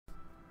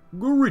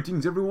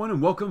Greetings everyone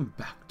and welcome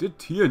back to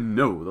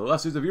TNO, the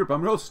last days of Europe.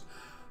 I'm your host,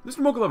 Mr.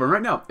 Mocha11.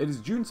 Right now, it is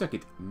June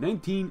 2nd,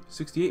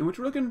 1968, in which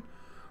we're looking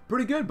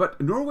pretty good,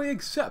 but Norway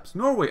accepts.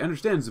 Norway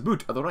understands the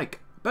boot of the Reich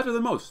better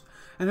than most,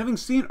 and having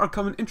seen our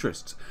common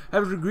interests,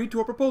 have agreed to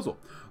our proposal.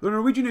 The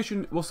Norwegian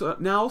nation will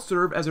now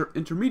serve as our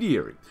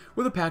intermediary,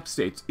 with the Pact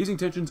states easing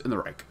tensions in the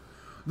Reich.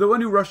 Though a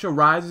new Russia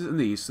rises in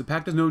the east, the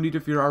Pact has no need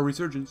to fear our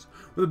resurgence.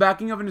 With the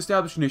backing of an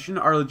established nation,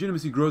 our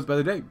legitimacy grows by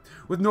the day.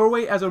 With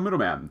Norway as our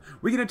middleman,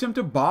 we can attempt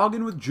to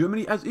bargain with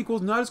Germany as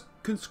equals, not as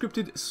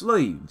conscripted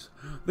slaves.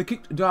 The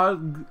kicked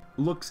dog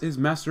looks his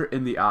master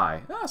in the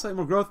eye. Slightly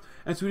more growth,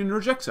 and Sweden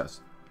rejects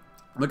us.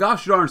 The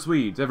gosh darn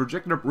Swedes have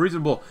rejected a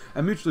reasonable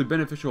and mutually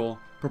beneficial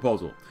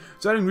proposal.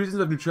 Citing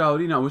reasons of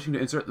neutrality, not wishing to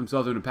insert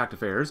themselves into Pact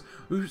affairs,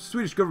 the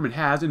Swedish government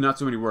has, in not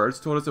so many words,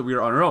 told us that we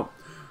are on our own.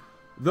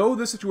 Though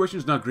this situation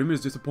is not grim, it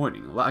is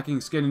disappointing.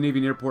 Lacking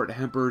Scandinavian airport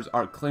hampers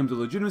our claims of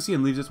legitimacy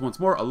and leaves us once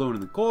more alone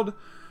in the cold.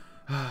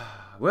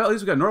 Well, at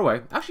least we got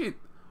Norway. Actually,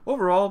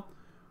 overall,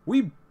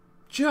 we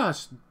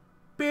just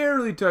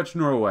barely touched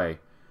Norway.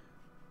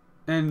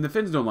 And the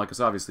Finns don't like us,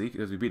 obviously,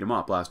 because we beat them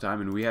up last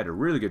time, and we had a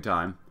really good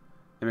time.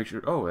 And make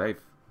sure, oh, they've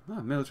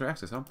military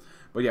access, huh?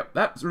 But yeah,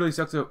 that really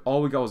sucks.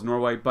 All we got was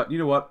Norway. But you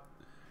know what?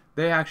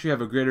 They actually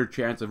have a greater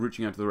chance of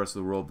reaching out to the rest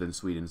of the world than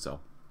Sweden, so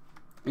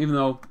even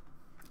though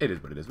it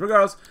is what it is.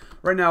 Regardless,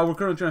 right now we're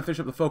currently trying to finish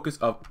up the focus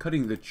of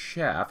cutting the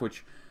chaff,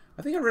 which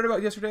I think I read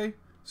about yesterday.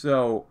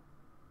 So,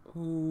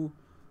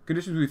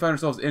 conditions we find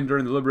ourselves in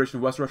during the liberation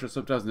of West Russia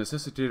sometimes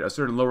necessitated a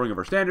certain lowering of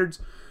our standards.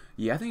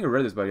 Yeah, I think I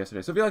read this about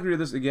yesterday. So if you'd like to read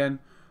this again,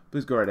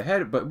 please go right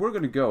ahead. But we're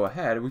going to go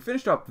ahead. We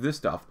finished up this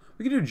stuff.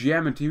 We can do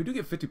jam and tea. We do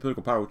get 50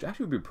 political power, which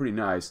actually would be pretty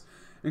nice.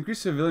 Increase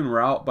civilian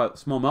morale by a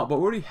small amount, but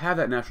we already have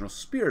that national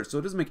spirit, so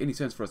it doesn't make any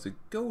sense for us to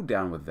go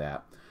down with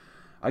that.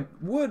 I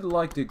would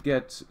like to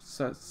get,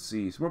 let's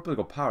see, some more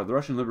political power. The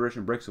Russian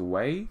liberation breaks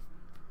away.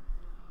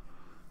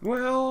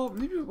 Well,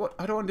 maybe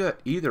I don't want to do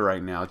that either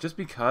right now, just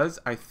because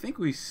I think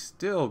we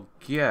still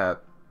get,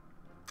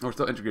 we're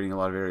still integrating a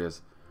lot of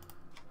areas.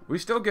 We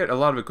still get a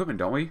lot of equipment,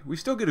 don't we? We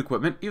still get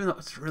equipment, even though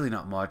it's really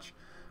not much.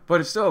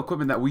 But it's still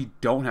equipment that we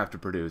don't have to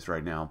produce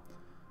right now.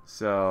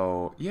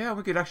 So, yeah,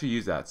 we could actually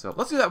use that. So,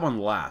 let's do that one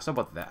last. How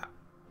about that?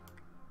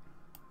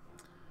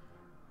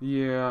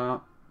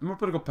 Yeah. More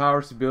political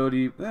power,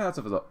 stability, that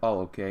stuff is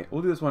all okay.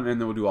 We'll do this one,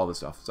 and then we'll do all this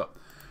stuff. So,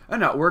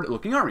 an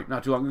outward-looking army.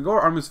 Not too long ago,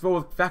 our army was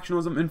filled with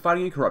factionalism,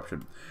 infighting, and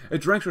corruption.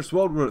 Its ranks were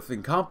swelled with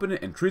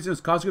incompetent and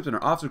treasonous conscripts, and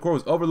our officer corps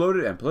was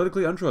overloaded and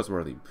politically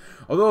untrustworthy.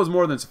 Although it was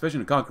more than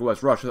sufficient to conquer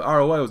West Russia, the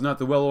ROI was not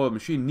the well-oiled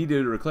machine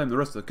needed to reclaim the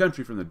rest of the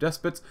country from the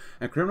despots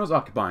and criminals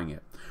occupying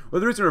it.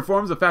 With recent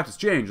reforms, the fact has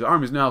changed. The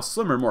army is now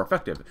slimmer and more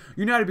effective,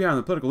 united behind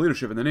the political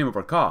leadership in the name of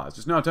our cause.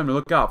 It's now time to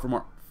look out from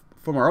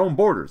our own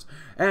borders,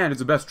 and as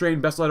the best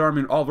trained, best led army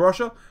in all of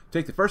Russia,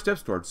 take the first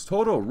steps towards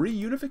total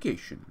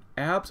reunification.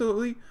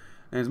 Absolutely.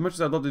 And as much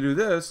as I'd love to do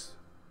this,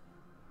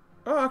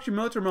 actually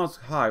military morale is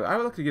high. I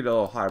would like to get a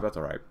little higher, but that's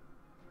alright.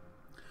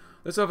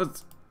 This stuff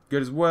is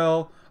good as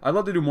well. I'd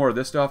love to do more of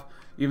this stuff,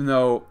 even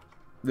though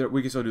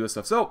we can still do this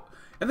stuff. So,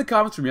 in the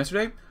comments from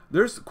yesterday,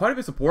 there's quite a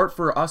bit of support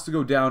for us to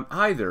go down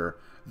either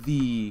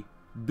the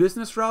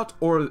business route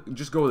or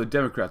just go with the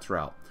Democrats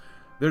route.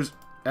 There's,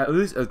 at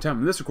least at the time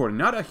of this recording,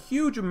 not a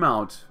huge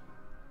amount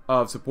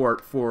of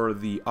support for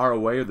the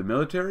ROA or the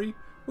military,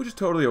 which is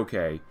totally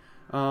okay.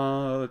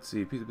 Let's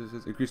see, piece of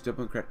business, increased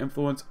Democrat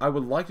influence. I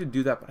would like to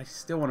do that, but I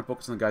still want to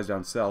focus on the guys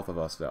down south of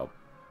us, though.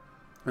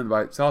 And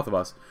by south of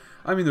us,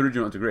 I mean the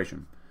regional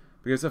integration,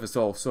 because stuff is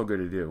so good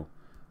to do.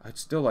 I'd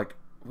still like,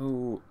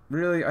 oh,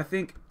 really? I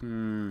think,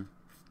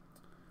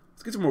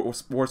 let's get some more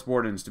war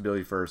sport and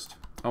stability first.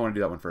 I want to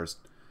do that one first,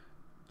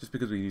 just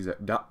because we use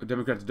that.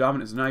 Democrats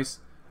dominant is nice.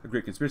 A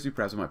great conspiracy,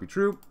 perhaps it might be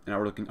true. An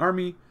outward-looking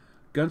army.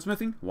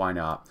 Gunsmithing? Why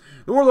not?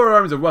 The warlord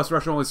armies of West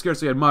Russia only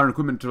scarcely had modern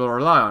equipment to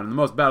rely on, and the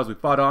most battles we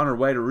fought on our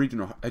way to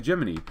regional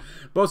hegemony.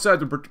 Both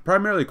sides were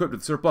primarily equipped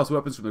with surplus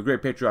weapons from the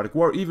Great Patriotic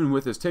War, even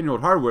with its 10-year-old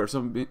hardware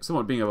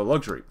somewhat being of a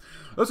luxury.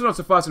 Those will not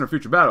suffice in our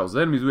future battles.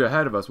 The enemies we have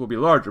ahead of us will be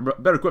larger,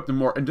 better equipped, and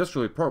more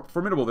industrially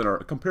formidable than our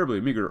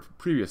comparably meager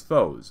previous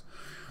foes.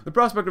 The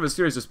prospect of a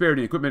serious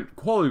disparity in equipment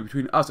quality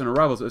between us and our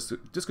rivals is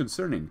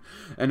disconcerting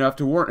enough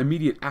to warrant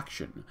immediate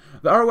action.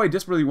 The ROA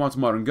desperately wants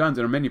modern guns,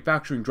 and our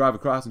manufacturing drive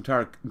across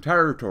entire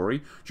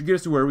territory should get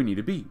us to where we need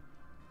to be.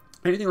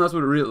 Anything less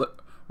would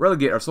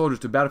relegate our soldiers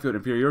to battlefield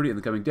inferiority in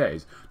the coming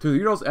days, to the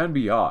Urals and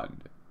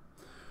beyond.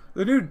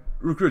 The new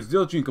recruits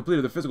diligently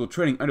completed their physical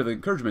training under the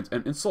encouragements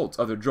and insults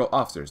of their drill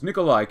officers.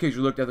 Nikolai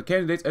occasionally looked at the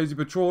candidates as he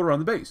patrolled around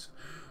the base.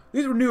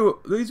 These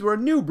were a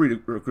new breed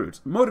of recruits,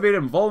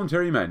 motivated and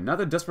voluntary men, not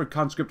the desperate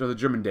conscript of the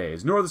German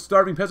days, nor the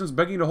starving peasants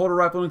begging to hold a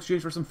rifle in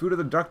exchange for some food of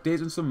the dark days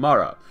in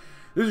Samara.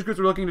 These recruits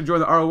were looking to join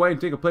the ROA and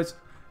take a place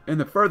in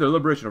the further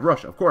liberation of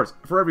Russia. Of course,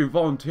 for every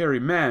voluntary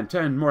man,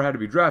 10 more had to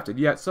be drafted,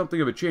 yet something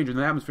of a change in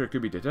the atmosphere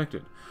could be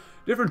detected.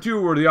 Different too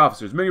were the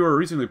officers. Many were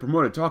recently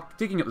promoted,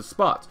 taking up the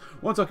spots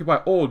once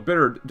occupied old,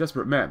 bitter,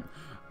 desperate men.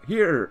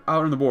 Here,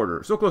 out on the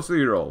border, so close to the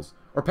Urals,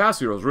 or past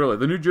the Urals, really,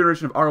 the new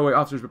generation of ROA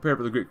officers prepared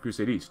for the Great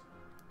Crusade East.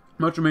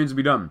 Much remains to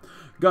be done.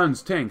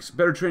 Guns, tanks,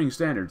 better training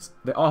standards,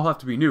 they all have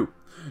to be new.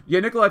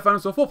 Yet Nikolai found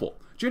himself hopeful.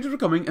 Changes were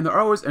coming, and the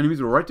ROA's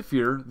enemies were right to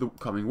fear the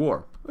coming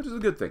war, which is a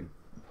good thing.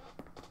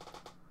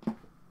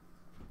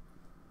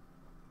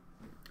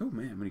 Oh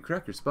man, when you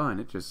crack your spine,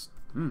 it just,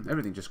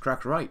 everything just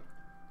cracks right.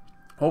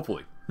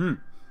 Hopefully.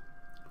 And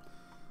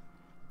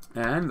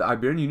the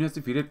Iberian Union has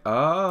defeated,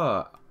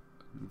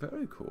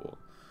 very cool.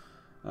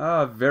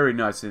 Very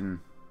nice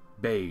in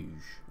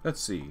beige.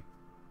 Let's see.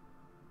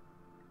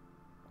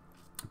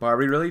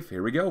 Poverty relief,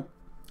 here we go.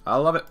 I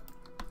love it.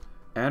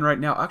 And right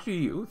now,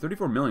 actually,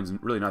 34 million is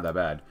really not that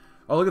bad.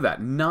 Oh, look at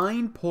that.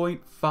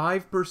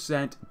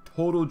 9.5%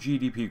 total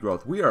GDP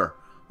growth. We are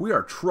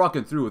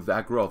trucking through with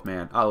that growth,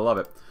 man. I love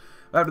it.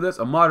 After this,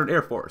 a modern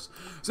air force.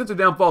 Since the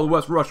downfall of the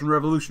West Russian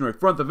Revolutionary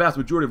Front, the vast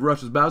majority of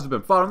Russia's battles have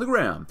been fought on the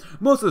ground.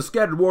 Most of the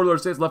scattered warlord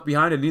states left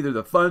behind had neither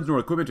the funds nor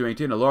equipment to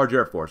maintain a large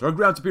air force. Our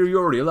ground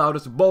superiority allowed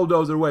us to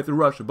bulldoze our way through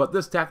Russia, but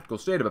this tactical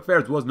state of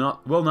affairs will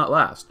not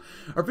last.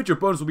 Our future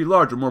opponents will be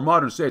larger, more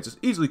modern states,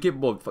 easily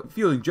capable of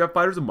fielding jet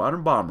fighters and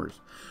modern bombers.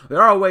 The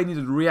ROA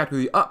needed to react with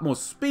the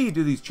utmost speed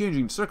to these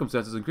changing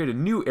circumstances and create a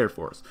new air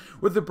force.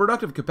 With the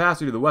productive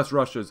capacity of the West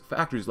Russia's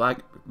factories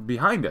lag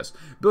behind us,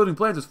 building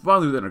plans is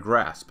finally within our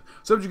grasp.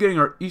 Subjugating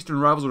our eastern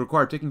rivals will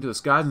require taking to the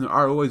skies, and the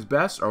ROA's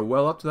best are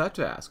well up to that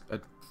task. A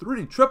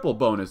triple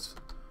bonus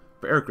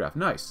for aircraft.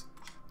 Nice.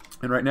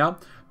 And right now,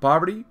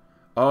 poverty.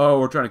 Oh,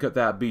 we're trying to cut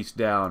that beast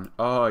down.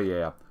 Oh,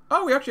 yeah.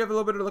 Oh, we actually have a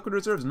little bit of liquid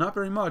reserves. Not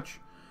very much.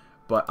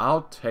 But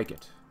I'll take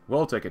it.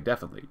 We'll take it,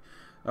 definitely.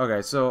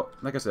 Okay, so,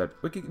 like I said,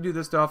 we can do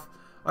this stuff.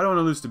 I don't want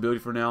to lose stability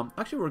for now.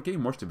 Actually, we're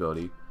getting more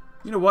stability.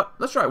 You know what?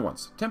 Let's try it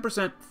once.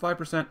 10%,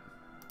 5%.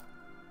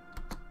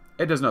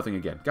 It does nothing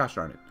again. Gosh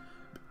darn it.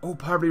 Oh,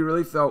 poverty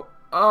relief, though.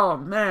 Oh,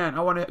 man.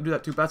 I want to do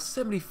that, too. That's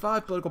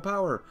 75 political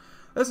power.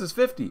 This is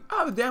 50.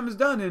 Oh, the dam is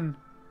done in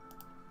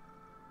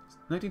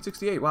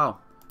 1968. Wow.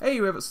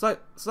 Hey, we have a slight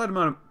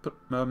amount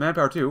of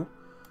manpower, too.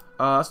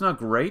 That's not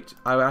great.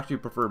 I would actually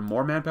prefer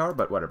more manpower,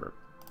 but whatever.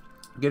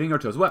 Getting our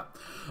toes wet.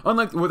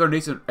 Unlike with our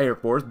nascent air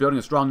force, building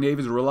a strong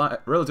navy is a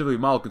relatively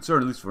mild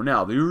concern, at least for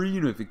now. The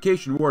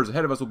reunification wars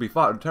ahead of us will be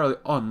fought entirely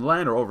on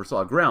land or over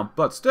solid ground,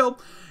 but still,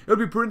 it would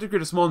be prudent to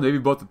create a small navy,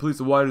 both to police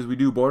the waters we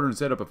do border and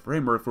set up a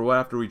framework for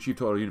after we achieve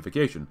total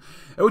unification.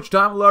 At which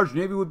time, a large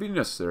navy would be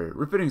necessary.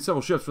 Refitting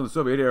several ships from the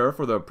Soviet era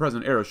for the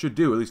present era should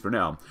do, at least for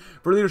now.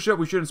 For leadership,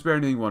 we shouldn't spare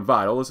anything one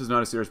vital. This is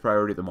not a serious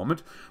priority at the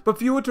moment, but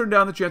few would turn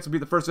down the chance to be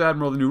the first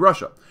admiral of the new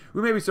Russia.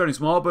 We may be starting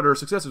small, but our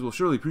successors will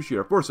surely appreciate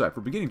our foresight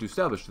for beginning to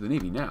establish the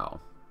navy now.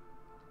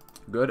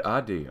 Good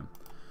idea.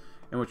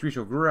 In which we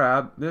shall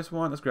grab this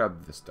one. Let's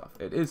grab this stuff.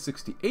 It is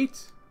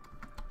 68.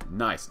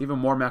 Nice. Even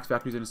more max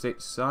factories in the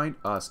state. Sign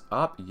us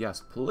up. Yes,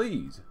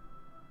 please.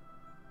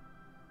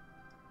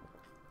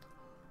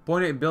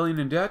 0.8 billion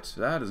in debt.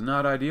 That is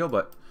not ideal,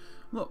 but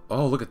look,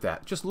 oh, look at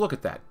that. Just look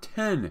at that.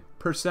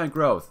 10%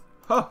 growth.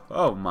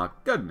 Oh my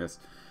goodness.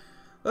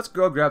 Let's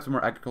go grab some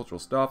more agricultural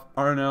stuff.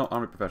 RNL,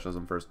 Army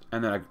Professionalism first,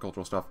 and then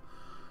agricultural stuff.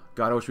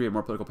 God, I wish we had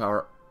more political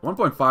power.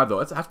 1.5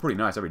 though, that's pretty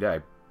nice every day.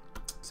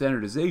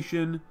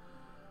 Standardization.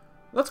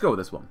 Let's go with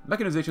this one.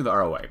 Mechanization of the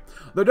ROA.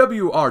 The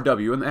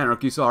WRW and the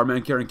Anarchy saw our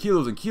men carrying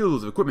kilos and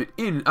kilos of equipment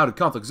in and out of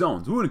conflict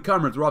zones. Wounded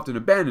comrades were often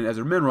abandoned as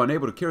their men were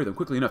unable to carry them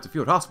quickly enough to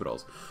field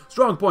hospitals.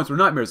 Strong points were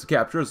nightmares to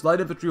capture as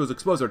light infantry was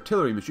exposed to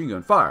artillery and machine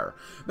gun fire.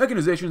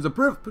 Mechanization is a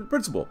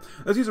principle,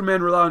 as these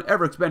men rely on an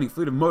ever-expanding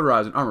fleet of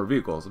motorized and armored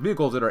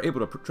vehicles that are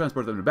able to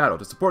transport them to battle,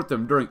 to support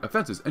them during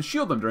offenses, and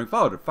shield them during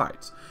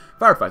firefights.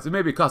 It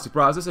may be a costly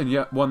process, and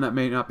yet one that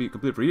may not be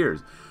completed for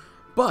years.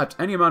 But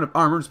any amount of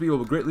armor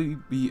will greatly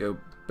be a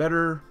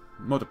better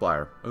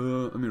multiplier.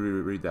 Let me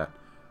reread that.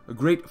 A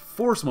great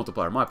force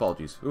multiplier. My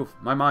apologies. Oof,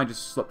 my mind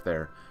just slipped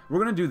there.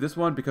 We're going to do this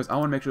one because I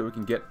want to make sure that we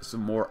can get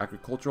some more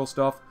agricultural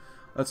stuff.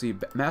 Let's see.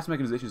 Mass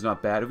mechanization is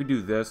not bad. If we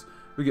do this,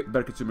 we get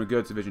better consumer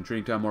goods, division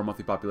training time, more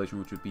monthly population,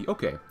 which would be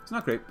okay. It's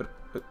not great, but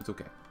it's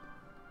okay.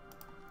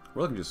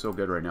 We're looking just so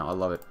good right now. I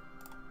love it.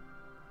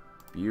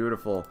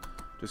 Beautiful.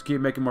 Just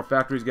keep making more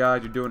factories,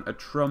 guys. You're doing a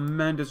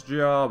tremendous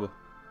job.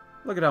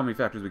 Look at how many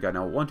factories we got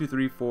now. 1, 2,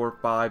 3, 4,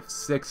 5,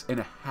 6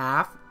 and a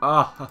half.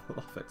 Oh, I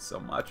love it so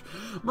much.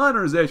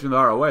 Modernization of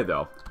the ROA,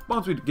 though.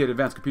 Once we get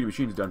advanced computing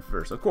machines done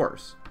first, of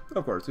course.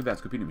 Of course,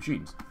 advanced computing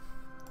machines.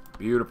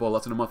 Beautiful.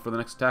 Less than a month for the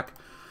next attack.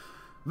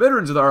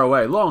 Veterans of the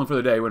ROA long for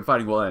the day when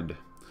fighting will end.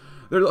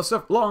 Their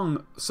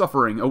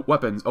long-suffering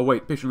weapons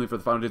await patiently for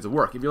the final days of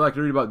work. If you'd like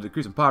to read about the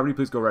decrease in poverty,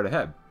 please go right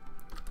ahead.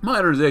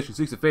 Modernization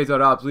seeks to phase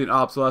out obsolete and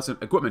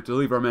obsolescent equipment to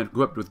leave our men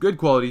equipped with good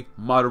quality,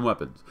 modern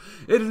weapons.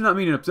 It does not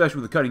mean an obsession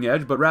with the cutting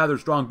edge, but rather a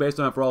strong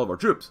baseline for all of our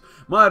troops.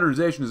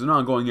 Modernization is an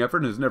ongoing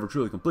effort and is never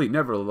truly complete.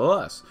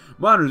 Nevertheless,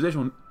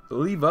 modernization will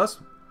leave us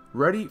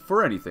ready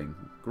for anything.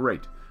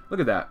 Great. Look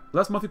at that.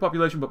 Less monthly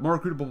population, but more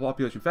recruitable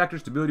population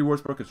factors. Stability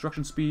words for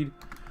construction speed.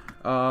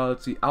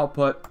 Let's see.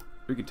 Output.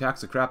 We can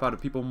tax the crap out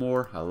of people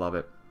more. I love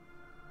it.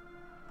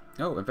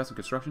 Oh, invest in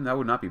construction. That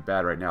would not be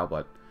bad right now,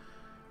 but...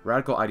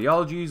 Radical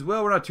ideologies?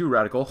 Well, we're not too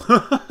radical.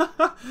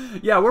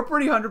 Yeah, we're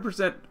pretty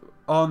 100%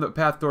 on the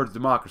path towards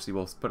democracy.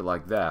 We'll put it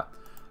like that.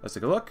 Let's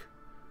take a look.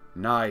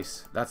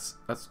 Nice. That's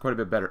quite a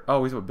bit better.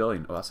 Oh, he's $1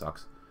 billion. Oh, that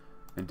sucks.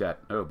 In debt.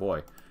 Oh,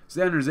 boy.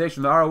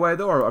 Standardization of the ROA,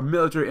 though, our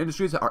military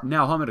industries are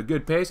now hum at a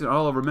good pace and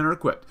all of our men are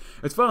equipped.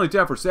 It's finally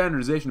time for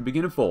standardization to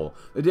begin in full.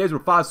 The days where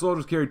 5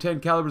 soldiers carried 10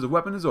 calibers of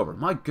weapon is over.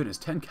 My goodness,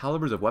 10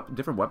 calibers of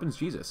different weapons?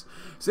 Jesus.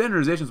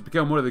 Standardization has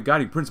become one of the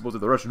guiding principles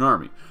of the Russian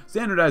army.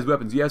 Standardized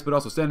weapons, yes, but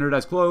also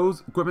standardized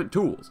clothes, equipment,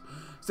 tools.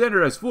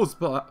 Standardized food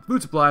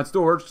supply and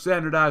storage,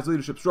 standardized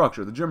leadership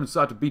structure. The Germans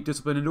sought to beat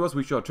discipline into us.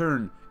 We shall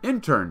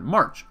in turn,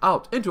 march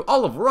out into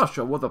all of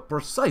Russia with a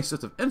precise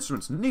set of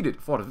instruments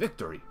needed for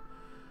victory.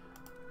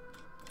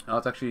 Oh,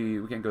 it's actually,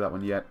 we can't go that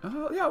one yet.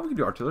 Yeah, we can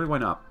do artillery. Why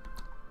not?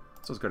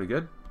 So it's pretty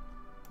good.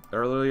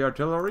 Early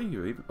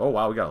artillery. Oh,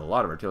 wow, we got a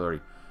lot of artillery.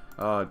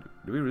 Do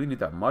we really need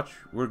that much?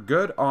 We're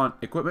good on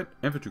equipment,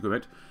 infantry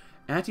equipment.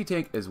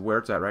 Anti-tank is where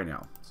it's at right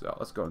now. So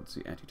let's go and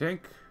see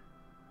anti-tank.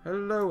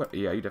 Hello.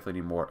 Yeah, you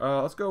definitely need more.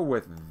 Let's go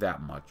with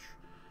that much.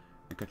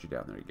 And cut you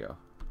down. There you go.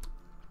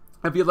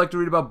 If you'd like to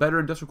read about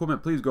better industrial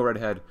equipment, please go right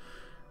ahead.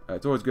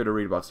 It's always good to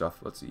read about stuff.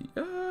 Let's see.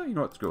 You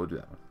know what? Let's go do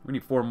that one. We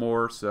need 4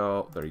 more,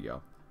 so there you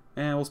go.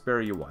 And we'll spare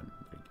you 1.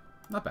 There you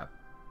go. Not bad.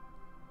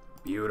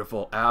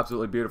 Beautiful.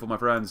 Absolutely beautiful, my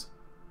friends.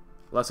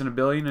 Less than $1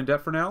 billion in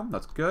debt for now.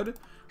 That's good.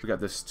 We got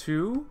this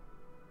too.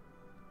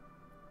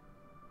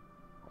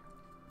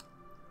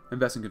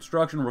 Invest in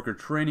construction, worker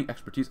training,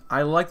 expertise.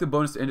 I like the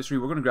bonus to industry.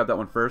 We're going to grab that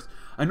one first.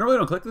 I normally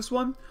don't click this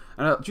one,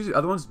 and I'll choose the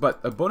other ones,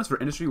 but a bonus for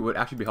industry would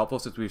actually be helpful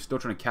since we're still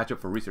trying to catch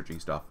up for researching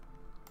stuff.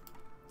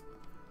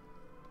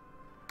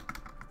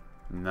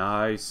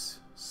 Nice.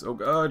 So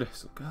good.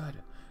 So good.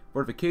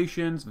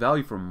 Fortifications,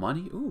 value for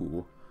money.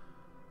 Ooh,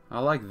 I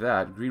like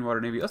that. Green Water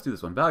Navy. Let's do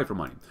this one. Value for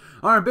money.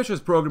 Our ambitious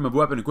program of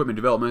weapon equipment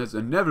development has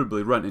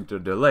inevitably run into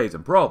delays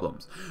and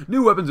problems.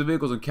 New weapons and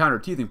vehicles encounter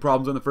teething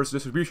problems on the first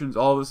distributions.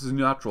 All of this is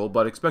natural,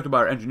 but expected by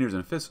our engineers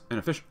and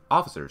official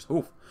officers.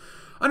 Oof.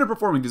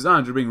 Underperforming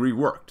designs are being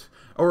reworked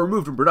or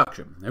removed from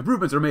production.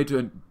 Improvements are made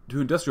to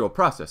industrial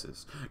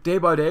processes. Day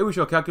by day, we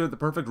shall calculate the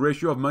perfect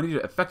ratio of money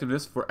to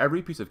effectiveness for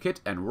every piece of kit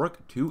and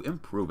work to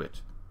improve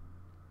it.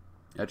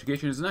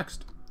 Education is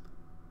next.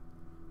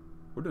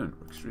 We're doing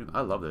extreme. I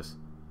love this.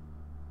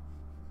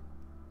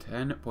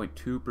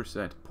 10.2%.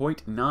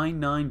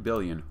 0.99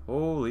 billion.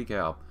 Holy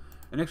cow.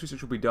 And next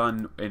research will be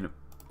done in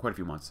quite a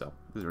few months, so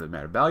it doesn't really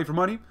matter. Value for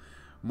money.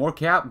 More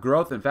cap,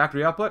 growth, and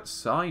factory output.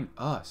 Sign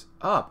us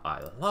up. I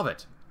love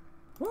it.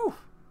 Woo.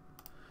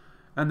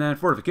 And then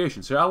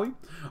fortifications, shall we?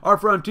 Our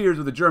frontiers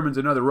with the Germans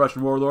and other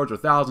Russian warlords are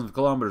thousands of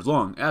kilometers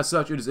long. As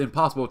such, it is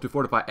impossible to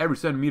fortify every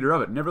centimeter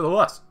of it.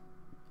 Nevertheless,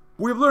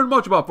 we have learned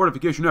much about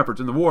fortification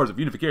efforts in the wars of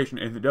unification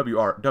in the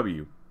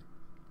WRW.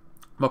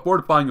 By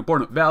fortifying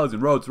important valleys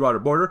and roads throughout our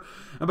border,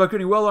 and by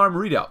creating well-armed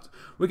redoubts,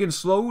 we can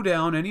slow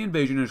down any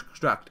invasion and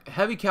extract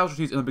heavy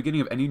casualties in the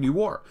beginning of any new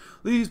war.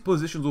 These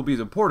positions will be as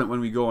important when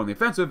we go on the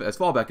offensive as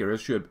fallback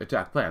areas should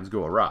attack plans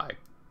go awry.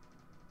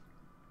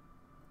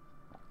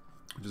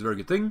 Which is a very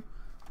good thing.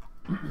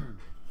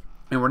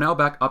 And we're now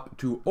back up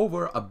to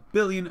over $1.32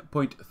 billion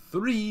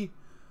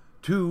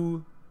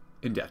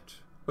in debt.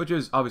 Which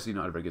is obviously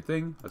not a very good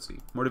thing. Let's see.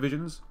 More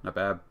divisions. Not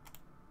bad.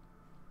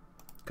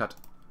 Cut.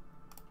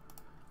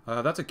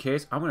 That's a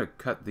case. I'm going to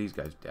cut these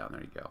guys down.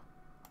 There you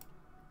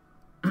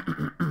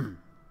go.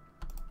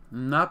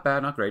 Not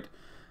bad. Not great.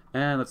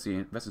 And let's see.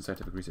 Invest in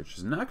scientific research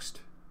is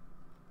next.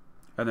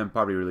 And then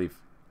poverty relief.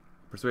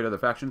 Persuade other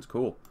factions.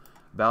 Cool.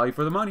 Value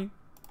for the money.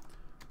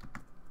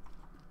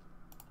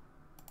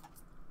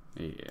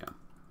 Yeah.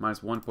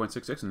 Minus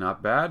 1.66.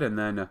 Not bad. And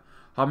then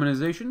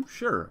harmonization?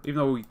 Sure. Even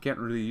though we can't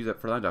really use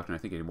that for land doctrine, I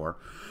think, anymore.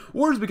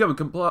 War is becoming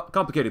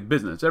complicated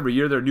business. Every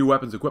year there are new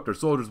weapons to equip our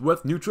soldiers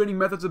with, new training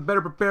methods that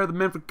better prepare the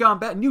men for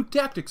combat, new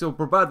tactics that will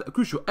provide a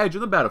crucial edge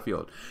on the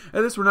battlefield.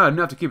 And this were not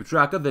enough to keep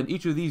track of, then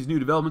each of these new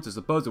developments is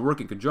supposed to work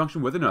in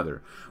conjunction with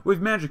another.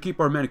 We've managed to keep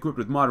our men equipped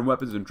with modern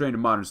weapons and trained to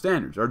modern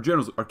standards. Our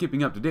generals are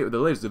keeping up to date with the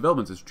latest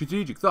developments in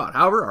strategic thought.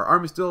 However, our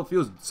army still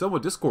feels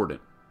somewhat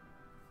discordant.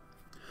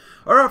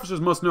 Our officers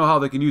must know how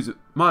they can use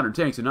modern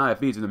tanks and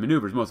IFVs in the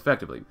maneuvers most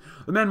effectively.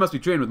 The men must be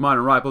trained with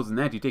modern rifles and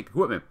anti-tank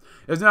equipment.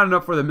 It's not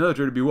enough for the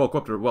military to be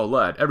well-equipped or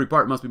well-led. Every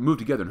part must be moved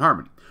together in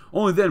harmony.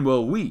 Only then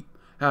will we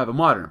have a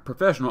modern,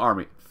 professional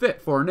army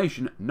fit for a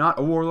nation, not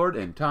a warlord.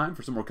 And time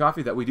for some more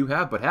coffee that we do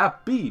have. But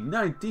happy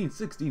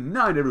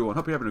 1969, everyone.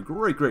 Hope you're having a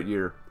great, great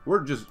year.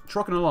 We're just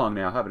trucking along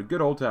now, having a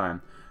good old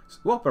time.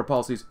 Welfare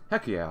policies,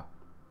 heck yeah.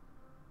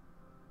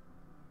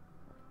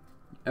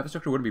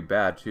 Infrastructure wouldn't be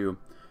bad, too.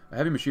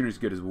 Heavy machinery is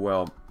good as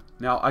well.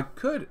 Now, I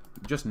could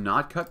just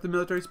not cut the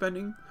military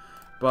spending,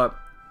 but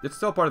it's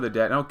still part of the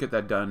debt, and I'll get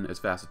that done as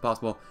fast as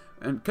possible.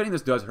 And cutting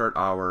this does hurt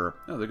our...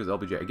 Oh, there goes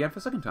LBJ again for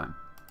the second time.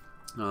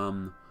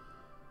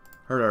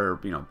 Hurt our,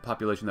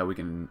 population that we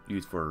can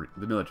use for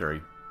the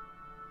military.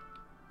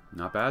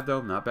 Not bad,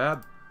 though. Not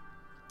bad.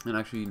 And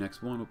actually,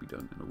 next one will be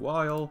done in a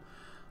while.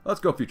 Let's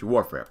go future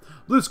warfare.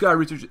 Blue sky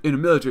research in a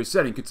military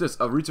setting consists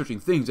of researching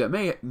things that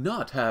may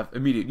not have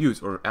immediate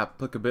use or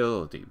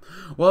applicability.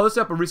 While this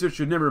type of research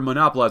should never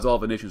monopolize all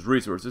of a nation's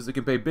resources, it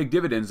can pay big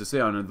dividends to stay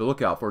on the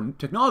lookout for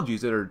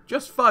technologies that are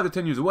just 5 to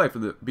 10 years away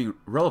from being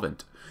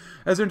relevant.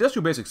 As their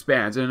industrial base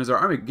expands and as our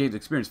army gains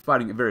experience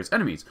fighting various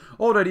enemies,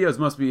 old ideas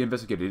must be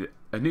investigated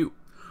anew.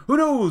 Who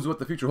knows what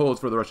the future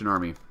holds for the Russian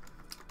army?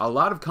 A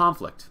lot of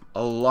conflict.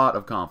 A lot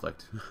of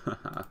conflict.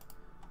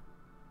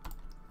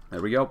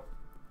 There we go.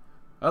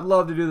 I'd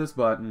love to do this,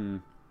 but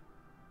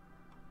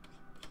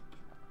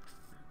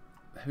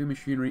heavy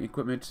machinery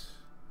equipment.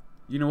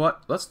 You know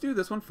what? Let's do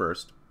this one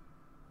first.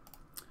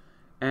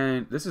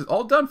 And this is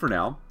all done for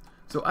now.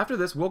 So after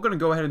this, we're going to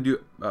go ahead and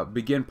do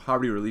begin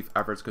poverty relief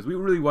efforts because we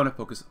really want to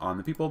focus on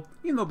the people,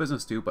 even though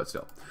business too, but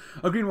still.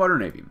 A Green Water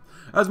Navy.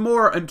 As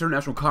more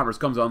international commerce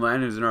comes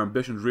online and as our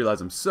ambitions realize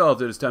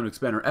themselves, it is time to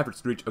expand our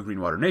efforts to reach a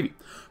Green Water Navy.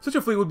 Such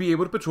a fleet would be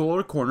able to patrol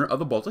a corner of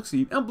the Baltic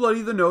Sea and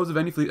bloody the nose of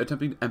any fleet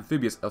attempting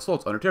amphibious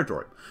assaults on our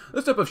territory.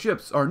 This type of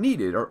ships are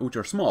needed, which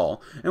are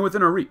small, and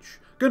within our reach.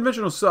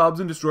 Conventional subs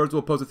and destroyers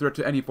will pose a threat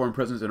to any foreign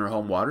presence in our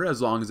home water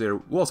as long as they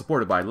are well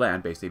supported by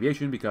land-based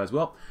aviation because,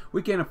 well,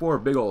 we can't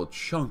afford big old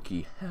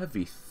chunky,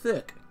 heavy,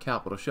 thick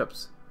capital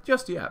ships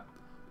just yet.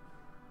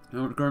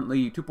 Now,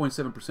 currently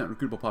 2.7%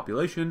 recruitable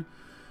population.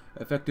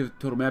 Effective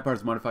total manpower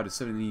is modified to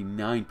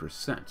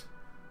 79%.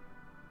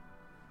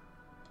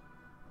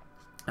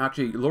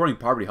 Actually, lowering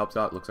poverty helps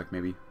out, looks like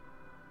maybe.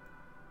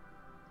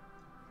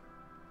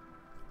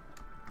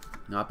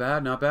 Not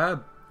bad, not bad.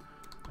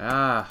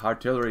 Ah,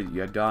 artillery,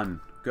 you're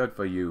done. Good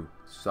for you,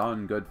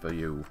 son, good for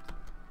you.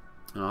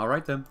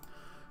 Alright then.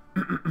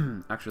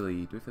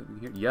 Actually, do we have something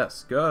here?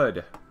 Yes,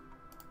 good.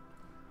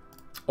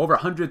 Over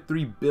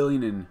 103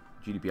 billion in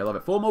GDP. I love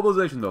it. Full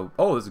mobilization though.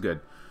 Oh, this is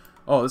good.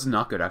 Oh, this is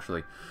not good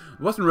actually.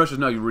 Western Russia is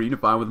now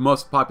reunified with the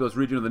most populous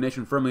region of the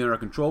nation firmly under our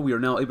control. We are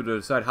now able to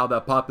decide how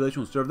that population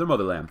will serve their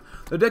motherland.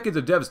 The decades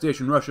of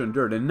devastation Russia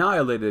endured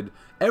annihilated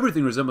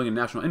everything resembling a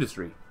national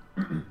industry.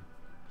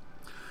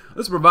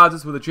 This provides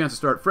us with a chance to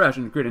start fresh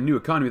and create a new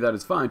economy that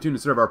is fine-tuned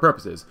to serve our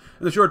purposes.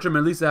 In the short term,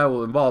 at least that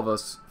will involve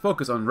us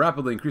focus on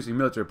rapidly increasing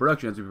military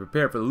production as we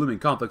prepare for the looming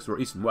conflicts to our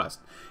east and west.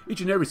 Each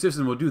and every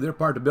citizen will do their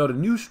part to build a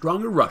new,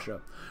 stronger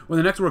Russia. When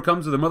the next war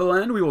comes to the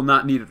motherland, we will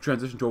not need to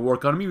transition to a war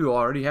economy. We will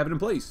already have it in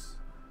place.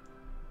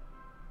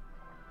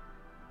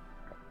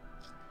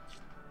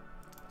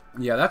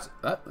 Yeah,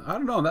 I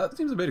don't know. That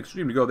seems a bit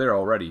extreme to go there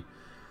already.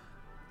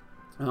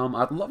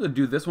 I'd love to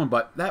do this one,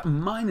 but that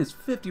minus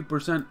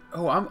 50%.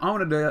 Oh, I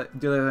want to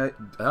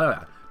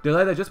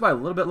delay that just by a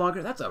little bit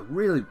longer. That's a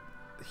really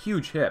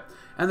huge hit.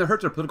 And that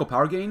hurts our political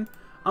power gain.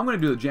 I'm going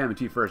to do the jam and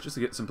tea first, just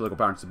to get some political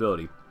power and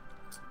stability.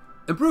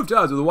 Improved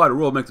ties with the wider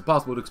world makes it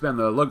possible to expand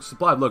the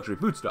supply of luxury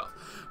foodstuff.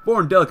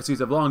 Foreign delicacies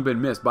have long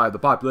been missed by the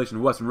population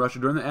of Western Russia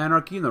during the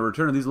anarchy, and the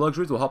return of these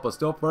luxuries will help us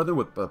still further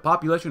with the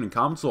population and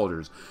common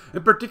soldiers.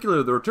 In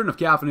particular, the return of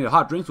caffeinated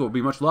hot drinks will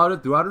be much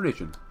lauded throughout our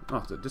nation. Oh,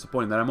 it's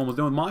disappointing that I'm almost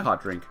done with my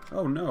hot drink.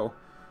 Oh no.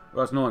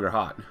 Well, it's no longer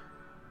hot.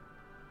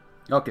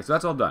 Okay, so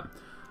that's all done.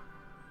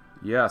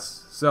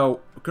 Yes, so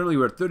currently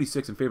we're at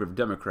 36 in favor of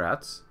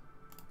Democrats.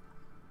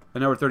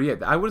 And now we're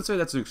 38. I wouldn't say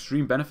that's an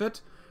extreme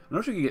benefit. I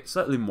know she could get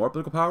slightly more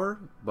political power,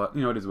 but,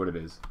 you know, it is what it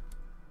is.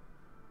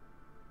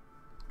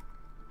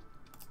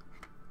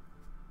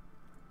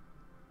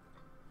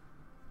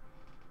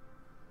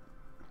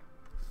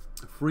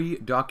 Free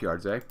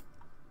dockyards, eh?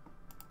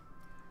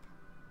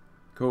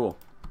 Cool.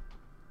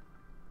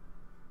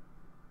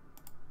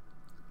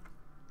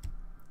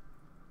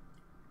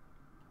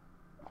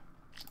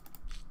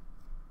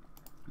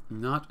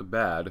 Not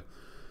bad.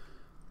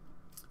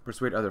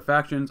 Persuade other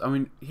factions. I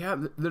mean,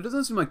 yeah, there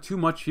doesn't seem like too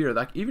much here.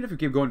 Like, even if you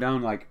keep going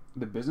down, like,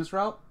 the business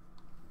route,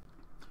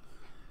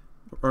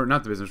 or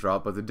not the business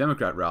route, but the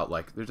Democrat route,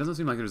 like, there doesn't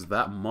seem like there's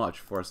that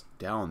much for us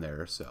down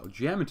there. So,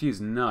 jam and tea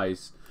is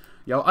nice.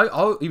 Yeah,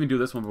 I'll even do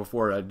this one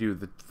before I do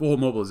the full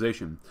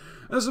mobilization.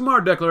 In the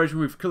Samara Declaration,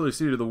 we've clearly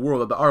stated to the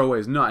world that the ROA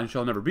is not and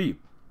shall never be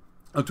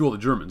a tool of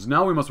the Germans.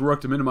 Now we must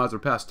work to minimize our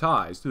past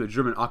ties to the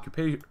German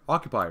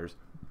occupiers.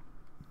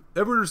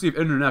 Ever receive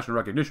international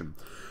recognition.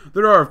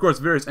 There are, of course,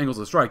 various angles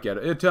to strike at.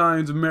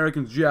 Italians,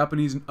 Americans,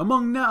 Japanese,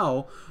 among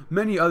now,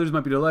 many others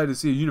might be delighted to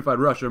see a unified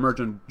Russia emerge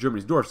on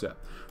Germany's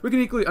doorstep. We can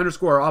equally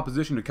underscore our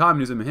opposition to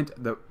communism and hint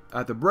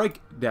at the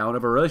breakdown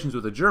of our relations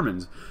with the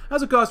Germans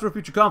as a cause for a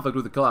future conflict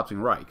with the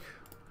collapsing Reich.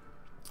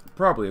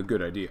 Probably a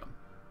good idea.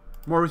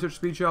 More research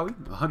speed, shall we?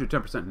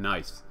 110%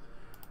 nice.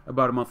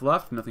 About a month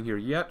left. Nothing here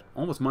yet.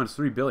 Almost minus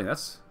 3 billion.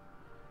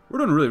 We're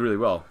doing really, really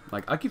well.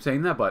 Like, I keep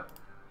saying that, but,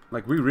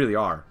 like, we really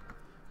are.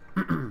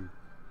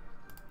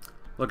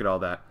 Look at all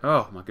that.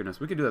 Oh my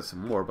goodness, we could do that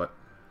some more, but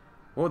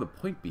what would the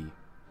point be?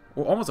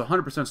 Well, almost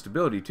 100%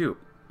 stability too.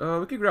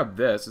 We could grab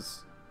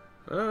this.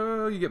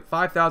 You get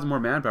 5,000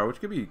 more manpower, which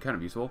could be kind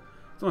of useful.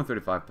 It's only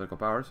 35 political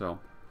power, so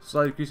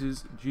slightly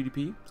increases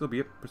GDP. So be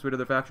it. Persuade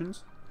other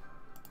factions,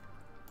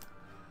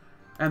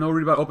 and they'll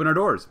read about open our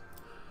doors.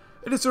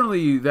 It is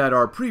certainly that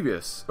our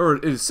previous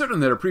work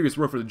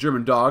for the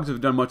German dogs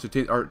have done much to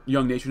take our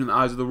young nation in the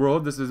eyes of the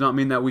world. This does not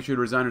mean that we should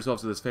resign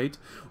ourselves to this fate.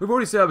 We've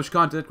already established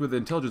contact with the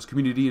intelligence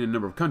community in a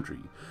number of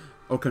countries.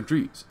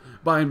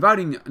 By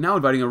now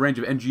inviting a range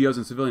of NGOs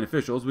and civilian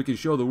officials, we can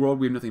show the world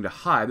we have nothing to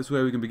hide. This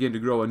way we can begin to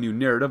grow a new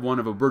narrative, one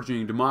of a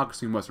burgeoning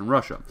democracy in Western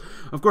Russia.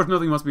 Of course,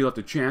 nothing must be left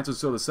to chance, and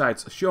so the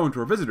sites shown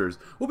to our visitors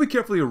will be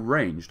carefully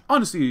arranged.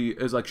 Honesty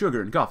is like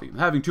sugar in coffee.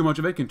 Having too much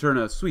of it can turn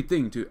a sweet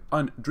thing to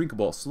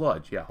undrinkable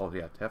sludge. Yeah, oh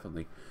yeah,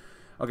 definitely.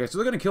 Okay, so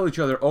they're going to kill each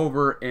other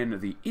over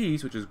in the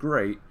east, which is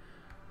great.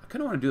 I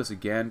kind of want to do this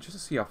again, just to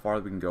see how far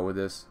we can go with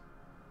this.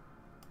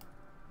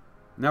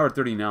 Now we're at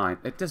 39.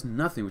 It does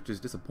nothing, which is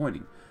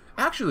disappointing.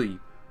 Actually,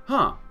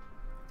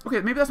 okay,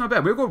 maybe that's not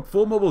bad. We'll go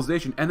full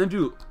mobilization and then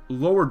do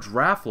lower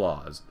draft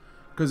laws.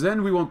 Because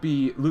then we won't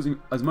be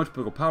losing as much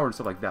political power and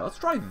stuff like that. Let's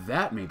try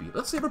that, maybe.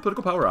 Let's save our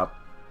political power up.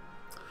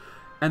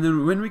 And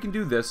then when we can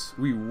do this,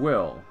 we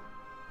will.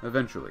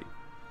 Eventually.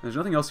 There's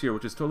nothing else here,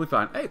 which is totally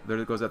fine. Hey,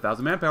 there goes that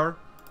 1,000 manpower.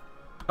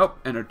 Oh,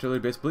 and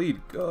artillery-based bleed.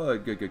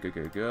 Good, good, good, good,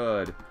 good,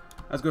 good.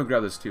 Let's go and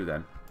grab this too,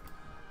 then.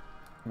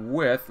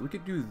 We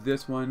could do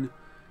this one.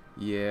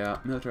 Yeah,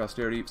 military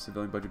austerity,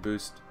 civilian budget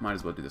boost. Might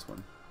as well do this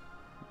one.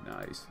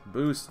 Nice.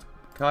 Boost.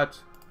 Cut.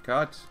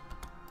 Cut.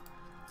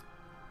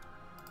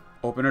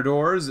 Open our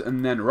doors,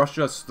 and then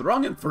Russia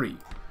strong and free.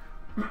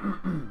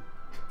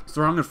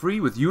 Strong and free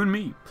with you and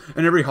me.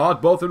 And every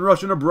heart, both in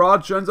Russia and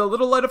abroad, shines a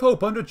little light of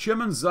hope. Under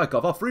Chairman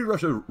Zykov, a free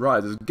Russia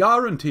rises,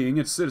 guaranteeing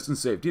its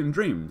citizens' safety and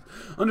dreams.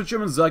 Under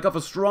Chairman Zykov,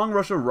 a strong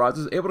Russia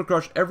rises, able to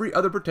crush every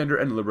other pretender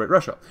and liberate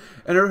Russia.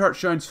 And every heart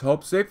shines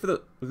hope, save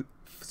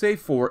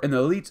for in the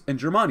elites in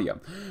Germania.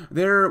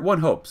 Their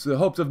one hopes, the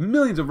hopes of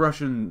millions of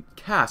Russian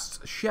casts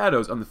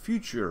shadows on the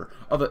future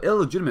of the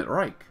illegitimate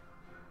Reich.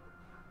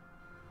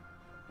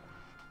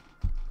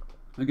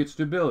 We get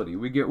stability,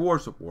 we get war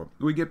support,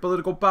 we get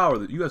political power,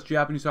 the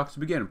U.S.-Japanese talks to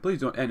begin. Please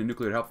don't end in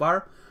nuclear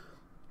hellfire.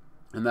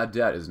 And that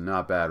debt is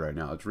not bad right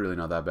now. It's really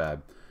not that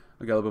bad.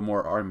 We got a little bit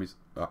more Army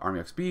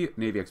XP,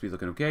 Navy XP is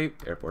looking okay,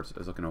 Airports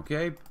is looking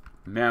okay.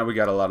 Man, we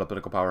got a lot of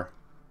political power.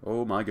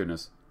 Oh my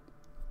goodness.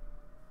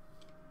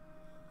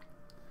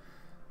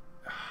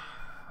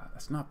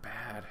 That's not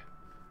bad.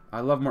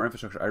 I love more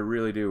infrastructure. I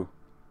really do.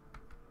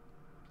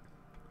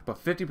 But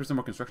 50%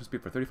 more construction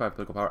speed for 35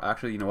 political power.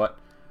 Actually, you know what?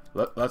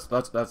 Let's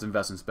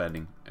invest in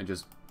spending and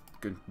just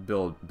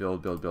build.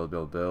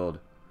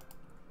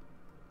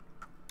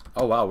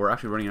 Oh wow, we're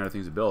actually running out of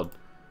things to build.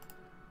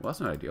 Well, that's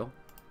not ideal.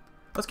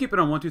 Let's keep it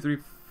on 1, 2, 3,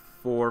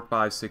 4,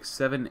 5, 6,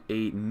 7,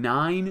 8,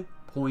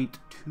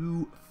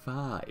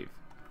 9.25.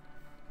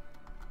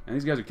 And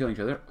these guys are killing each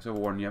other. Civil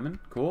war in Yemen.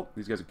 Cool.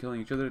 These guys are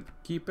killing each other.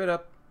 Keep it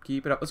up.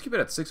 Keep it up. Let's keep it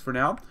at 6 for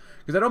now,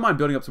 because I don't mind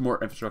building up some more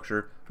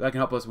infrastructure that can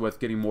help us with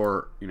getting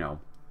more, you know,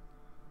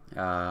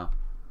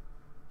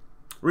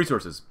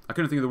 resources. I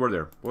couldn't think of the word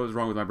there. What was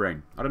wrong with my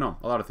brain? I don't know.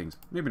 A lot of things.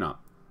 Maybe not.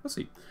 Let's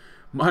see.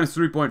 Minus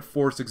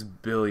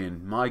 3.46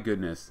 billion. My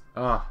goodness.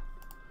 And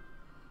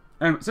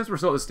since we're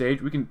still at this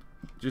stage, we can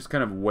just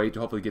kind of wait to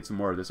hopefully get some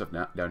more of this stuff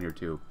down here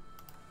too.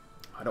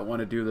 I don't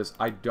want to do this.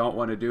 I don't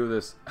want to do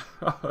this.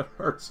 It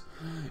hurts.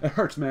 It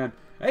hurts, man.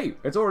 Hey,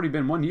 it's already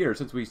been 1 year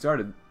since we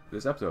started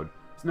this episode.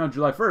 It's now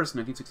July 1st,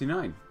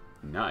 1969.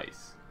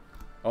 Nice.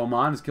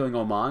 Oman is killing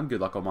Oman.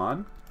 Good luck,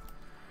 Oman.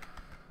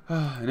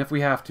 And if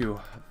we have to,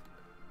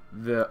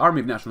 the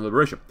Army of National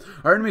Liberation.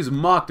 Our enemies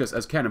mocked us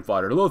as cannon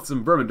fodder,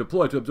 loathsome vermin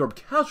deployed to absorb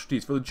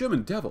casualties for the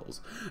German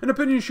devils. An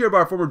opinion shared by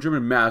our former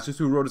German masters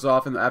who wrote us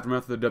off in the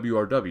aftermath of the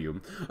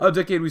WRW. A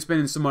decade we spent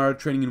in Samara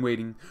training and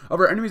waiting. Of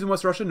our enemies in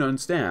West Russia, none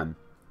stand.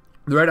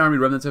 The Red Army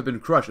remnants have been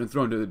crushed and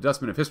thrown to the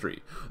dustbin of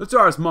history. The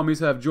Tsarist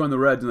mummies have joined the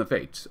Reds in the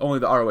fate. Only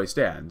the ROA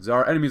stands.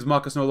 Our enemies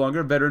mock us no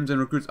longer, veterans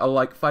and recruits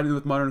alike fighting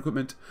with modern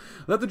equipment.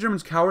 Let the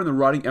Germans cower in the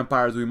rotting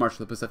empire as we march to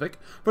the Pacific,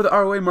 for the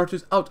ROA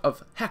marches out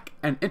of heck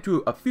and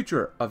into a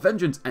future of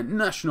vengeance and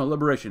national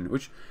liberation,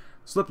 which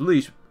slipped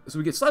leash, so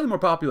we get slightly more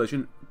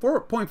population,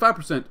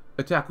 4.5%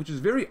 attack, which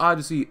is very odd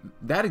to see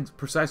that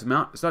precise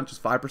amount. It's not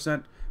just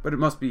 5%, but it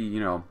must be,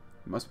 you know,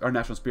 our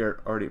national spirit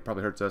already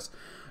probably hurts us.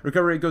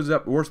 Recovery rate goes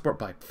up, war support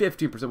by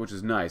 15%, which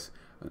is nice.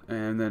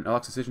 And then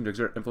Alexa's decision to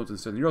exert influence in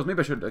the Southern Euros.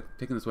 Maybe I should have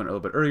taken this one a little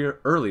bit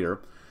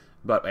earlier,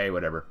 but hey,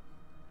 whatever.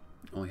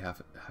 Only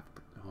half.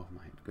 Oh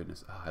my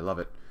goodness, I love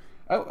it.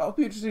 I'll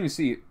be interested to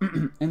see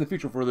in the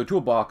future for the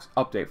toolbox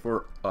update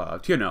for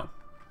TNO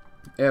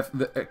if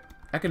the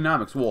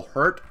economics will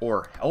hurt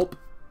or help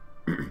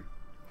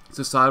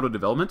societal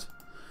development.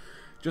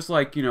 Just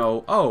like, you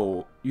know,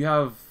 oh, you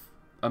have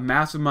a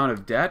massive amount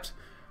of debt.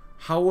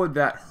 How would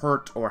that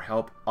hurt or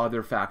help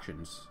other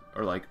factions?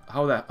 Or like,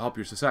 how would that help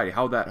your society?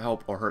 How would that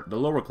help or hurt the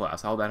lower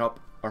class? How would that help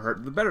or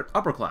hurt the better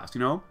upper class,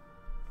 you know?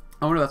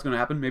 I wonder if that's going to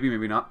happen. Maybe,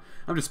 maybe not.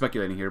 I'm just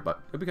speculating here,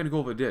 but it'd be kind of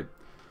cool if it did.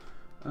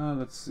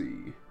 Let's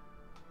see.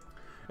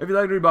 If you'd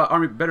like to read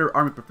about better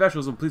Army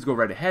professionalism, please go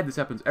right ahead. This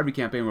happens every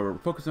campaign where we're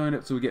focusing on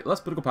it, so we get less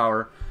political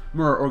power,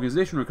 more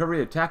organization,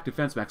 recovery, attack,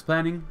 defense, max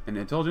planning, and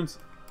intelligence.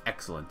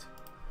 Excellent.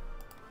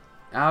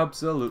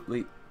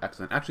 Absolutely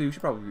excellent. Actually, we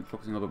should probably be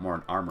focusing a little bit more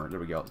on armor. There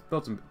we go. Let's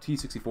build some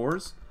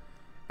T-64s.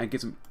 and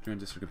get some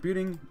transistor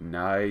computing.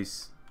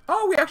 Nice.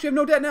 Oh, we actually have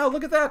no debt now.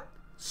 Look at that.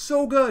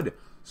 So good.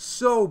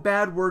 So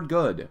bad word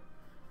good.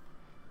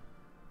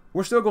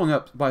 We're still going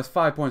up by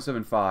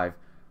 5.75,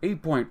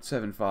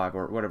 8.75,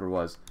 or whatever it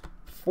was.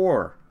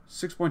 4,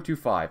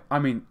 6.25. I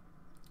mean,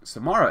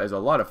 Samara is a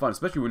lot of fun,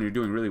 especially when you're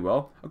doing really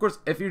well. Of course,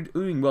 if you're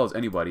doing well as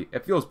anybody,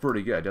 it feels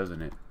pretty good,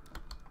 doesn't it?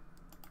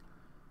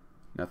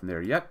 Nothing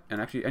there yet.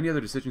 And actually, any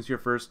other decisions here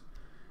first?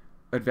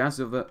 Advanced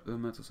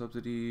mental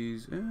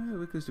subsidies,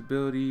 weekly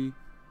stability,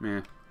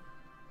 meh.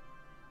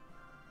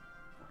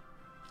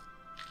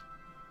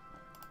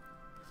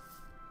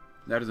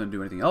 That doesn't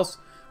do anything else.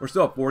 We're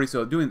still at 40,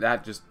 so doing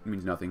that just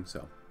means nothing.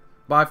 So,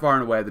 by far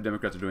and away, the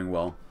Democrats are doing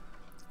well.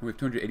 We have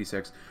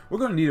 286. We're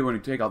going to need it when we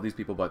take out these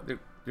people, but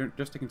they're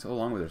just taking so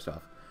long with their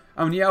stuff.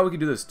 I mean, yeah, we can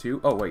do this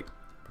too. Oh, wait.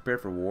 Prepare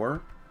for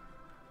war?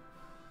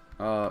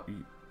 Oh,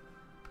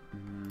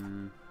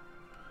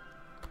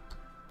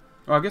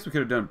 I guess we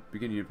could have done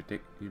beginning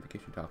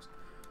unification talks.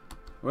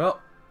 Well,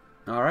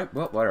 alright,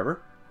 well,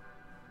 whatever.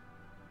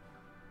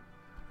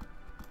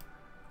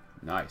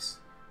 Nice.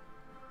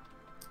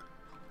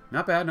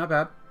 Not bad, not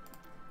bad.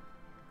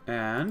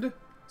 And,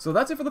 so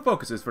that's it for the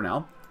focuses for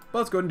now. But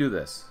let's go ahead and do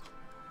this.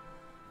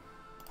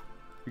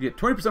 We get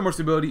 20% more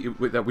stability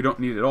that we don't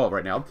need at all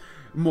right now.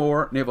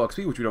 More naval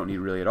XP, which we don't need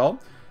really at all.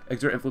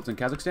 Exert influence in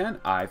Kazakhstan?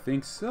 I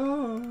think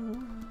so.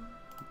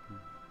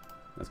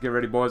 Let's get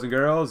ready, boys and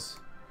girls.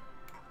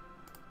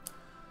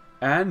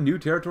 And new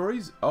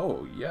territories?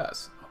 Oh,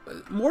 yes.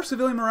 More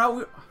civilian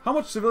morale? How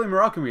much civilian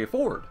morale can we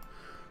afford?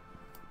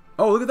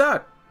 Oh, look at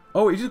that.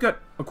 Oh, we just got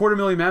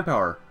 250,000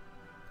 manpower.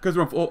 Because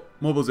we're on full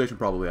mobilization,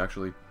 probably,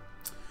 actually.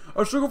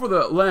 Our struggle for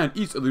the land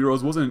east of the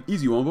Urals wasn't an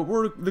easy one, but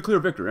we're the clear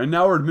victor, and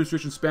now our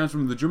administration spans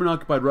from the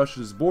German-occupied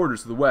Russia's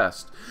borders to the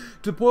west,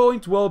 to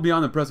points well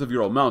beyond the impressive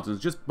Ural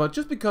Mountains. But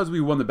just because we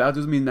won the battle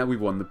doesn't mean that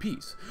we've won the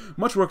peace.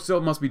 Much work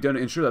still must be done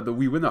to ensure that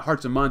we win the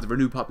hearts and minds of our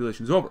new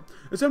populations over.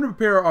 It's time to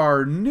prepare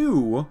our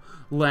new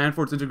land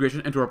for its integration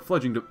into our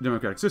fledgling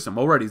democratic system.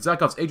 Already,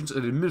 Zykov's agents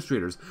and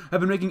administrators have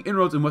been making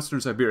inroads in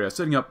western Siberia,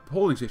 setting up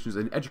polling stations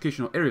and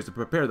educational areas to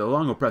prepare the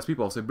long-oppressed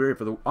people of Siberia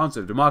for the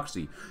onset of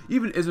democracy.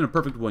 Even isn't a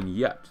perfect one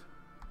yet.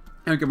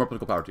 And we get more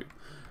political power too.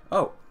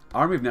 Oh,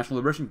 Army of National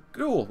Liberation.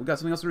 Cool. We got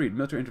something else to read.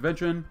 Military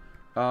intervention.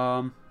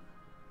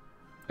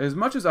 As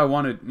much as I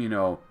wanted, you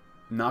know,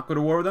 not go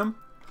to war with them,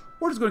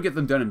 we're just going to get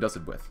them done and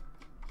dusted with.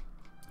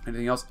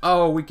 Anything else?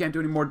 Oh, we can't do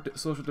any more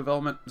social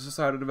development,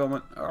 societal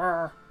development.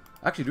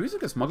 Actually, do we still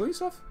get smuggling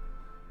stuff?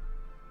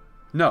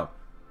 No.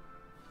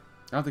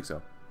 I don't think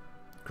so.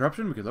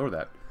 Corruption? We could lower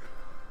that.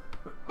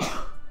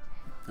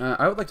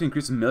 I would like to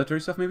increase some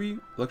military stuff, maybe.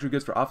 Luxury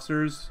goods for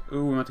officers.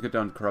 Ooh, we might have to get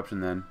down to corruption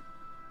then.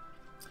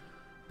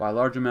 By a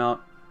large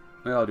amount.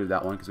 Well, I'll do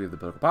that one because we have the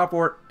political power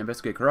for it.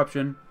 Investigate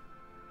corruption.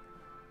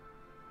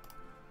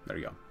 There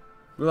you go.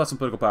 We lost some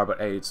political power, but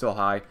hey, it's still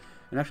high.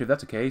 And actually, if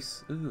that's the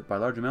case, by a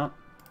large amount.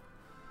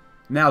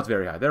 Now it's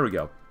very high. There we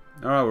go.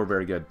 Alright, we're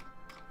very good.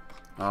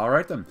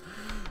 Alright then.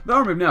 The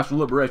Army of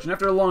National Liberation,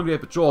 after a long day of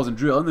patrols and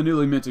drill, and the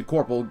newly minted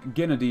Corporal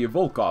Gennady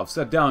Volkov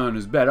sat down on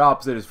his bed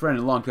opposite his friend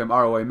and longtime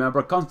ROA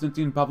member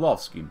Konstantin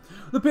Pavlovsky.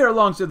 The pair,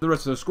 alongside the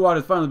rest of the squad,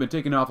 had finally been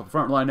taken off of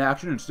frontline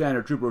action and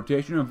standard troop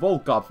rotation, and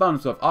Volkov found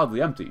himself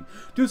oddly empty.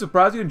 Too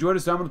surprised, he enjoyed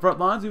his time on the front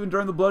lines, even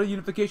during the bloody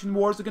unification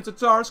wars against the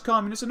Tsars,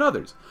 communists, and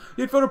others.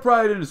 He had felt a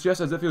pride in his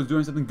chest as if he was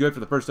doing something good for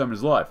the first time in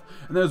his life,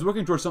 and that he was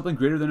working towards something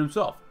greater than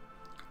himself.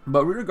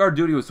 But rearguard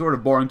duty was sort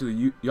of boring to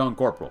the young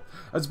corporal.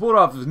 As he pulled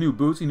off his new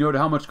boots, he noted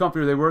how much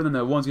comfier they were than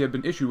the ones he had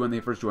been issued when they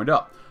first joined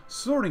up.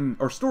 Storing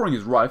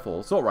his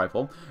assault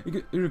rifle,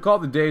 he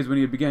recalled the days when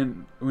he had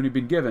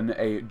been given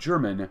a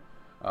German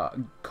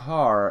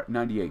Kar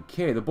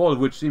 98K, the bullet of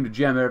which seemed to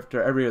jam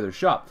after every other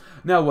shot.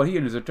 Now, what he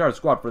and his entire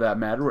squad, for that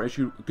matter, were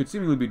issued could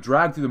seemingly be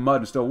dragged through the mud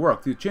and still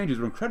work. The changes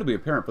were incredibly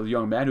apparent for the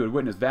young man who had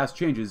witnessed vast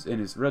changes in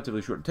his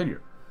relatively short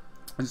tenure.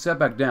 As he sat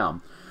back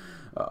down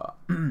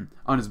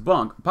on his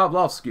bunk,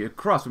 Pavlovsky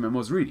across from him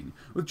was reading.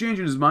 With change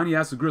in his mind, he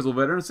asked the grizzled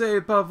veteran, "Say,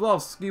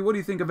 Pavlovsky, what do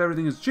you think of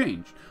everything that's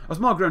changed?" A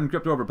small grin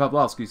crept over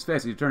Pavlovsky's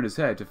face as he turned his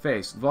head to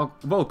face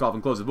Volkov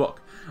and closed the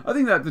book. "I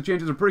think that the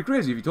changes are pretty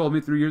crazy. If you told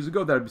me 3 years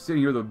ago that I'd be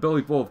sitting here with a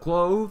belly full of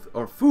clothes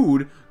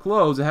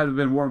that hadn't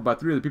been worn by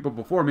 3 of the people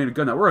before me and a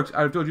gun that works,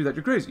 I'd have told you that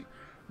you're cravy."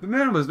 The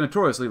man was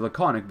notoriously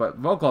laconic,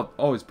 but Volkov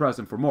always pressed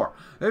him for more.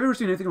 "Have you ever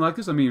seen anything like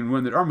this? I mean,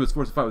 when the army was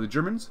forced to fight with the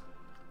Germans?"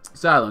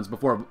 Silence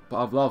before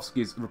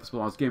Pavlovsky's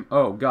response came.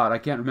 "Oh, God, I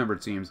can't remember,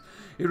 it seems."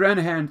 He ran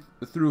a hand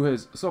through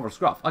his silver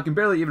scruff. "I can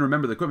barely even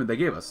remember the equipment they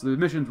gave us. The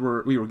missions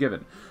we were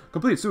given.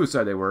 Complete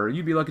suicide they were.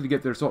 You'd be lucky to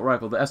get their assault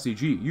rifle, the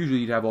SCG. Usually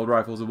you'd have old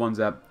rifles, the ones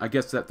that, I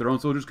guess, that their own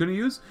soldiers couldn't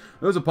use."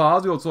 There was a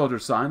pause. The old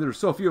soldiers signed. There were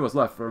so few of us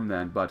left from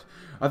then, but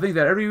I think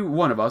that every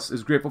one of us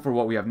is grateful for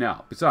what we have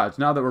now. Besides,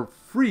 now that we're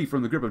free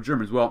from the grip of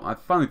Germans, well, I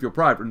finally feel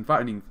pride in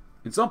fighting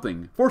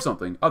for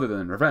something other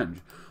than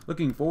revenge.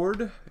 Looking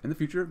forward in the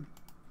future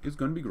is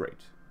going to be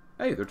great.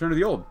 Hey, the return to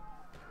the old.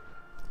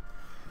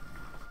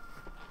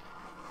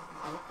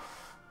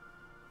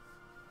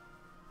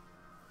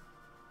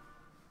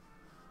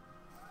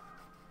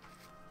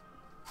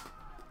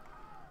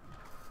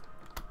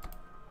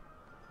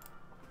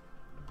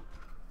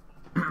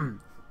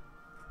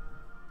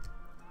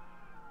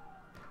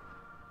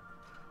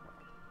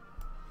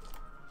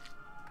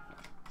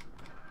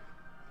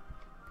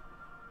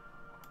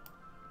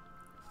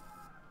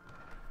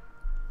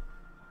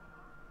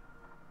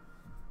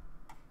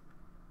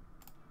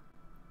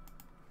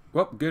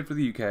 Well, good for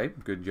the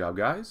UK. Good job,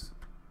 guys.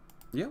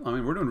 Yeah, I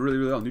mean, we're doing really,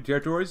 really well. New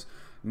territories.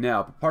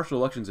 Now, partial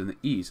elections in the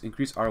east.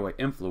 Increase ROA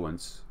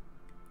influence.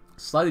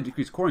 Slightly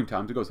decrease coring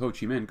time to go with Ho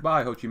Chi Minh.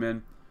 Goodbye, Ho Chi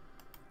Minh.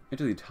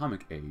 Into the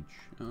atomic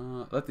age.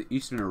 Let the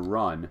Easterner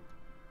run.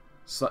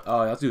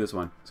 Let's do this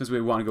one. Since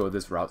we want to go with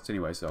this route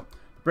anyway, so.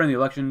 Preparing the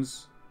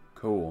elections.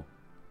 Cool.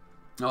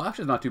 No,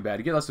 elections not too bad.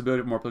 You get less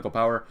stability, more political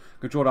power.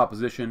 Controlled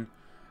opposition.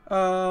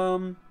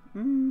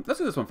 Let's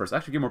do this one first.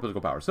 Actually, get more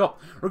political power. So,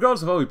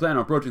 regardless of how we plan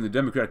on approaching the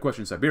democratic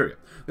question in Siberia,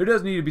 there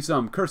does need to be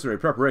some cursory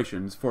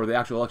preparations for the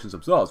actual elections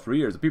themselves. For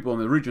years, the people in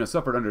the region have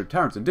suffered under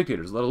tyrants and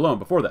dictators, let alone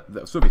before that,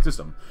 the Soviet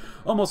system.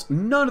 Almost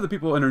none of the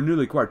people in our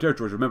newly acquired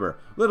territories remember,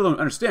 let alone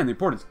understand the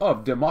importance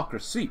of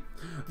democracy.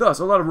 Thus,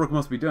 a lot of work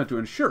must be done to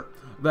ensure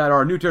that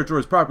our new territory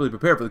is properly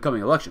prepared for the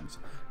coming elections.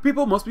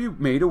 People must be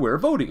made aware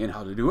of voting and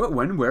how to do it,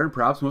 when, where, and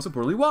perhaps most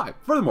importantly, why.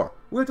 Furthermore,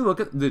 we have to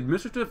look at the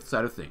administrative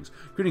side of things,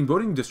 creating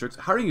voting districts,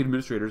 hiring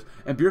administrators,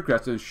 and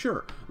bureaucrats to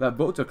ensure that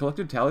votes are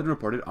collected, tallied, and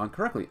reported on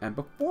correctly. And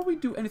before we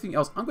do anything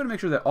else, I'm going to make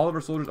sure that all of our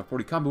soldiers are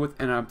 40 combat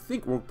with, and I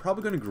think we're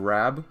probably going to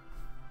grab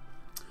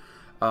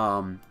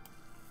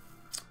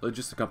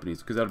logistic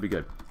companies, because that'll be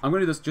good. I'm going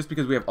to do this just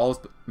because we have all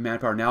this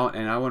manpower now,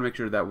 and I want to make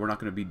sure that we're not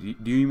going to be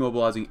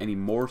demobilizing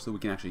anymore, so we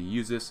can actually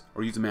use this,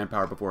 or use the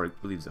manpower before it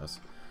leaves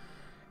us.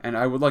 And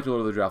I would like to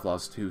lower the draft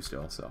laws too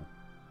still, so.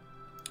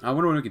 I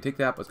wonder when we can take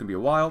that, but it's going to be a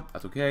while.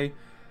 That's okay.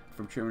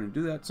 From chairman to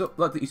do that. So,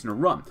 let the Easterner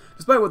run.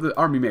 Despite what the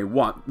army may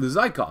want,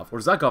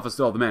 Zykov is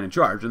still the man in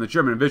charge, and the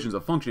chairman envisions a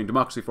functioning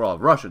democracy for all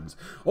of Russians.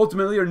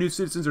 Ultimately, our new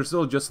citizens are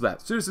still just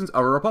that. Citizens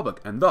of a republic,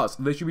 and thus,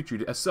 they should be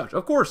treated as such.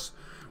 Of course,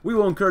 we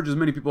will encourage as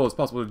many people as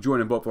possible to join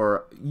and vote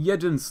for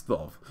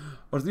Yedinstov,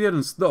 or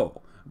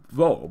Yedinstov.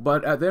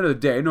 But at the end of the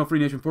day, no free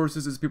nation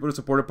forces its people to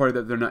support a party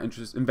that they're not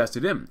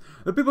invested in.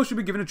 The people should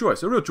be given a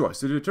choice, a real choice,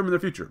 to determine their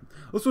future.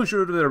 Let's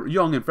ensure that their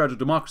young and fragile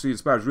democracy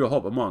inspires real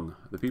hope among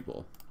the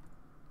people.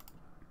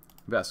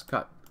 Invest,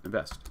 cut,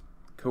 invest.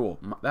 Cool.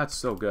 That's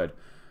so good.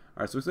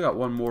 Alright, so we still got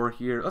one more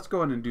here. Let's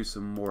go ahead and do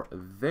some more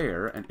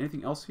there. And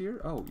anything else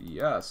here? Oh,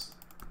 yes.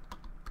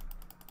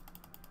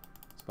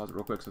 Let's pause it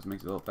real quick so it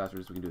makes it a little faster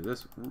so we can do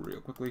this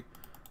real quickly.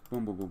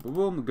 Boom, boom, boom, boom,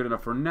 boom. Good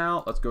enough for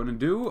now. Let's go ahead and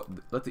do.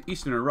 Let the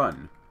Easterner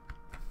run.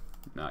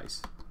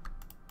 Nice.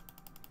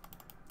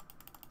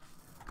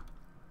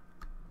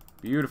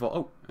 Beautiful.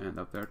 Oh, and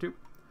up there too.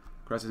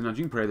 Crisis in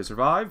Nanjing. Pray they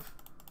survive.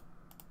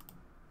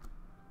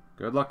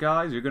 Good luck,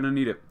 guys. You're going to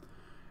need it.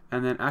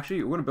 And then,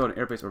 actually, we're going to build an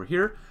airbase over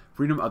here.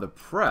 Freedom of the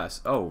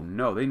press. Oh,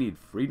 no. They need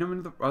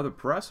freedom of the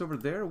press over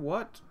there?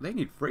 What? They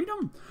need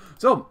freedom?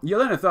 So,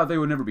 Yelena thought they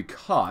would never be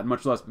caught,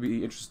 much less be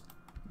the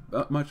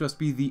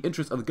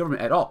interest of the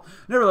government at all.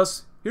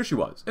 Nevertheless, here she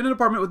was, in an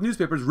apartment with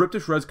newspapers ripped to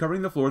shreds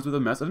covering the floors with a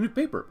mess of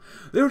newspaper.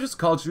 They were just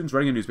college students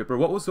writing a newspaper.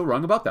 What was so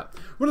wrong about that?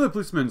 One of the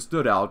policemen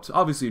stood out,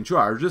 obviously in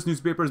charge. This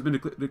newspaper has been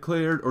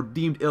declared or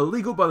deemed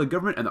illegal by the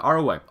government and the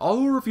ROA. All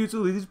who refuse to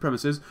leave these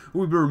premises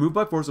will be removed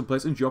by force and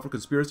placed in jail for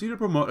conspiracy to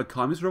promote a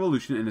communist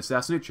revolution and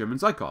assassinate Chairman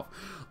Zykov.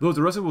 Those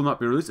arrested will not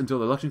be released until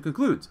the election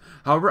concludes.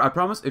 However, I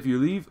promise if you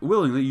leave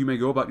willingly, you may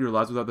go about your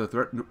lives without the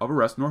threat of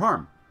arrest nor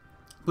harm.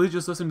 Please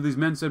just listen to these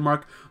men, said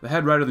Mark, the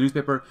head writer of the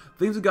newspaper.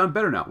 Things have gotten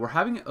better now. We're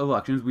having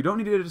elections. We don't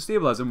need to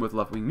destabilize them with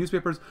left-wing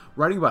newspapers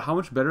writing about how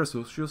much better a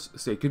socialist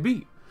state could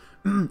be.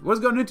 What has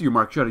gotten into you,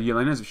 Mark? Shouted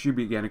Yelena as she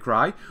began to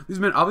cry.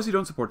 These men obviously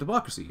don't support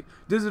democracy.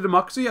 Does a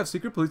democracy have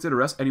secret police that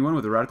arrest anyone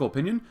with a radical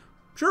opinion?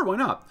 Sure, why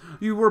not?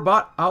 You were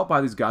bought out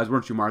by these guys,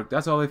 weren't you, Mark?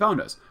 That's how they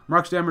found us.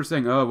 Mark stammered,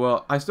 saying, oh,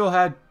 well, I still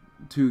had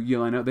to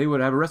Yelena, they would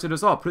have arrested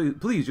us all.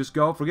 Please, just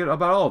go. Forget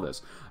about all of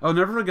this. I'll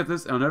never forget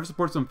this, and I'll never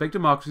support some fake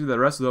democracy that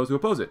arrests those who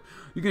oppose it.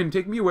 You can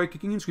take me away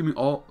kicking and screaming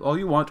all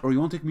you want, or you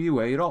won't take me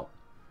away at all.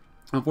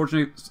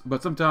 Unfortunate,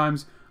 but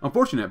sometimes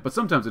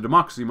a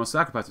democracy must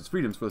sacrifice its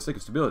freedoms for the sake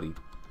of stability.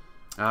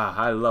 Ah,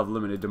 I love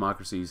limited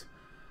democracies.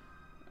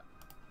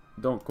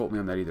 Don't quote me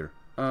on that either.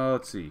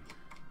 Let's see.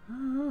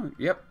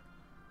 Yep.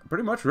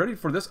 Pretty much ready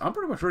for this. We're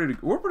pretty much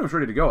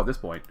ready to go at this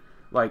point.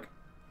 Like,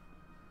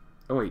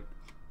 oh wait.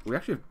 We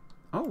actually have...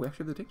 Oh, we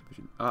actually have the tank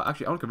division.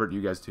 Actually, I want to convert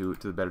you guys to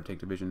the better tank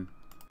division.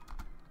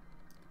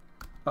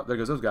 Oh, there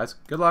goes those guys.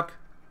 Good luck.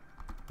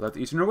 Let the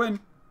Easterner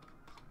win.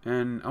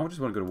 And I just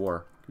want to go to war.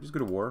 Can we just go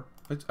to war?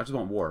 I just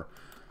want war.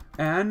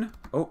 And,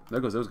 oh,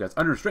 there goes those guys.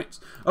 Under restraints.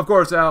 Of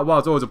course, while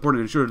it's always important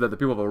to ensure that the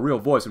people have a real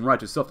voice and right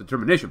to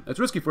self-determination, it's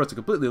risky for us to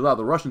completely allow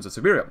the Russians of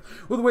Siberia,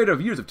 with the weight of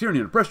years of tyranny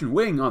and oppression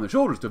weighing on their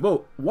shoulders, to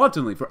vote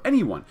wantonly for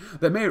anyone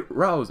that may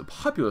rouse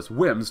populist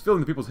whims, filling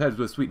the people's heads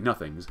with sweet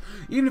nothings.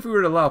 Even if we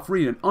were to allow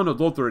free and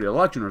unadulterated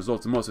election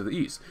results in most of the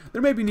East,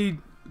 there may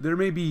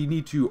be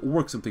need to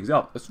work some things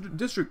out. A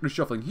district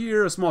reshuffling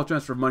here, a small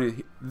transfer of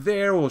money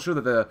there will ensure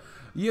that the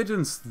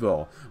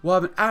Yedinstvo will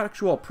have an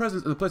actual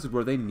presence in the places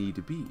where they need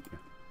to be.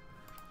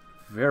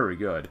 Very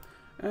good.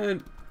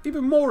 And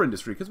even more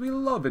industry, because we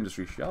love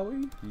industry, shall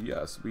we?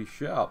 Yes, we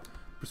shall.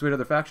 Persuade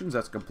other factions,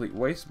 that's a complete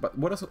waste. But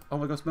what else am I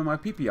going to spend my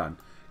PP on?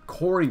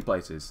 coring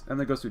places. And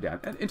that goes through down.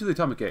 And into the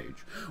atomic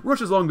age.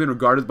 Russia has long been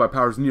regarded by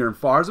powers near and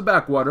far as a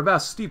backwater, a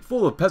vast steep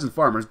full of peasant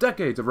farmers,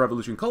 decades of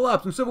revolution,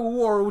 collapse, and civil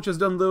war, which has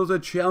done little to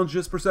challenge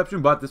this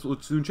perception, but this will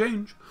soon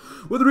change.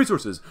 With the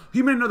resources,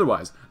 human and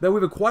otherwise, that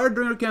we've acquired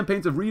during our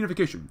campaigns of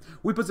reunification,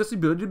 we possess the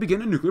ability to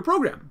begin a nuclear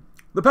program.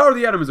 The power of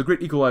the atom is a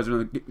great equalizer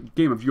in the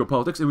game of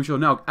geopolitics, and we shall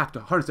now act to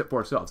harness it for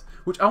ourselves.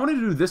 Which I wanted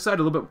to do this side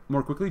a little bit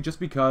more quickly, just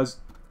because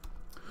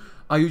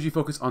I usually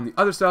focus on the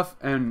other stuff,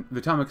 and the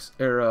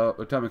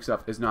atomic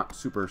stuff is not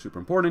super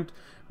important,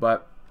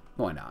 but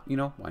why not? You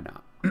know, why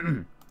not?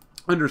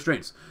 Under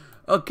restraints.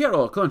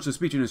 Carol clenched his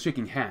speech in his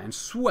shaking hand.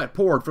 Sweat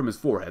poured from his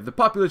forehead. The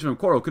population of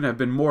Coral couldn't have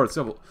been more than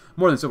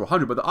several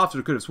hundred, but the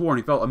officer could have sworn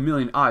he felt a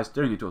million eyes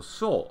staring into his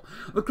soul.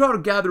 The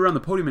crowd gathered around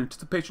the podium in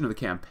anticipation of the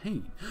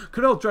campaign.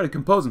 Carell tried to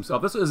compose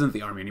himself. This isn't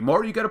the army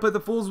anymore. You gotta play the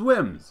fool's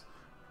whims.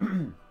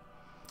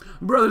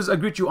 Brothers, I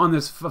greet you on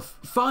this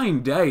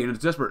fine day in a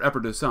desperate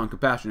effort to sound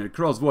compassionate.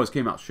 Carell's voice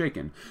came out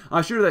shaken. I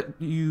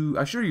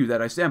assure you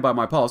that I stand by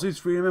my policies,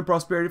 freedom and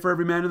prosperity for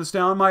every man in this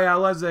town. My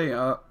allies, they,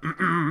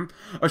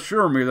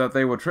 assure me that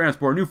they will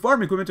transport new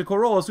farm equipment to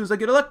Corol as soon as they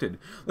get elected.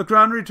 The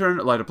crowd returned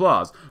light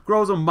applause.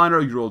 Corol is a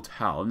minor-year-old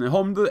town, and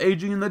home to the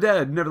aging and the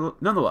dead,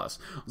 nonetheless.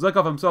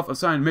 Zykov himself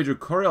assigned Major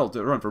Carell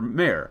to run for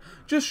mayor.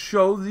 Just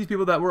show these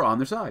people that we're on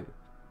their side.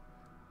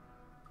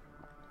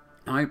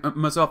 I'm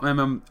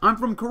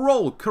from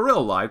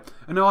Kirill lied,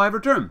 and now I have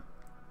returned.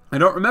 I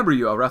don't remember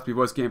you, a raspy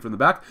voice came from the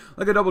back.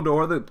 Like a double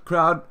door, the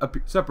crowd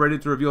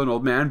separated to reveal an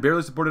old man,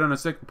 barely supported on a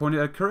stick, pointed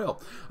at Kirill.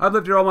 I've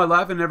lived here all my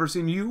life and never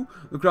seen you.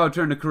 The crowd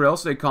turned to Kirill.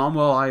 Stay calm.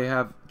 Well, I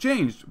have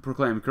changed,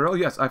 proclaimed Kirill.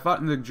 Yes, I fought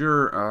in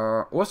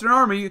the Western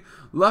Army,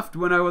 left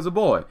when I was a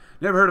boy.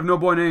 Never heard of no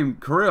boy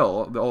named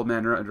Kirill. The old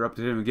man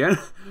interrupted him again.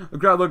 The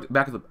crowd looked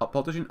back at the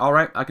politician. All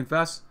right, I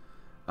confess.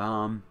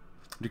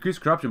 Decrease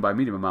corruption by a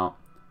medium amount.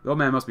 The old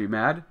man must be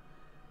mad.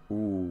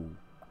 Ooh.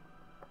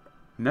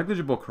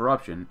 Negligible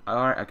corruption.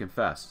 Alright, I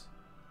confess.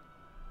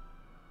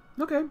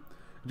 Okay.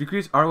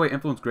 Decrease ROA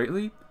influence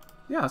greatly?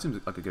 Yeah, that seems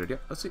like a good idea.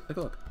 Let's see. Take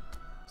a look.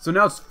 So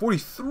now it's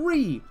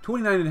 43,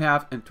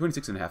 29.5, and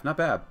 26.5. Not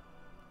bad.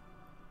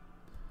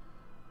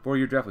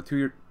 4-year draft with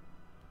 2-year...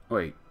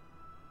 Wait.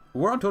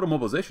 We're on total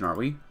mobilization, aren't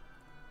we?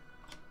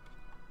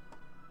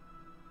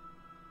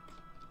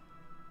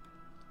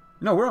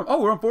 No, we're on...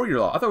 Oh, we're on 4-year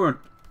law. I thought we were on...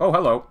 Oh,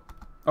 hello.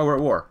 Oh, we're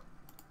at war.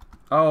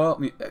 Oh,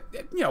 well,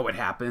 you know what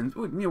happens.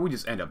 You know, we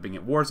just end up being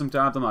at war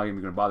sometimes. I'm not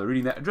even going to bother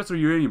reading that. Address the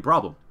uranium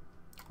problem.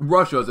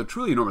 Russia is a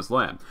truly enormous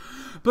land,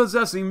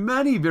 possessing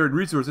many varied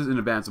resources in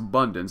advanced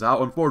abundance.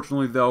 How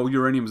unfortunately, though,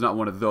 uranium is not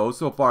one of those,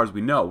 so far as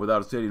we know.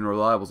 Without a steady and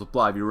reliable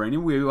supply of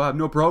uranium, we will have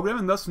no program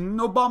and thus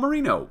no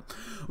bomberino.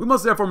 We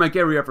must therefore make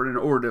every effort in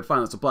order to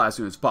find the supply as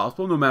soon as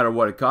possible. No matter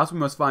what it costs, we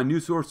must find new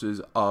sources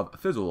of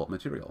fissile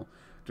material.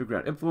 To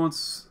grant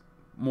influence,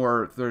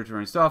 more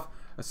authoritarian stuff,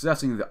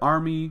 assessing the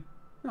army,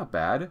 not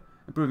bad.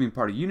 Improving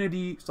party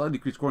unity, slightly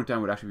decreased quarantine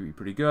time would actually be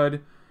pretty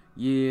good.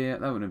 Yeah,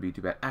 that wouldn't be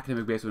too bad.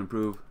 Academic base would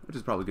improve, which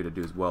is probably good to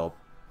do as well.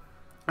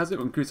 As it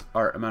would increase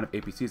our amount of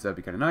APCs, that'd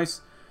be kind of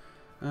nice.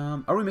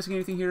 Are we missing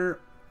anything here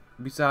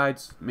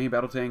besides main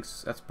battle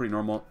tanks? That's pretty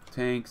normal.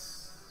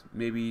 Tanks,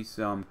 maybe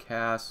some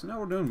CAS. No,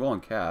 we're doing well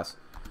on CAS.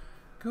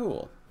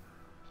 Cool.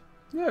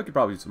 Yeah, we could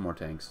probably use some more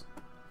tanks.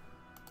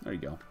 There you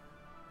go.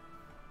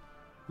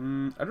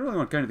 I don't really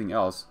want to cut anything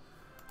else.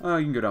 You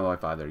can go down by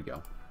 5. There you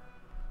go.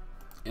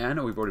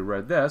 And we've already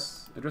read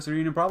this. Address the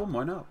reunion problem?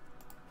 Why not?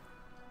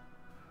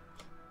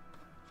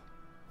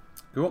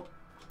 Cool.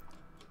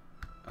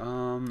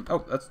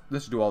 Oh,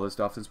 let's do all this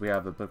stuff since we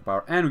have the political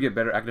power. And we get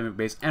better academic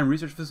base and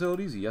research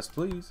facilities. Yes,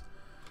 please.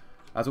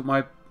 That's what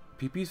my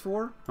PP's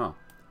for? Huh.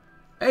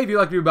 Hey, if you'd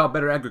like to read about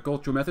better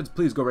agricultural methods,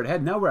 please go right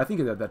ahead. Now we're, I think,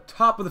 at the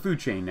top of the food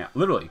chain now.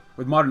 Literally.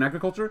 With modern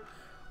agriculture.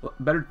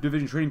 Better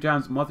division trading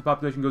towns. Monthly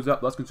population goes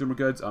up. Less consumer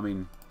goods. I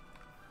mean,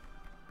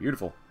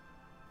 beautiful.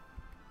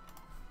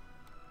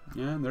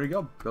 Yeah, there you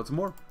go. Build some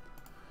more.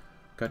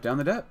 Cut down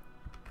the debt.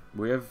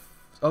 We have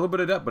a little bit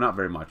of debt, but not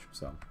very much.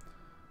 So,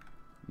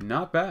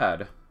 not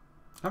bad.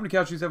 How many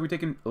casualties have we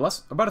taken?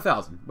 Less, about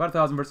 1,000. About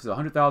 1,000 versus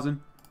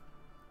 100,000.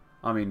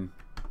 I mean,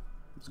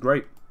 it's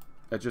great.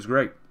 It's just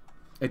great.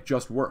 It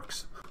just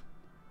works.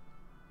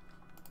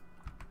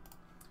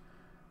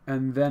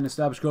 And then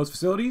establish closed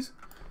facilities.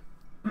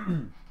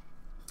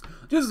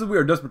 Just as we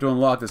are desperate to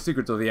unlock the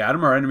secrets of the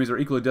atom, our enemies are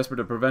equally desperate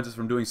to prevent us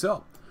from doing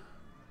so.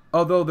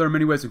 Although there are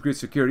many ways to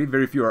increase security,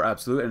 very few are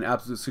absolute, and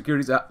absolute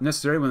security is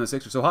necessary when the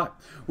stakes are so high.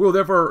 We will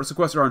therefore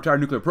sequester our entire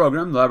nuclear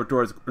program,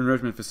 laboratories,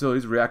 enrichment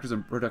facilities, reactors,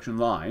 and production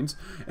lines.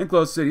 In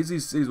closed cities,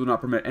 these cities will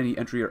not permit any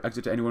entry or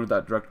exit to anyone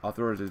without direct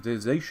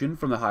authorization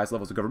from the highest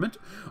levels of government.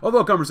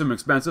 Although cumbersome and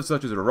expensive,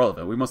 such is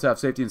irrelevant. We must have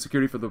safety and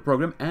security for the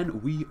program,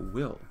 and we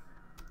will.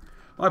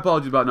 My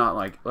apologies about not,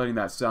 letting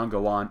that sound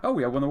go on. Oh,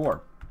 we have won the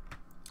war.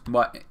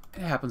 But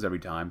it happens every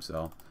time,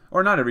 so...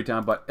 Or not every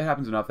time, but it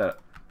happens enough that...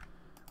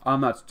 I'm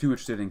not too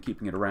interested in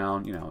keeping it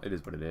around. You know, it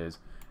is what it is.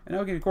 And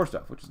now we get core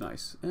stuff, which is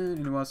nice. And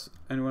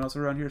anyone else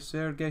around here?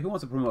 Sergey, who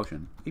wants a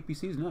promotion?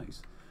 APC is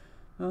nice.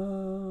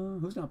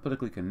 Who's not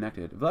politically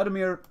connected?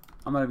 Vladimir,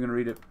 I'm not even going to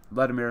read it.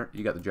 Vladimir,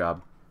 you got the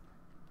job.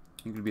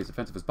 You can be as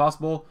offensive as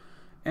possible.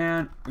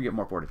 And we get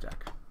more forward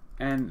attack.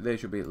 And they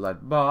should be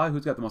led by...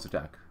 Who's got the most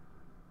attack?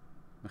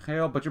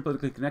 Mikhail, but you're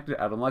politically connected.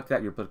 I don't like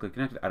that. You're politically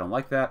connected. I don't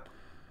like that.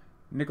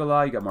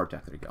 Nikolai, you got more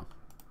attack. There you go.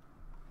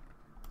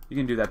 You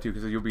can do that too,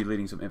 because you'll be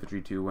leading some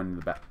infantry too when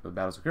the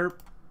battles occur.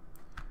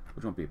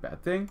 Which won't be a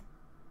bad thing.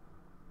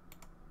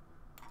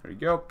 There you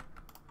go.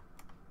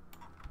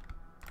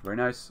 Very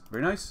nice.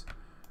 Very nice.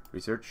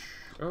 Research.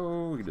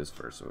 Oh, we can do this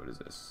first. So what is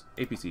this?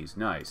 APCs.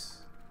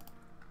 Nice.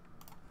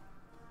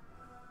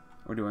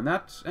 We're doing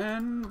that.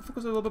 And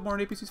focus a little bit more on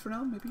APCs for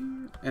now, maybe.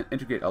 And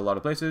integrate a lot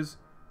of places.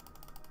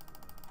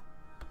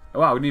 Oh,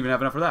 wow, we didn't even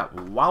have enough for that.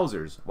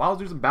 Wowzers.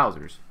 Wowzers and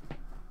Bowsers.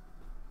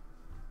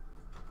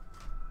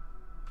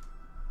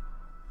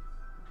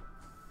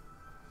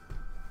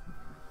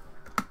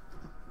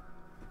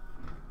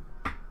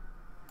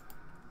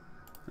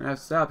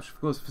 Establish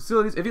close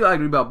facilities. If you'd like to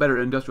read about better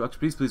industrial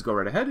expertise, please go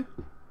right ahead.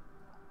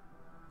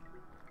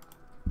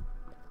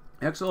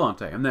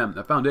 Excellente. And then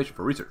a foundation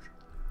for research.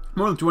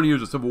 More than 20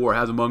 years of civil war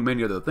has, among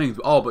many other things,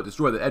 all but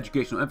destroyed the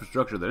educational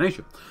infrastructure of the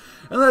nation,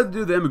 and led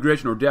to the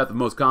emigration or death of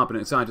most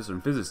competent scientists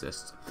and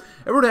physicists.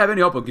 If we're to have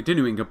any hope of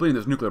continuing and completing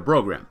this nuclear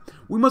program,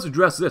 we must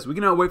address this. We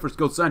cannot wait for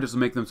skilled scientists to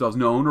make themselves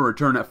known or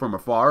return from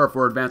afar, or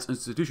for advanced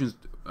institutions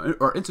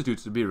or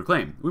institutes to be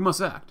reclaimed. We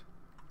must act.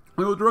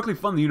 We will directly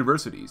fund the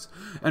universities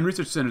and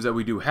research centers that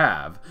we do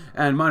have,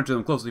 and monitor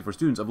them closely for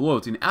students of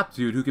loyalty and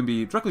aptitude who can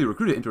be directly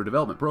recruited into a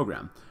development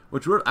program,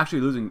 which we're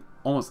actually losing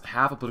almost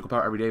half of political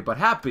power every day, but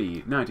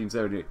happy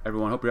 1970,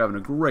 everyone. Hope you're having a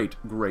great,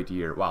 great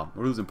year. Wow,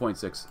 we're losing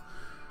 0.6.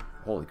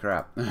 Holy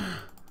crap.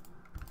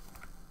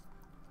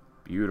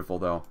 Beautiful,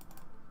 though.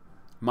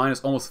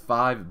 Minus almost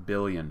 5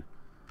 billion.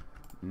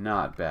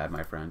 Not bad,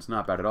 my friends.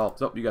 Not bad at all.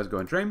 So, you guys go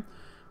and train.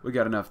 We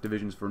got enough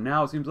divisions for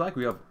now, it seems like.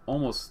 We have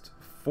almost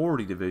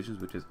 40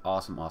 divisions, which is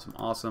awesome, awesome,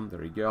 awesome.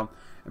 There you go.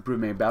 Improved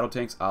main battle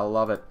tanks. I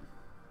love it.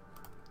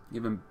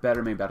 Even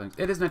better main battle tanks.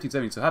 It is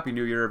 1970, so Happy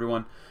New Year,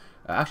 everyone.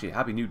 Actually,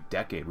 Happy New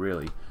Decade,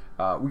 really.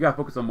 We got to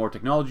focus on more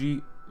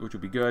technology, which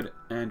would be good.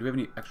 And do we have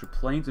any extra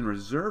planes in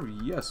reserve?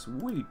 Yes,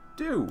 we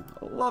do.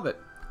 I love it.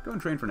 Go and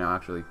train for now,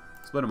 actually.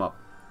 Split them up.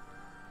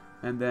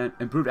 And then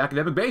improved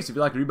academic base. If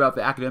you'd like to read about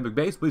the academic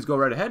base, please go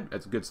right ahead.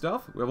 That's good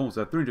stuff. We have almost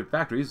 300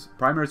 factories.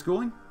 Primary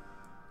schooling.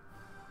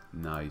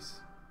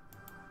 Nice.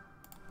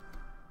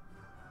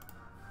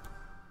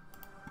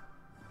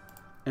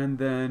 And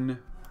then,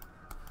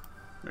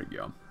 there you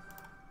go.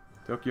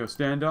 Tokyo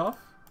standoff.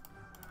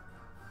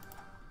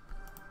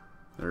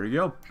 There you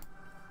go.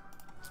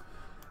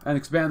 And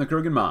expand the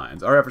Kurgan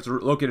mines. Our efforts to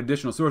locate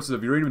additional sources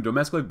of uranium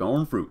domestically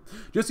borne fruit.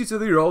 Just east of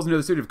the Urals, near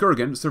the city of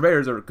Kurgan,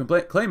 surveyors are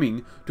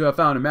claiming to have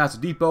found a massive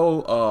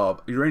depot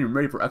of uranium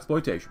ready for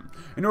exploitation.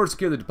 In order to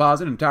secure the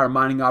deposit, an entire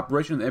mining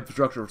operation and the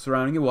infrastructure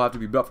surrounding it will have to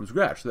be built from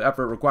scratch. The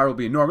effort required will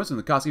be enormous and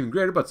the cost even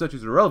greater, but such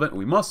is irrelevant.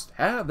 We must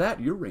have that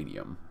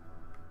uranium.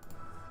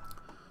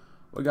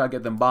 We gotta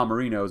get them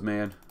bomberinos,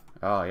 man.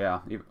 Oh, yeah.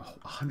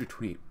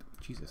 128.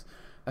 Jesus.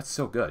 That's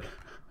so good.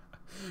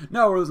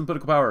 Now we're losing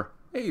political power.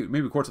 Hey,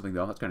 maybe record something,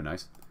 though. That's kind of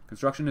nice.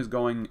 Construction is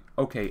going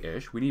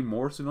okay-ish. We need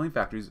more civilian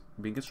factories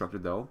being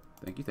constructed, though.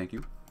 Thank you, thank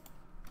you.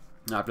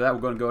 After that,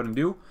 we're going to go ahead and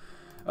do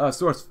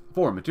source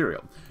for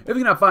material. If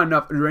we cannot find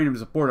enough uranium to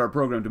support our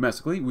program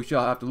domestically, we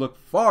shall have to look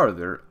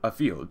farther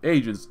afield.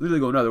 Agents,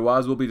 legal and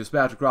otherwise, will be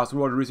dispatched across the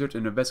world to research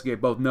and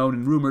investigate both known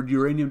and rumored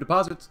uranium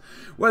deposits.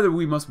 Whether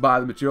we must buy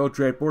the material,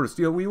 trade for it, or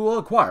steal, we will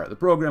acquire. The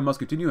program must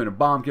continue, and a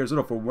bomb cares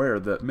little for where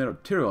the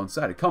material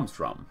inside it comes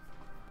from.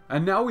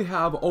 And now we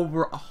have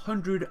over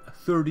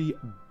 130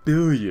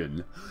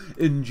 billion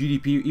in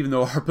GDP, even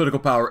though our political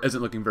power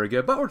isn't looking very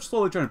good. But we're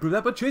slowly trying to prove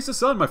that. But chase the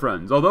sun, my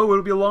friends. Although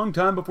it'll be a long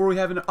time before we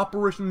have an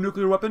operational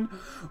nuclear weapon,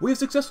 we have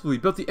successfully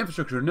built the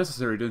infrastructure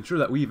necessary to ensure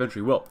that we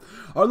eventually will.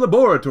 Our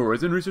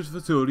laboratories and research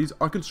facilities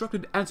are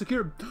constructed and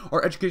secured.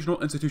 Our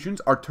educational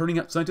institutions are turning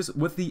out scientists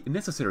with the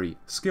necessary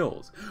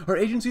skills. Our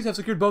agencies have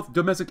secured both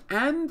domestic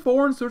and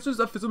foreign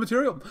sources of fissile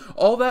material.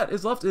 All that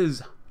is left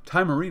is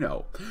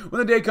Timerino. When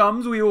the day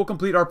comes, we will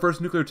complete our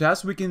first nuclear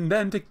test. We can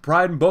then take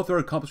pride in both our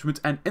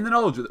accomplishments and in the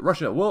knowledge that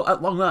Russia will,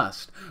 at long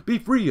last, be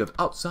free of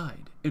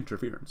outside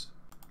interference.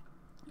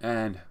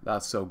 And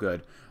that's so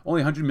good.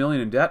 Only 100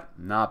 million in debt?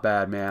 Not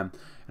bad, man.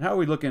 And how are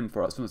we looking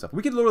for some of the stuff?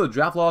 We can lower the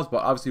draft laws,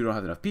 but obviously we don't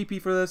have enough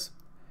PP for this.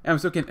 And we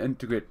still can't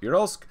integrate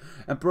Uralsk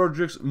and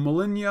Projects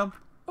Millennia.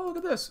 Oh, look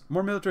at this.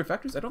 More military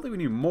factories? I don't think we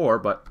need more,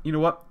 but you know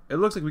what? It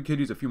looks like we could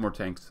use a few more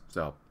tanks,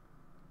 so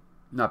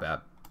not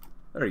bad.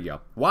 There you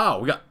go. Wow,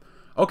 we got...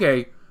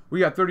 Okay, we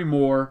got 30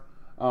 more,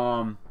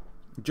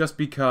 just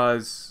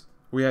because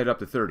we had up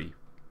to 30.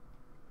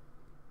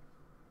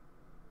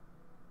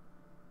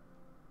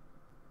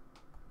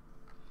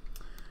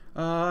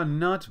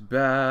 Not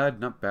bad,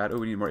 not bad. Oh,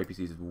 we need more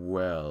APCs as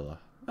well.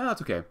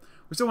 That's okay.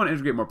 We still want to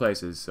integrate more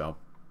places, so...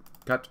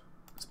 Cut.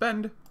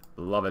 Spend.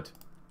 Love it.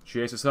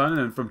 Chase his son,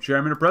 and from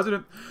chairman to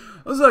president.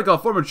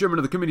 Zykov, former chairman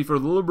of the Committee for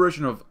the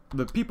Liberation of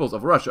the Peoples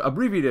of Russia,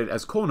 abbreviated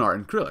as KONAR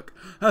in Cyrillic,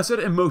 has set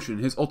in motion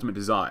his ultimate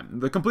design,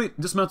 the complete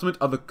dismantlement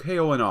of the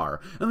KONR,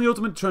 and the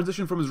ultimate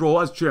transition from his role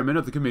as chairman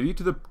of the committee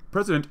to the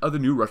president of the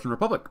new Russian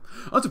Republic.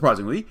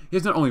 Unsurprisingly, he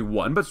has not only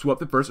won, but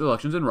swept the first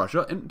elections in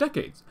Russia in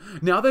decades.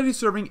 Now that he's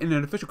serving in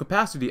an official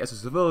capacity as a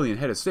civilian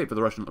head of state for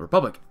the Russian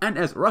Republic, and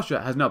as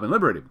Russia has now been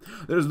liberated,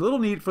 there is little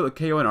need for the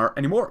KONR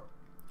anymore.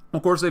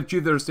 Of course, they've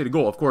achieved their stated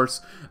goal. Of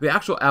course, the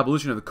actual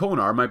abolition of the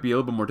KONR might be a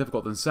little bit more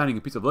difficult than signing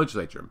a piece of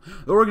legislature.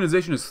 The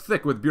organization is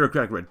thick with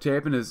bureaucratic red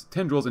tape and has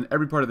tendrils in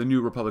every part of the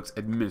new republic's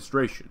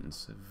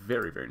administrations.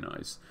 Very, very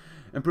nice.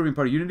 Improving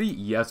party unity?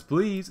 Yes,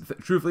 please.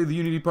 Truthfully, the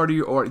Unity Party,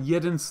 or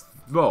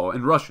Yedinstvo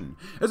in Russian,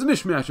 is a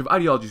mishmash of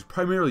ideologies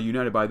primarily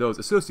united by those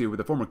associated with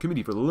the former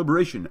Committee for the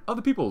Liberation of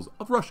the Peoples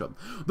of Russia.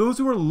 Those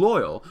who are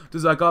loyal to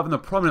Zykov and the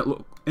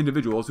prominent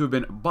individuals who have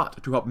been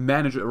bought to help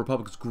manage the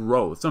republic's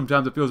growth.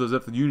 Sometimes it feels as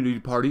if the Unity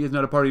Party is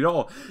not a party at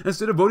all,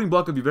 instead of voting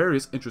block of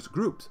various interest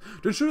groups.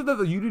 To ensure that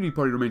the Unity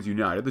Party remains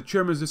united, the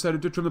chairman has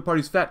decided to trim the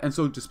party's fat, and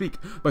so to speak,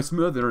 by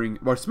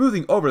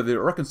smoothing over the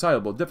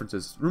irreconcilable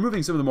differences,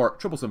 removing some of the more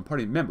troublesome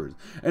party members,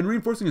 and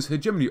reinforcing his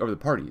hegemony over the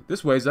party.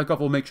 This way, Zykov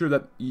will make sure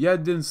that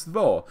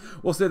Yedinstvo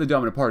will stay the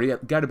dominant party,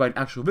 guided by an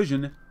actual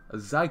vision,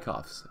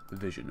 Zykov's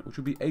vision, which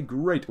would be a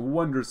great,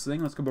 wondrous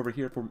thing. Let's come over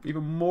here for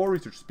even more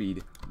research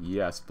speed.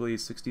 Yes,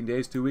 please. 16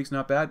 days, 2 weeks,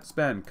 not bad.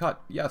 Spend,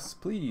 cut. Yes,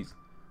 please.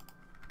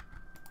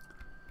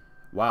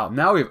 Wow,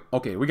 now we have...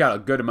 Okay, we got a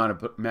good amount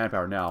of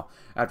manpower now,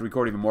 after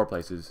recording even more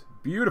places.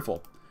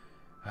 Beautiful.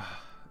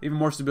 Even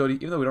more stability,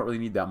 even though we don't really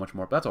need that much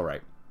more, but that's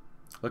alright.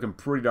 Looking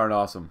pretty darn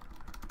awesome.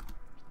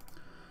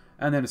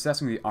 And then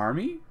assessing the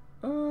army?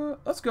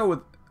 Let's go with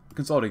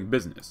consolidating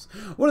business.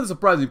 One of the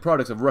surprising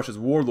products of Russia's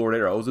warlord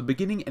era was the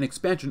beginning and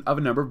expansion of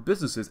a number of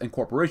businesses and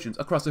corporations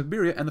across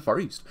Siberia and the Far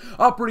East.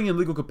 Operating in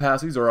legal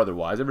capacities or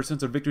otherwise, ever since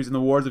their victories in the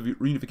wars of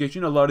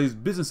reunification, a lot of these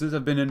businesses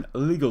have been in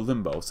legal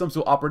limbo, some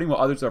still operating while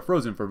others are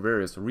frozen for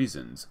various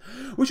reasons.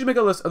 We should make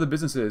a list of the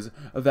businesses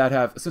that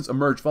have since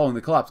emerged following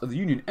the collapse of the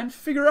Union and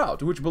figure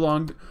out which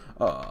belonged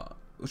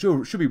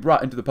should be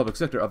brought into the public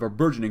sector of our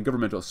burgeoning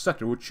governmental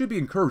sector, which should be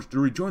encouraged to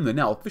rejoin the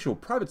now official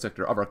private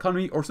sector of our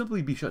economy or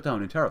simply be shut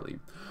down entirely.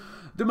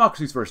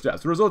 Democracy's first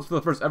steps. The results for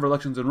the first ever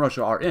elections in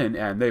Russia are in,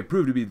 and they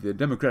prove to be the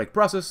democratic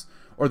process,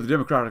 or the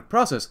democratic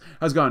process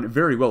has gone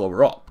very well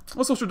overall.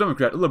 A social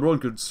democrat, liberal,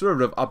 and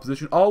conservative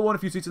opposition all won a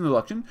few seats in the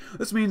election.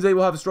 This means they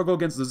will have a struggle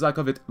against the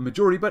Zykovite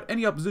majority, but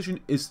any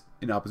opposition is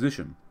in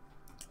opposition.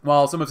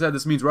 While some have said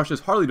this means Russia is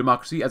hardly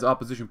democracy as the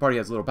opposition party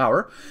has little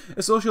power,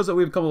 it still shows that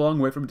we have come a long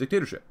way from a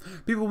dictatorship.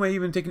 People may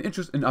even take an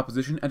interest in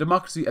opposition and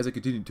democracy as it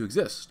continues to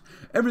exist.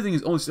 Everything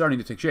is only starting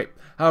to take shape.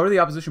 However, the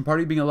opposition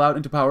party being allowed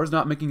into power is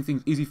not making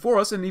things easy for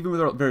us, and even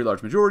with a very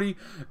large majority,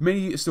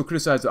 many still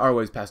criticize the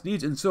ROA's past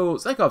needs, and so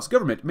Zykov's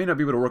government may not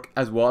be able to work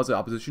as well as the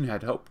opposition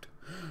had hoped.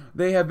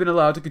 They have been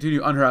allowed to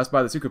continue unharassed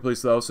by the secret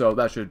police, though, so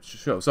that should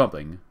show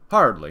something.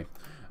 Hardly.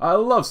 I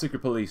love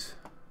secret police.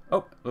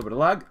 Oh, a little bit of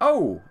lag.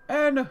 Oh,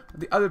 and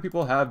the other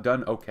people have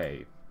done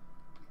okay.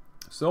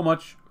 So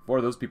much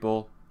for those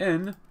people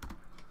in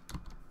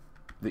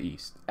the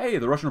East. Hey,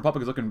 the Russian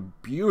Republic is looking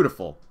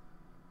beautiful.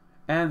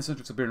 And the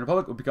Central Siberian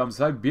Republic will become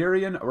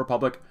Siberian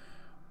Republic.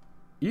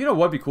 You know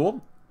what'd be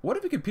cool? What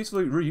if we could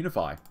peacefully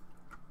reunify?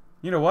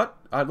 You know what?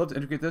 I'd love to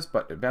integrate this,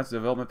 but advance the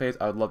development phase,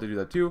 I would love to do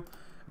that too.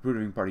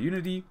 Improving party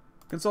unity,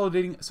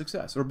 consolidating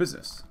success, or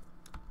business.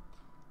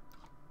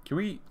 Can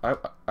we...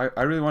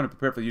 I really want to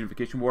prepare for the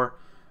unification war.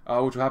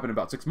 Which will happen in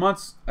about 6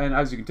 months. And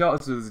as you can tell,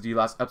 this is the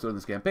last episode of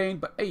this campaign.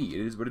 But hey, it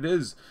is what it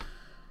is.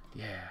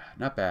 Yeah,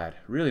 not bad.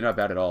 Really not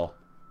bad at all.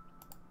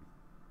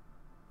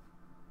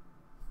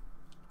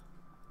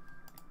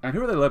 And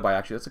who are they led by,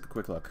 actually? Let's take a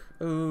quick look.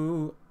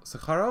 Oh,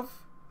 Sakharov?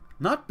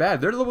 Not bad.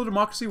 They're a liberal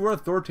democracy. We're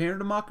authoritarian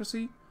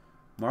democracy.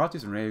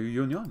 Marathis and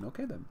Reunion.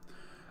 Okay, then.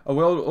 A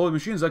well-oiled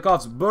machine,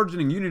 Zykov's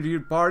burgeoning Unity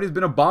Party has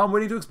been a bomb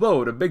waiting to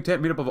explode. A big tent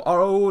made up of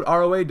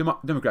ROA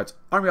Democrats,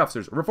 army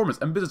officers,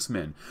 reformists, and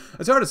businessmen.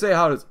 It's hard to say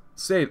how to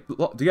stay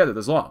together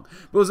this long.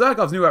 But with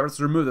Zykov's new efforts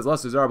to remove the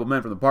less desirable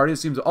men from the party, it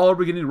seems all are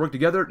beginning to work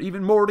together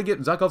even more to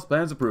get Zykov's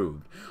plans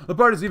approved. The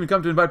party has even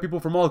come to invite people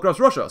from all across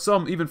Russia,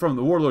 some even from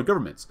the warlord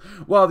governments.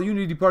 While the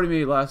Unity Party may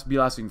be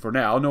lasting for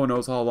now, no one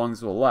knows how long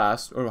this will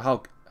last, or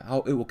how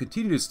it will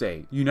continue to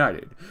stay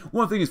united.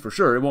 One thing is for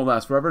sure, it won't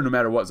last forever, no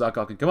matter what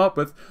Zykov can come up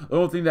with. The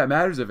only thing that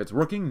matters is if it's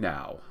working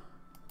now.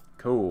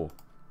 Cool.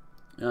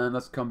 And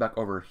let's come back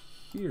over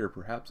here,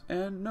 perhaps.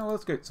 And no,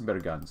 let's get some better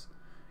guns.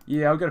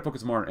 Yeah, we gotta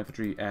focus more on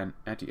infantry and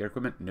anti-air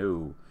equipment.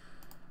 No.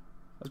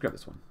 Let's grab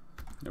this one.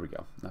 There we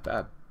go. Not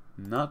bad.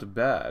 Not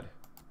bad.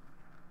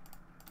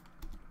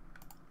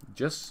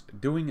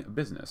 Just doing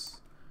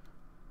business.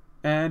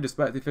 And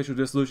despite the official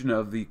dissolution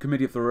of the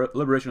Committee of the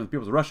Liberation of the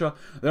Peoples of Russia,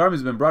 the army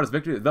has been brought as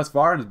victory thus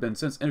far and has been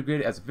since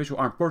integrated as official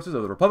armed forces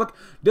of the Republic,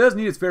 does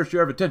need its fair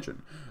share of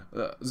attention.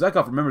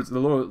 Zykov remembers the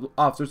loyal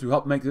officers who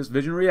helped make this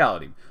vision a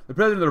reality. The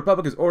President of the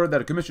Republic has ordered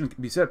that a commission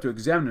be set up to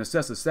examine and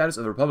assess the status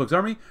of the Republic's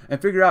army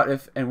and figure out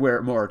if and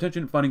where more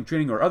attention, funding,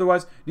 training, or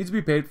otherwise needs to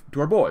be paid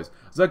to our boys.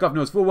 Zykov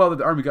knows full well that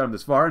the army got him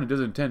this far and it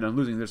doesn't intend on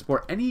losing their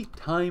support any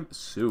time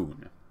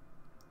soon.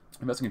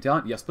 Investing in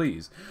talent? Yes,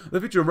 please.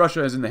 The future of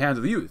Russia is in the hands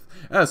of the youth.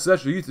 As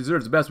such, the youth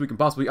deserves the best we can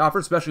possibly offer,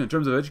 especially in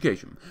terms of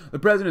education. The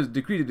President has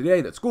decreed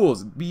today that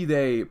schools, be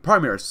they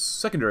primary,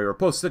 secondary, or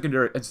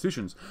post-secondary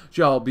institutions,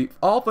 shall be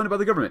all funded by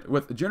the government,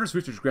 with generous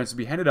research grants to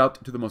be handed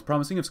out to the most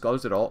promising of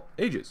scholars at all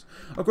ages.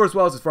 Of course,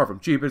 while this is far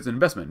from cheap, it's an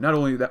investment, not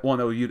only that one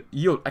that will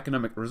yield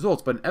economic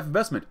results, but an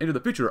investment into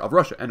the future of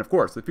Russia, and of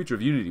course, the future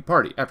of the Unity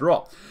Party. After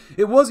all,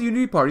 it was the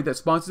Unity Party that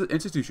sponsored the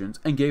institutions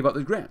and gave out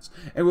the grants,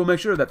 and will make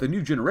sure that the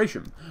new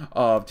generation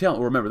of talent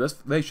will remember this.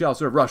 They shall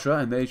serve Russia,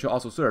 and they shall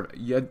also serve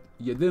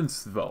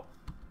Yedinstvo,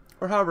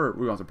 or however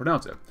we want to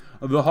pronounce it,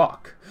 the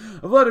Hawk.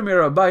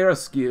 Vladimir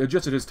Bayersky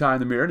adjusted his tie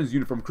in the mirror, and his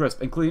uniform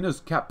crisp and clean,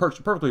 his cap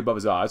perched perfectly above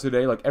his eyes.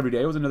 Today, like every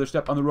day, was another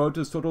step on the road to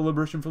his total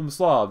liberation from the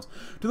Slavs.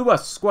 To the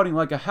west, squatting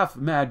like a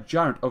half-mad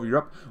giant over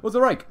Europe, was the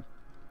Reich.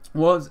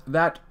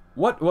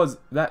 What was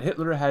that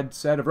Hitler had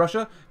said of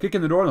Russia? Kick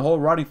in the door and the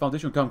whole rotting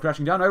foundation would come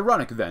crashing down.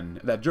 Ironic,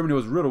 then, that Germany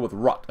was riddled with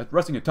rot,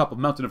 resting atop a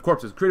mountain of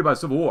corpses created by the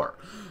Civil War.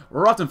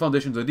 Rotten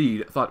foundations,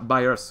 indeed, thought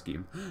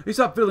Bayersky. He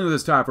stopped fiddling with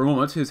his tie for a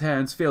moment, his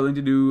hands failing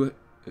to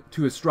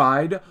his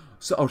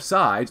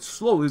side,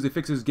 slowly as he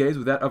fixed his gaze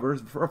with that of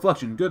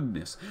reflection.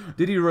 Goodness,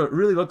 did he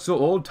really look so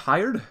old,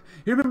 tired?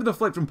 He remembered the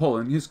flight from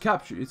Poland, his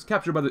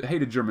capture by the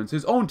hated Germans,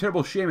 his own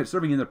terrible shame at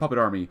serving in their puppet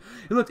army.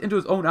 He looked into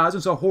his own eyes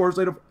and saw horrors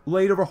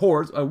laid over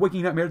horrors, a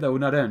waking nightmare that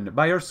would not end.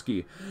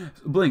 Bayersky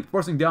blinked,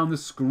 forcing down the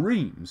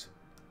screams,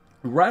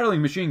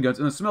 rattling machine guns,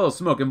 and the smell of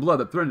smoke and blood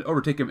that threatened to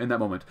overtake him in that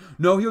moment.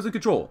 No, he was in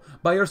control.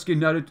 Bayersky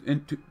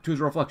nodded to his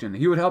reflection.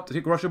 He would help to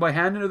take Russia by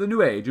hand into the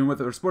new age, and with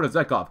the support of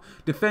Zykov,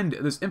 defend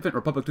this infant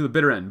republic to the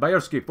bitter end.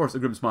 Bayersky forced a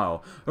grim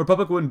smile. The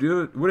republic would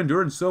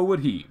endure, and so would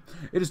he.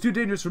 It is too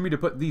dangerous for me to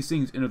put these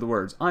things into the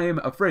words. I am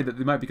afraid that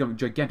they might become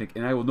gigantic,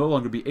 and I will no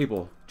longer be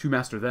able to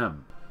master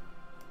them.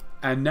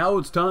 And now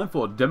it's time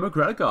for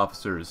democratic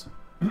officers.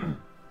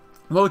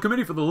 While the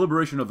Committee for the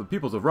Liberation of the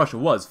Peoples of Russia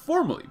was,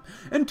 formally,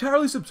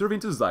 entirely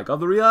subservient to Zykov,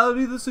 the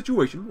reality of the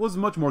situation was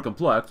much more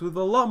complex, with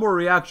a lot more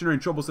reactionary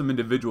and troublesome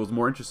individuals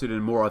more interested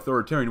in more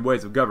authoritarian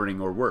ways of governing,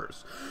 or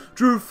worse.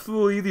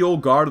 Truthfully, the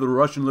old guard of the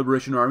Russian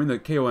Liberation Army, the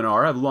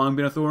KONR, have long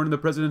been a thorn in the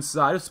president's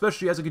side,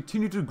 especially as it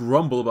continued to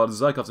grumble about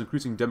Zykov's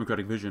increasing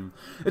democratic vision.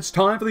 It's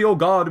time for the old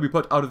guard to be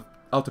put out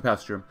to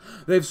pasture.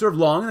 They've served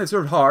long, and they've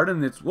served hard,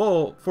 and it's,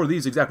 well, for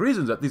these exact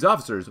reasons that these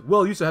officers,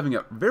 well used to having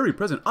a very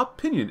present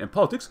opinion in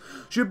politics,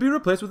 should be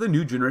replaced with a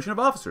new generation of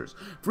officers,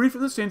 free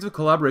from the stains of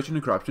collaboration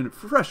and corruption,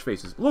 fresh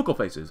faces, local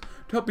faces,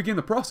 to help begin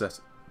the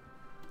process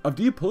of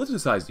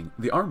depoliticizing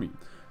the army.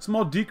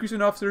 Small decrease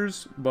in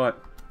officers,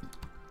 but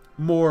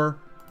more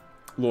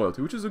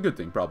loyalty, which is a good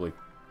thing, probably.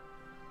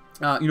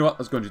 You know what?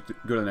 Let's go to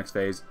the next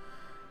phase.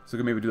 So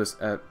we can maybe do this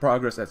at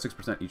progress at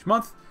 6% each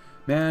month.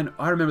 Man,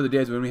 I remember the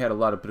days when we had a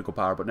lot of political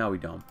power, but now we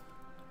don't.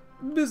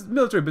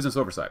 Military business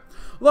oversight.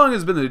 Long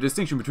has been the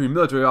distinction between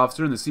military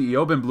officer and the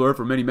CEO been blurred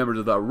for many members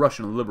of the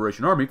Russian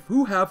Liberation Army,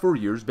 who have for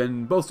years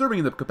been both serving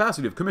in the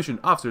capacity of commissioned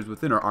officers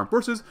within our armed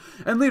forces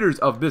and leaders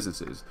of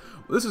businesses.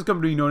 This has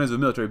come to be known as the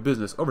military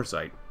business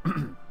oversight.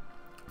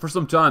 For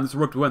some time, this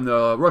worked when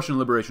the Russian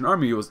Liberation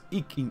Army was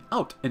eking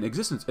out an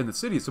existence in the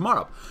city of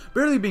Samara,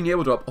 barely being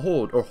able to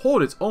uphold or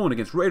hold its own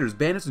against raiders,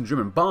 bandits, and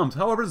German bombs.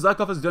 However,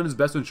 Zykov has done his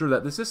best to ensure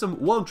that the system,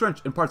 well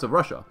entrenched in parts of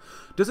Russia,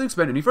 doesn't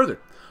expand any further.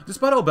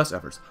 Despite all best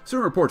efforts,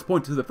 certain reports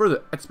point to the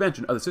further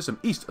expansion of the system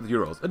east of the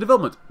Urals, a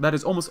development that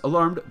has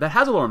alarmed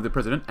the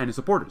president and his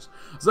supporters.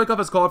 Zykov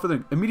has called for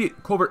the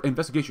immediate covert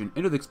investigation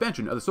into the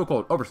expansion of the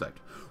so-called oversight.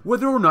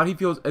 Whether or not he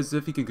feels as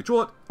if he can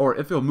control it, or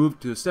if he'll move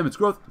to stem its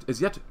growth,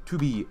 is yet to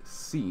be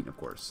seen. Of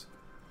course.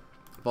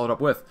 Followed up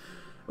with,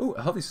 oh,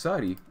 a healthy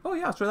society. Oh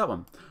yeah, let's try that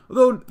one.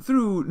 Although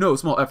through no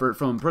small effort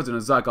from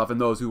President Zykov and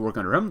those who work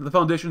under him, the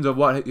foundations of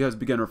what he has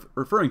begun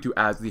referring to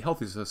as the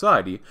healthy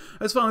society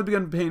has finally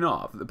begun paying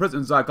off. The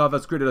President Zykov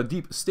has created a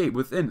deep state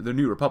within the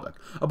new republic,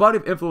 a body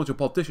of influential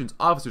politicians,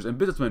 officers, and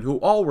businessmen who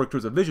all work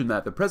towards a vision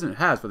that the President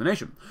has for the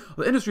nation.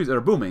 The industries that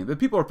are booming, the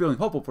people are feeling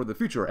hopeful for the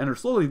future and are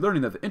slowly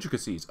learning that the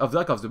intricacies of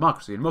Zykov's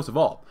democracy, and most of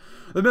all,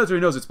 the military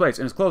knows its place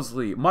and is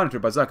closely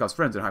monitored by Zykov's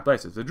friends in high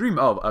places. The dream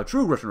of a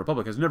true Russian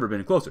republic has never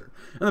been closer,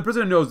 and the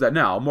President knows that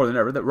now, more than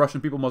ever, that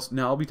Russian people must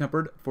now be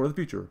tempered for the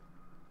future.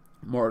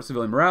 More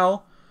civilian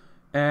morale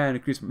and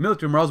increased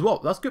military morale as well.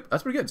 That's good.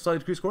 That's pretty good. Slightly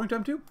decreased scoring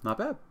time too. Not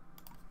bad.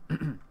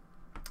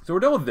 So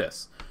we're done with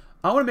this.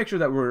 I want to make sure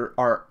that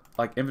our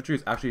infantry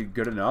is actually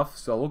good enough.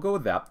 So we'll go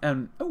with that.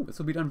 And oh, this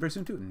will be done very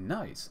soon too.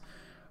 Nice.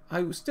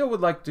 I still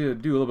would like to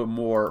do a little bit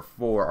more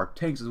for our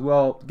tanks as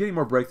well. Getting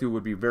more breakthrough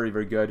would be very,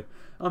 very good.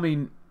 I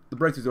mean, the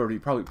breakthrough's already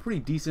probably pretty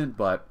decent,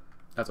 but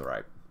that's all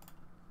right.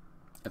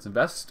 Let's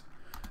invest.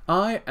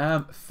 I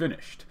am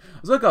finished.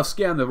 Zykov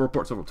scanned the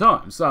report several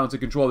times. Silence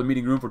and control the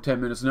meeting room for 10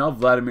 minutes now.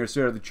 Vladimir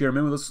stared at the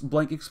chairman with a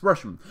blank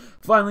expression.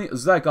 Finally,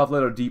 Zykov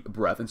let out a deep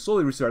breath and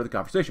slowly restarted the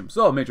conversation.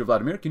 So, Major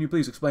Vladimir, can you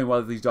please explain why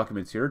these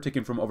documents here,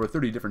 taken from over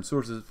 30 different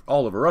sources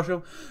all over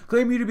Russia,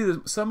 claim you to be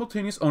the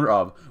simultaneous owner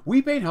of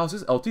We Paint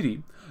Houses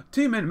Ltd.,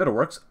 T-Man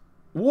Metalworks,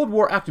 World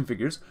War action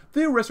figures,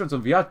 3 restaurants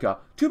on Vyatka,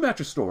 2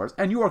 mattress stores,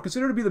 and you are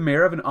considered to be the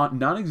mayor of an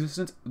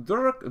non-existent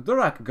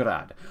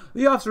Durakgrad.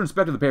 The officer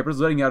inspected the papers,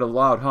 letting out a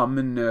loud hum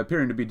and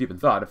appearing to be deep in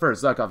thought. At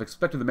first, Zykov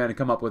expected the man to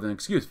come up with an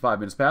excuse. 5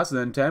 minutes passed,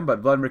 then 10, but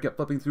Vladimir kept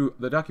flipping through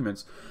the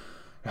documents.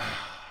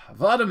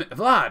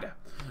 Vlad!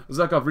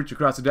 Zykov reached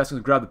across the desk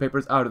and grabbed the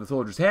papers out of the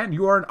soldier's hand.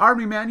 You are an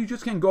army man, you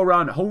just can't go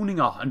around owning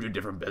 100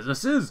 different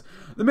businesses.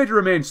 The major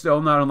remained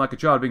still, not unlike a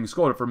child being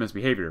scolded for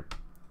misbehavior.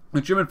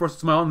 The chairman forced a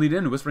smile and leaned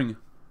in, whispering,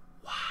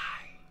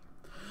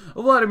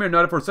 Vladimir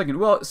nodded for a second.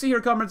 Well, see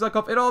here, Comrade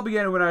Zykov, it all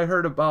began when I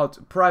heard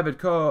about private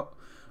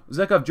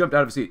Zykov jumped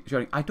out of his seat,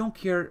 shouting, I don't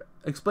care.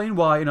 Explain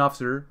why an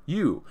officer,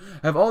 you,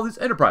 have all these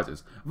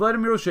enterprises.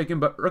 Vladimir was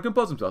shaken, but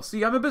recomposed himself.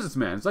 See, I'm a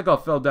businessman.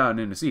 Zykov fell down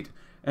in his seat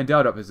and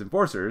dialed up his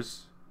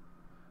enforcers.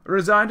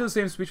 Resigned to the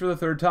same speech for the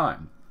 3rd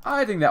time.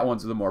 I think that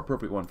one's the more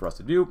appropriate one for us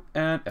to do,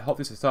 and a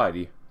healthy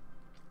society.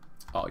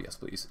 Oh, yes,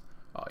 please.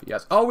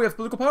 Yes. Oh, we have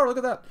political power. Look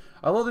at that.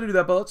 I love to do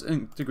that, but let's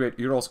integrate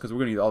Urals because we're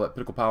going to need all that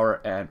political power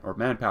or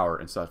manpower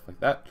and stuff like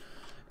that.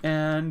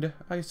 And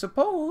I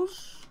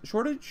suppose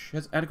shortage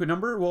has adequate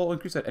number. We'll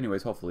increase that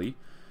anyways, hopefully.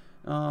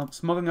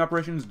 Smuggling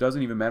operations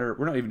doesn't even matter.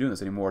 We're not even doing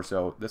this anymore,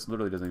 so this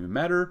literally doesn't even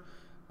matter.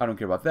 I don't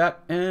care about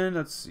that. And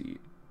let's see.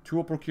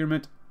 Tool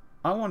procurement.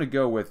 I want to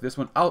go with this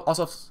one.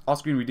 Also, off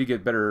screen, we did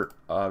get better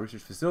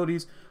research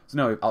facilities. So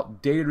now we have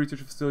outdated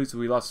research facilities, so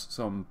we lost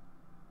some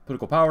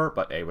political power,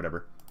 but hey,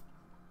 whatever.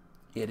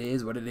 It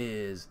is what it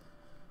is.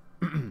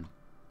 We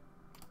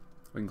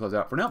can close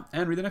out for now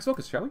and read the next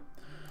focus, shall we?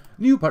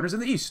 New partners in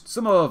the East.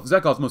 Some of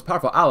Zykov's most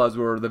powerful allies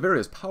were the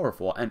various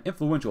powerful and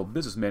influential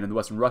businessmen in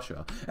Western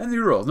Russia and the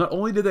Urals. Not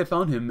only did they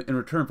found him in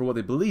return for what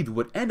they believed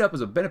would end up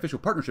as a beneficial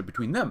partnership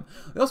between them,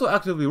 they also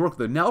actively worked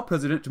with the now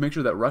president to make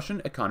sure that Russian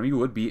economy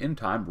would be, in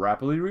time,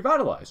 rapidly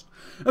revitalized.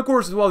 Of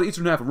course, while the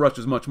eastern half of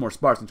Russia is much more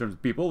sparse in terms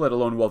of people, let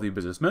alone wealthy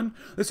businessmen,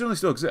 they certainly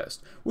still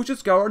exist. We should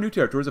scour our new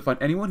territories to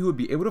find anyone who would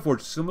be able to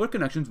forge similar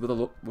connections with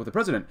the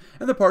president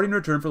and the party in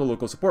return for the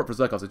local support for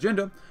Zykov's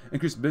agenda,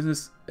 increase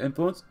business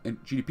influence and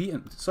GDP,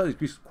 and slightly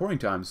decrease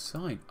quarantine times.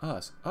 Sign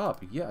us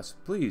up. Yes,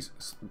 please.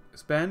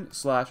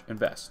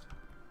 Spend/invest.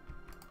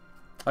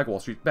 Like Wall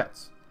Street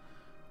bets.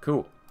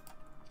 Cool.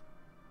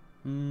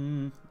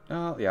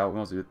 Yeah, we'll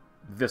also do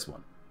this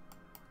one.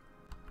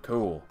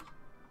 Cool.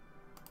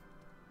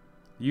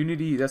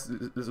 Unity, this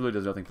really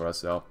does nothing for us,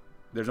 so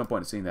there's no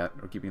point in seeing that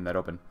or keeping that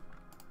open.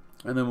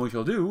 And then we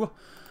shall do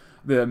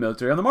the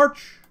military on the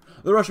march.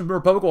 The Russian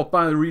Republic, while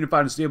finally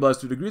reunified and stabilized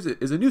to degrees,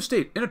 is a new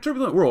state in a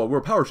turbulent world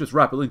where power shifts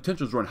rapidly and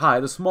tensions run high,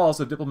 the smallest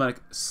of diplomatic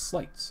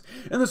slights.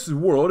 In this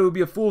world, it would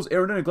be a fool's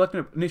errand to neglect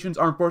a nation's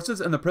armed forces,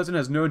 and the president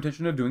has no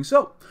intention of doing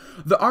so.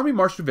 The army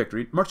marched to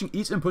victory, marching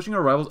east and pushing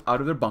our rivals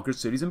out of their bunkers,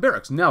 cities, and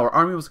barracks. Now our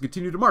army must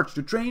continue to march,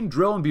 to train,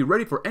 drill, and be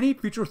ready for any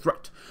future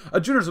threat.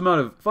 A generous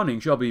amount of funding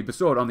shall be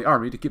bestowed on the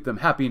army to keep them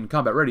happy and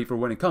combat ready for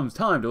when it comes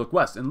time to look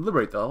west and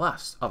liberate the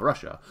last of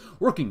Russia,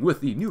 working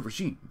with the new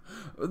regime.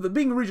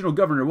 Being a regional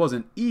governor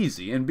wasn't easy,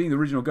 and being the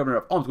regional governor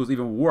of Omsk was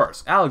even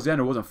worse.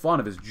 Alexander wasn't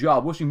fond of his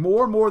job, wishing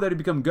more and more that he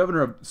become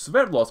governor of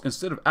Sverdlovsk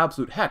instead of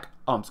absolute heck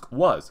Omsk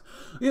was.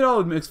 He had all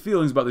his mixed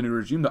feelings about the new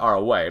regime, the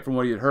ROA. From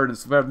what he had heard in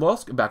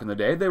Sverdlovsk back in the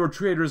day, they were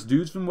traitorous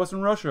dudes from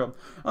Western Russia.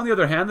 On the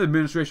other hand, the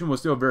administration was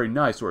still very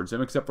nice towards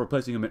him, except for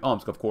placing him in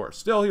Omsk, of course.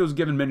 Still, he was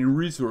given many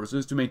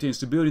resources to maintain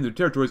stability in the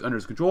territories under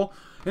his control,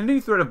 and any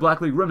threat of Black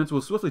League remnants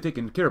was swiftly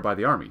taken care of by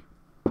the army.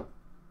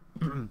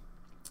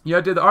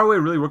 Yet, did the ROA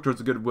really work towards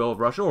the goodwill of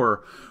Russia,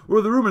 or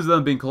were the rumors of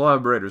them being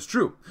collaborators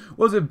true?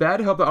 Was it bad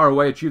to help the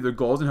ROA achieve their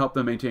goals and help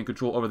them maintain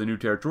control over the new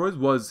territories?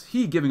 Was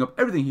he giving up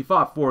everything he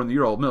fought for in the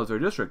Ural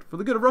military district for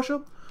the good of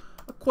Russia?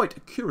 A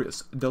quite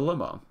curious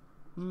dilemma.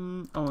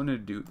 I want to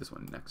do this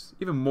one next.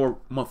 Even more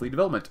monthly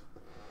development.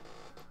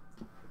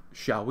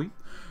 Shall we?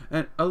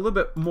 And a little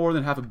bit more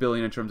than $500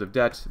 million in terms of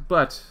debt,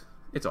 but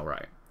it's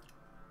alright.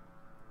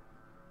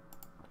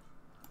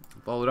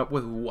 Followed up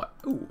with what?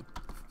 Ooh.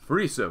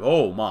 Free civ.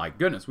 Oh my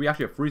goodness. We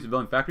actually have free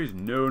civilian factories?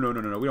 No.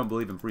 We don't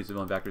believe in free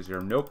civilian factories here.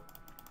 Nope.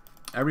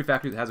 Every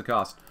factory has a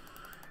cost.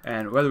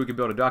 And whether we can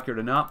build a dockyard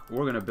or not,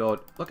 we're going to build...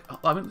 Look,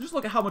 I mean, just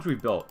look at how much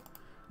we've built.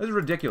 This is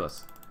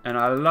ridiculous. And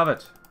I love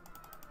it.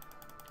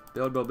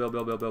 Build.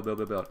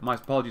 My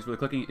apologies for the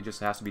clicking. It just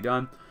has to be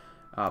done.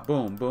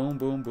 Boom. And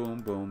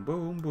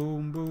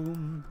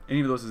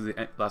even though this is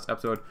the last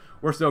episode,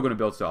 we're still going to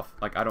build stuff.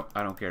 Like, I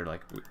don't care.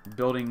 Like,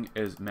 building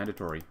is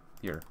mandatory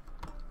here.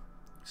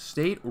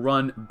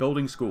 State-run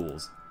building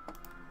schools.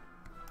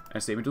 And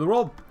a statement to the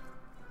world.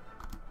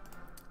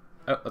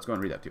 Oh, let's go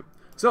and read that too.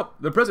 So,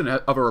 the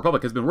president of a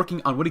republic has been working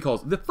on what he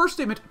calls the first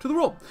statement to the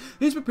world.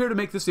 He's prepared to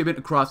make this statement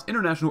across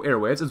international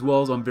airwaves as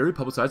well as on very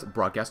publicized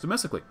broadcasts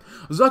domestically.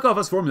 Zykov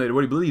has formulated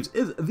what he believes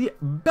is the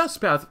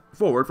best path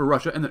forward for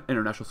Russia in the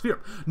international sphere,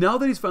 now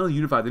that he's finally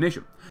unified the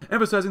nation.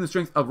 Emphasizing the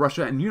strength of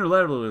Russia and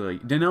unilaterally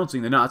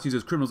denouncing the Nazis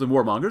as criminals and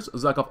warmongers,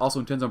 Zykov also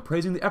intends on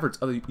praising the efforts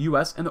of the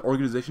U.S. and the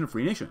Organization of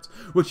Free Nations,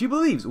 which he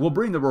believes will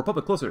bring the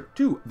republic closer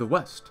to the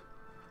West.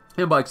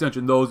 And by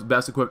extension, those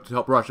best equipped to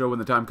help Russia when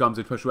the time comes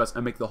to push west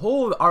and make the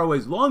whole of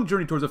ROA's long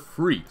journey towards a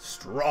free,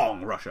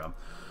 strong Russia.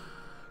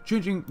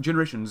 Changing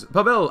generations,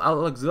 Pavel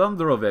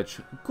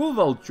Alexandrovich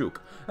Kovalchuk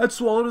had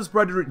swallowed his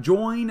pride to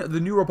join the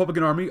new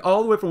Republican Army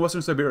all the way from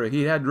western Siberia.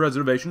 He had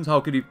reservations.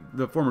 How could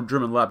the former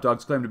German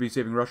lapdogs claim to be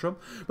saving Russia?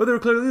 But they were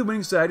clearly the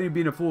winning side, and he'd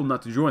been a fool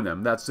not to join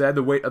them. That said,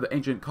 the weight of the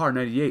ancient Kar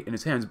 98 in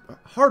his hands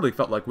hardly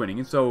felt like winning,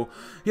 and so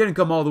he hadn't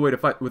come all the way to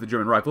fight with a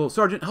German rifle.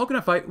 Sergeant, how can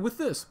I fight with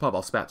this?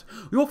 Pavel spat.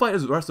 We will fight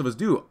as the rest of us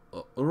do.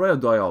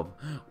 Radoyov.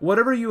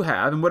 Whatever you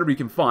have and whatever you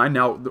can find,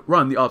 now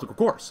run the obstacle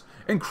course.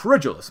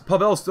 Incredulous.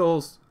 Pavel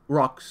stood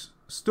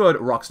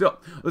rock still.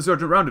 The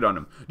sergeant rounded on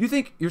him. Do you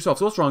think yourself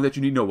so strong that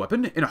you need no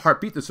weapon? In a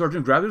heartbeat, the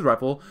sergeant grabbed his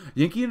rifle,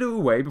 yanking it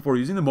away before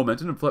using the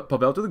momentum to flip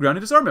Pavel to the ground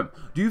and disarm him.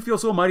 Do you feel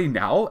so mighty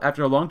now?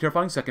 After a long,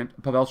 terrifying second,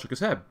 Pavel shook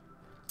his head.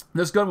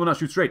 This gun will not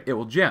shoot straight. It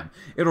will jam.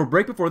 It will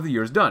break before the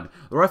year is done.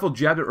 The rifle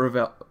jabbed at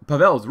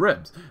Pavel's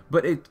ribs,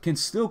 but it can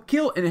still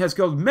kill, and it has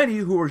killed many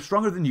who are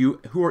stronger than you,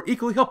 who are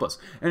equally helpless.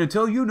 And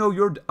until you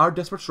know our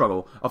desperate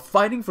struggle of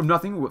fighting from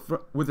nothing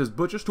with this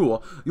butcher's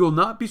tool, you will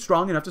not be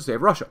strong enough to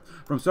save Russia.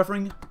 From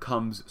suffering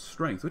comes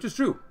strength, which is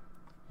true.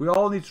 We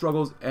all need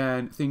struggles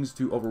and things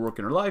to overwork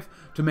in our life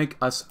to make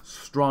us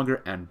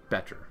stronger and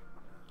better.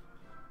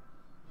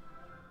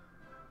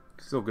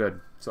 So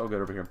good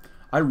over here.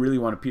 I really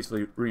want to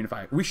peacefully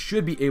reunify. We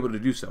should be able to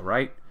do so,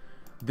 right?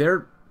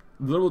 They're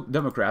little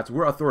Democrats.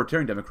 We're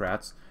authoritarian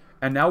Democrats.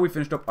 And now we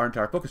finished up our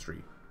entire focus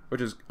tree. Which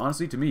is,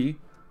 honestly, to me,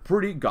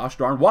 pretty gosh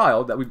darn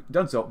wild that we've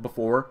done so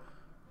before.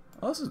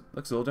 Oh, this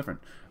looks a little different.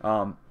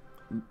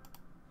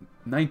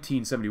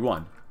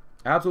 1971.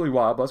 Absolutely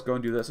wild. Let's go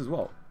and do this as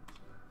well.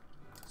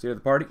 State of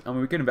the party. I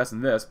mean, we can invest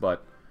in this,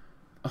 but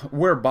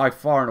we're by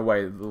far and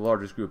away the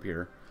largest group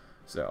here.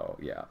 So,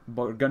 yeah.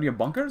 Burgundian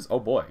bunkers?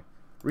 Oh, boy.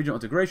 Regional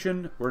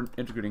integration, we're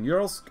integrating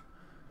Uralsk.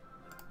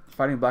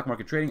 Fighting black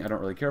market trading, I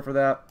don't really care for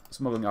that.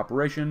 Smuggling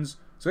operations.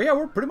 So yeah,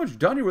 we're pretty much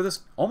done here with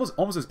this, almost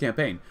this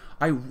campaign.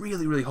 I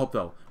really, really hope,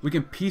 though, we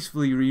can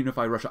peacefully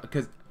reunify Russia.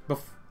 Because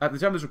at the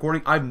time of this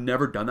recording, I've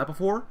never done that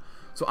before.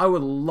 So I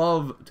would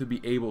love to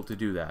be able to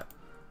do that.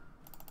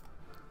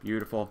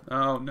 Beautiful.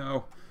 Oh,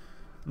 no.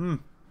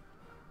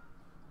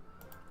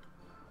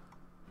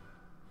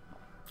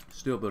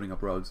 Still building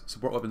up roads.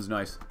 Support weapons,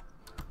 nice.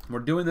 We're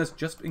doing this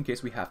just in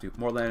case we have to.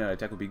 More land and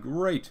attack would be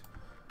great.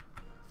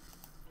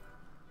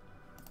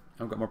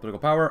 I've got more political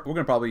power. We're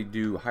going to probably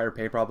do higher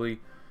pay, probably.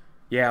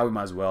 Yeah, we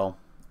might as well.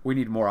 We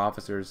need more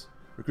officers.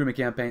 Recruitment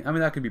campaign. I mean,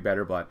 that could be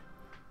better, but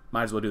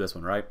might as well do this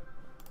one, right?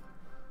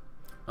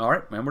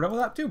 Alright, and we're done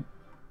with that, too.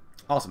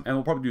 Awesome. And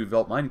we'll probably do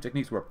develop mining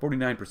techniques. We're at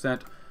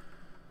 49%.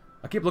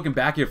 I keep looking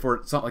back here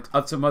for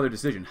some other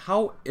decision.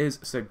 How is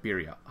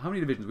Siberia? How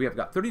many divisions? We have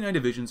got 39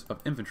 divisions of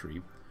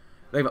infantry.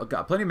 They've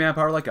got plenty of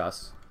manpower like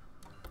us.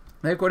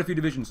 They have quite a few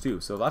divisions too,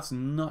 so that's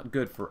not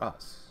good for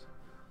us.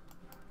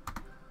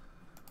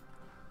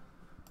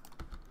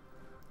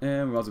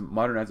 And we also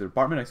modernize the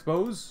department, I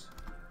suppose.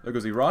 There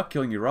goes Iraq,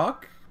 killing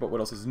Iraq. But what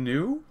else is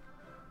new?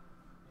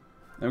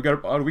 And we've got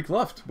about a week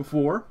left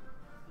before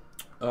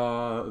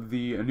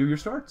the new year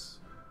starts.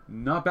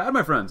 Not bad,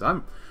 my friends.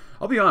 I'll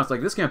be honest,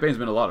 like, this campaign's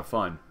been a lot of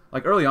fun.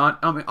 Like, early on,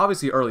 I mean,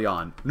 obviously early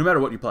on, no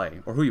matter what you play,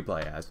 or who you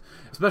play as,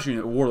 especially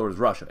in Warlords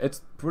Russia,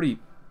 it's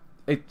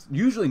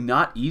usually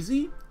not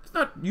easy. It's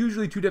not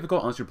usually too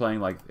difficult unless you're playing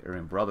like they're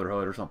in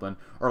Brotherhood or something,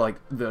 or like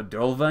the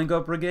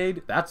Dolvanga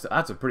Brigade. That's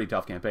a pretty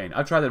tough campaign.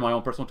 I've tried that in my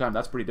own personal time.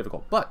 That's pretty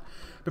difficult. But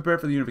prepare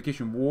for the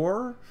unification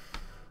war.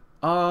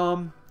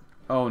 Oh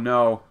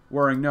no,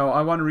 worrying. No,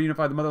 I want to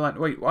reunify the motherland.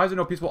 Wait, why is there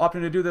no peaceful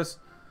option to do this?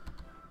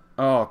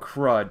 Oh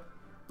crud.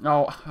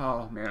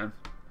 Oh man.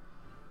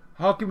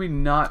 How can we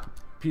not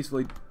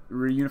peacefully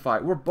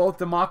reunify? We're both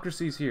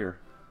democracies here.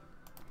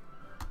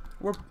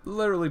 We're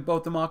literally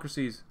both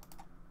democracies.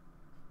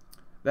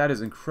 That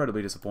is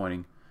incredibly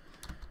disappointing.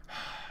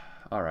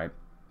 Alright,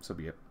 so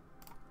be it.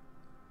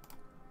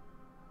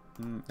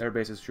 Air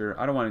bases, sure.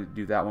 I don't want to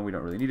do that one. We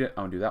don't really need it.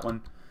 I want to do that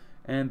one.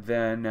 And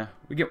then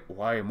we get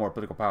way more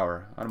political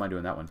power. I don't mind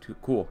doing that one too.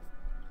 Cool.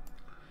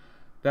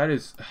 That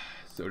is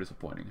so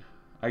disappointing.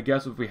 I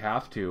guess if we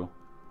have to.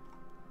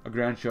 A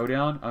grand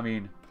showdown? I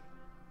mean,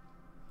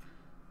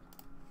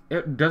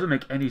 it doesn't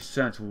make any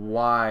sense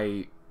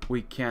why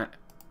we can't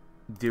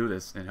do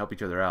this and help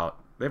each other out.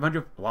 They have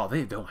 100. Wow,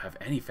 they don't have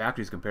any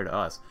factories compared to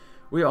us.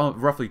 We all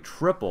roughly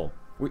triple.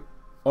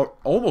 Or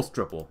almost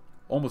triple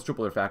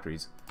their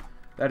factories.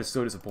 That is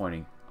so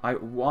disappointing. I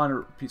want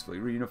to peacefully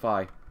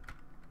reunify.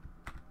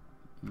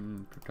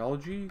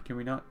 Cryptology? Can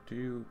we not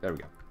do? There we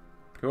go.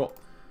 Cool.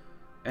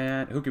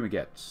 And who can we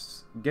get?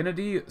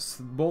 Gennady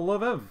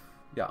Sbolovev.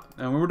 Yeah,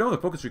 and we're done with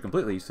the focus tree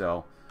completely.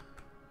 So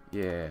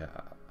Yeah.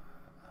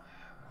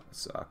 It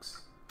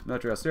sucks.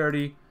 Military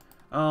austerity.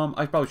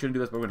 I probably shouldn't do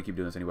this, but we're going to keep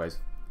doing this anyways.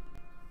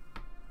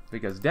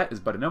 Because debt is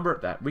but a number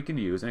that we can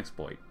use and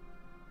exploit.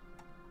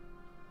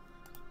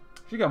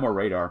 She got more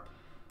radar,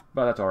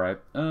 but that's alright.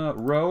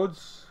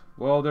 Roads,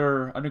 well,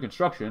 they're under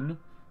construction.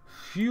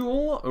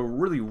 Fuel,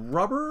 really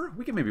rubber?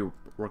 We can maybe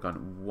work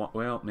on one.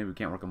 Well, maybe we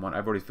can't work on one.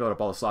 I've already filled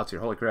up all the slots here.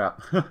 Holy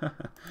crap.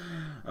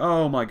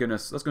 Oh my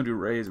goodness. Let's go do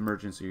raise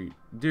emergency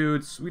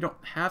dudes. We don't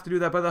have to do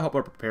that, but that'll help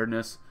our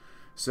preparedness.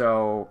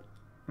 So,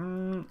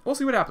 we'll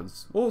see what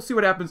happens. We'll see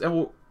what happens, and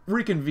we'll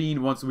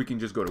reconvene once we can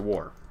just go to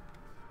war.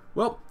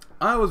 Well,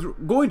 I was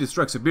going to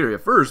strike Siberia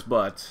first,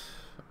 but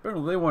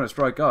apparently they want to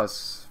strike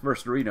us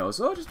first, Reno.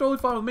 So just totally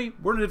fine with me.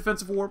 We're in a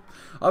defensive war.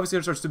 Obviously,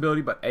 there's our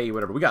stability, but hey,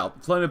 whatever. We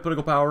got plenty of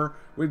political power.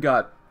 We've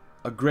got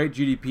a great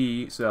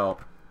GDP. So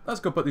let's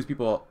go put these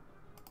people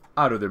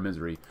out of their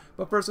misery.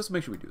 But first, let's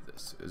make sure we do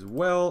this as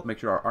well. Make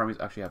sure our armies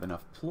actually have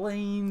enough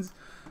planes,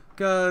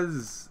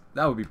 because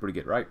that would be pretty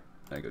good, right?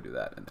 I go do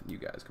that, and then you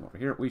guys come over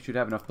here. We should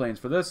have enough planes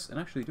for this. And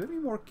actually, do we have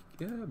any more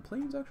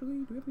planes, actually?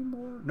 Do we have any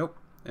more? Nope.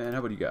 And how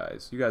about you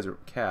guys? You guys are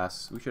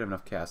casts. We should have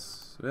enough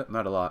casts. Well,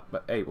 not a lot,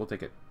 but hey, we'll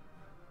take it.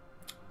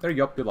 There you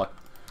go. Good luck.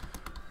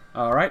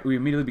 Alright, we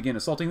immediately begin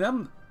assaulting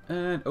them.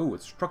 And, oh,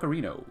 it's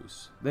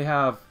Truckerinos. They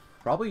have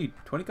probably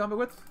 20 combat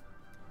width?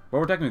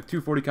 Well, we're technically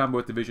 240 combat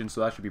width divisions,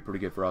 so that should be pretty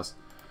good for us.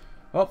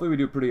 Hopefully we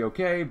do pretty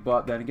okay,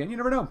 but then again, you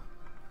never know.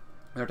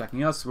 They're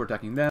attacking us, we're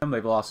attacking them.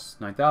 They've lost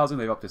 9,000.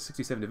 They've up to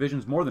 67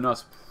 divisions, more than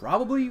us,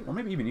 probably, or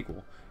maybe even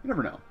equal. You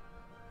never know.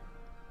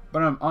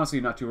 But I'm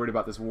honestly not too worried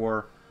about this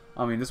war.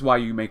 I mean, this is why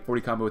you make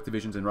 40 combat width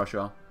divisions in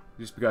Russia.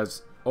 Just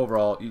because,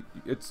 overall,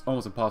 it's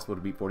almost impossible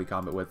to beat 40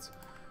 combat widths.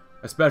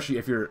 Especially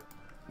if you're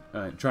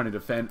trying to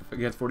defend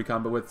against 40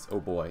 combat widths. Oh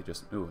boy,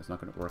 just, ooh, it's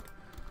not going to work.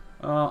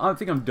 I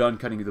think I'm done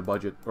cutting the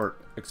budget, or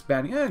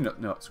expanding.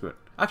 No, screw it.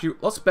 Actually,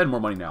 let's spend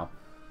more money now.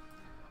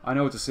 I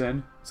know it's a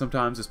sin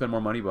sometimes to spend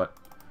more money, but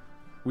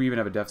we even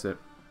have a deficit,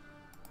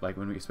 like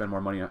when we spend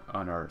more money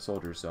on our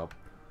soldiers, so.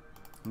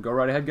 Go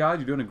right ahead, guys.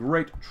 You're doing a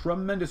great,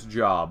 tremendous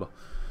job.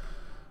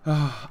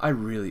 I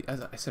really,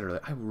 as I said earlier,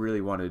 I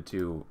really wanted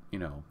to, you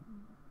know,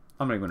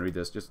 I'm not even going to read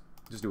this, just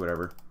do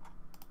whatever.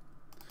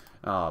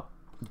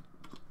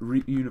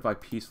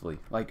 Reunify peacefully.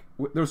 Like,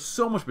 there's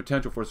so much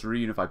potential for us to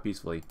reunify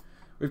peacefully.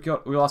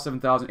 We lost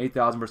 7,000,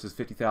 8,000 versus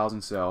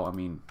 50,000, so, I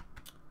mean,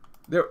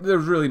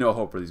 there's really no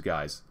hope for these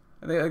guys.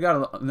 They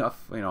got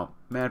enough, you know,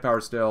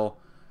 manpower still,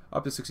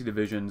 up to 60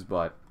 divisions,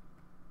 but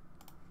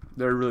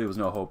there really was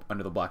no hope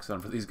under the Black Sun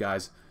for these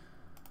guys.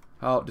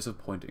 How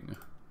disappointing.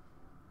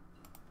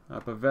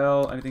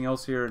 Pavel, anything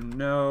else here?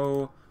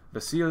 No.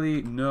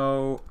 Vasily,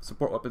 no.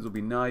 Support weapons would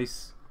be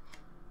nice.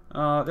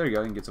 There you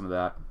go, you can get some of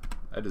that.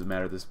 That doesn't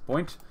matter at this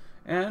point.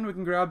 And we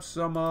can grab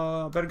some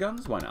better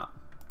guns. Why not?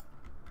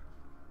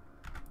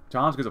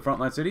 Tomsk is a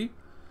frontline city.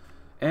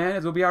 And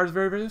it will be ours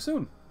very, very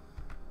soon.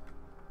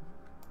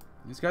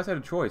 These guys had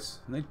a choice.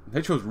 And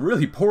they chose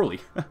really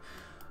poorly.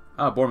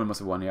 Bormann must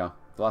have won, yeah.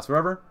 The last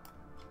forever.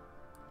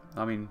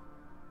 I mean,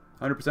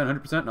 100%,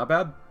 100%, not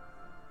bad.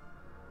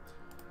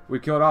 We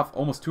killed off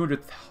almost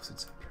 200,000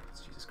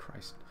 Siberians. Jesus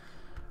Christ.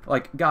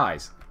 Like,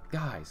 guys.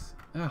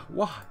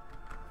 Why?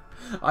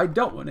 I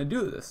don't want to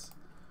do this.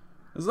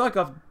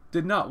 Zykov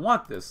did not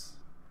want this.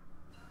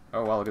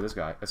 Oh, wow, look at this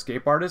guy.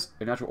 Escape artist,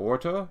 a natural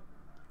orator.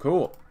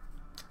 Cool.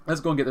 Let's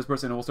go and get this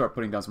person, and we'll start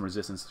putting down some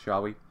resistance,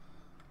 shall we?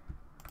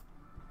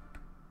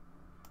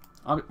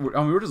 I mean,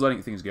 we're just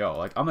letting things go.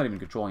 Like, I'm not even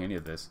controlling any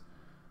of this.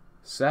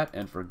 Set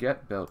and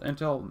forget build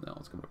intel. No,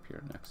 let's come up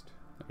here next.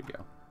 There we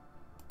go.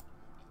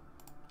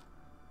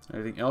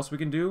 Anything else we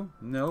can do?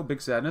 No,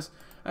 big sadness.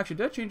 Actually,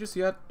 did I change this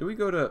yet? Do we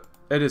go to...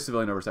 It is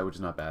civilian oversight, which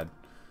is not bad.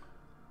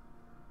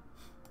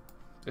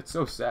 It's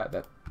so sad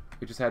that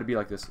it just had to be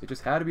like this. It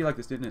just had to be like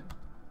this, didn't it?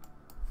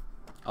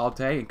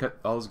 Altay and cut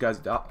all those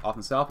guys off in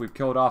the south. We've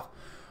killed off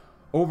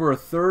over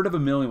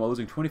 1/3 while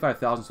losing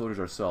 25,000 soldiers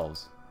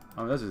ourselves.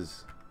 I mean, this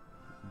is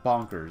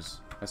bonkers,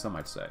 as some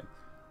might say.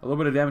 A little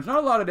bit of damage.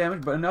 Not a lot of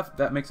damage, but enough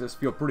that makes us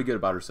feel pretty good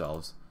about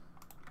ourselves.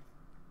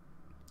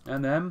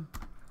 And then...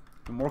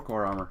 some more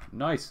core armor.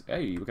 Nice.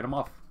 Hey, we get them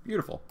off.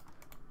 Beautiful.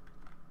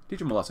 Teach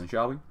them a lesson,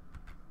 shall we?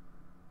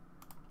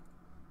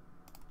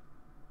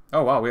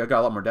 Oh, wow. We got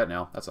a lot more debt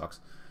now. That sucks.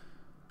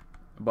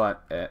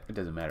 But it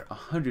doesn't matter.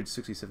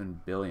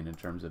 167 billion in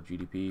terms of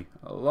GDP.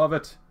 I love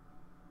it.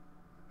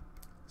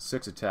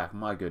 6 attack.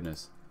 My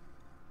goodness.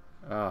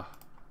 Cut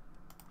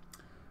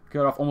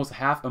off almost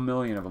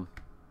 500,000 of them.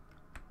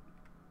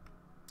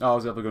 Oh,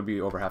 it's definitely going to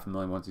be over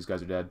 500,000 once these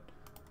guys are dead.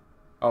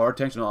 Oh, our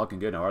tanks are not looking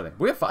good now, are they?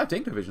 We have 5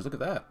 tank divisions. Look at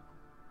that.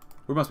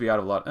 We must be out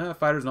of a lot.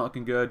 Fighters not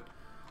looking good.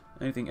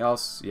 Anything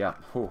else? Yeah.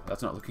 Oh,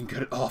 that's not looking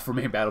good at all for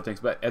main battle tanks,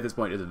 but at this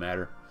point, it doesn't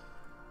matter.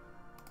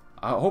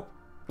 I hope...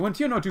 when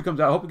TNO 2 comes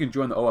out, I hope we can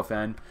join the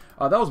OFN.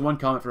 That was one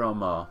comment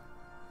from...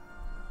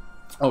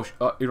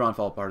 Iran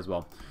fell apart as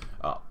well.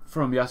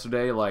 From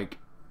yesterday, like...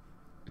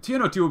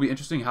 TNO 2 will be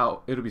interesting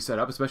how it'll be set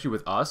up, especially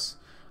with us.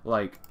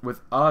 Like,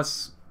 with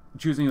us...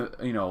 choosing,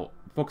 you know,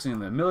 focusing on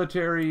the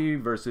military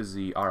versus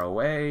the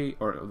ROA,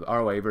 or the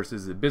ROA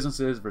versus the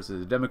businesses versus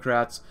the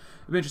Democrats.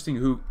 It'll be interesting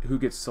who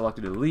gets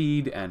selected to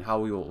lead and how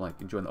we will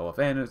like join the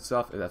OFN and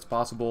stuff if that's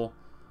possible,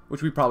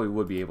 which we probably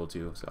would be able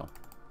to. So,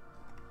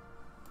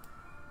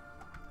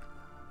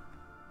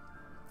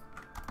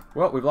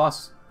 well, we've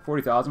lost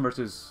 40,000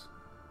 versus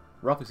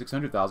roughly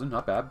 600,000.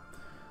 Not bad.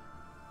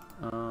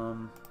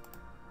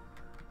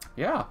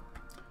 Yeah.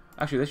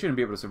 Actually, they shouldn't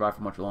be able to survive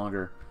for much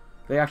longer.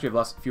 They actually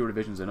have fewer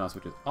divisions than us,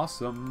 which is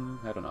awesome.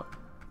 Head on up.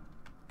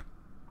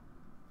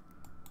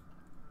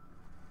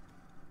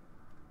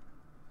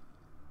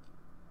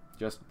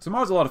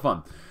 Samara's a lot of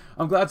fun.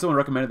 I'm glad someone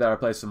recommended that I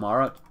play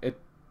Samara.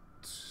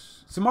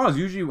 Samara's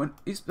usually,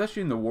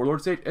 especially in the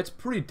Warlord stage, it's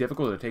pretty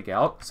difficult to take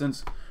out,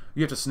 since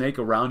you have to snake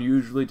around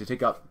usually to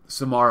take out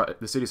Samara,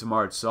 the city of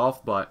Samara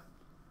itself, but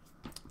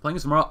playing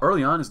Samara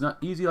early on is not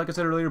easy, like I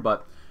said earlier,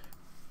 but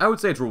I would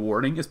say it's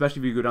rewarding,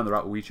 especially if you go down the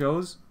route we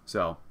chose.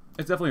 So,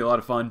 it's definitely a lot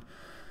of fun.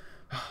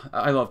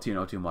 I love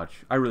TNO too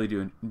much. I really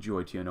do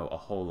enjoy TNO a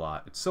whole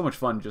lot. It's so much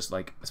fun, just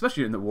like,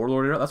 especially in the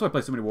Warlord era. That's why I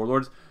play so many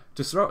Warlords.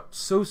 To start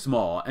so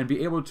small and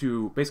be able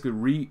to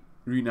basically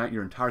reunite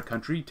your entire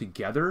country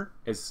together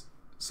is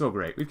so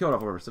great. We've killed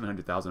off over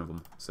 700,000 of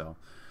them, so.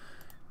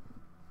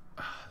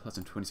 Less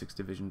than 26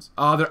 divisions.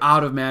 Oh, they're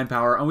out of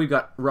manpower, and we've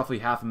got roughly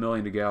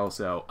 500,000 to go,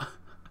 so.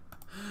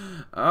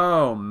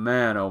 Oh,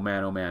 man, oh,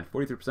 man, oh, man.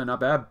 43%, not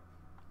bad.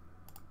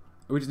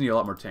 We just need a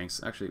lot more tanks.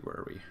 Actually, where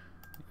are we?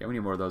 Yeah, we need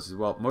more of those as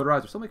well.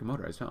 Motorized. We're still making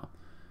motorized, huh?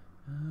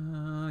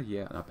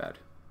 Yeah, not bad.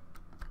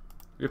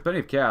 We have plenty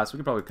of cast. We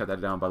can probably cut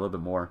that down by a little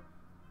bit more.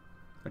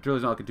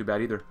 Artillery's not looking too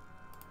bad either.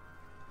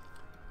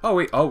 Oh,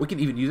 wait. Oh, we can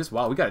even use this?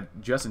 Wow, we got it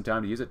just in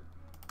time to use it.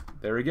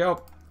 There we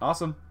go.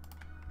 Awesome.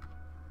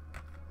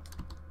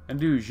 And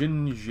do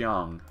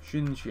Xinjiang.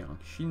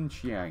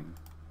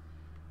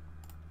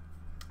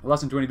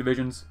 Less than 20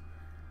 divisions.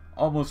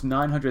 Almost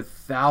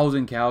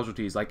 900,000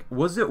 casualties. Like,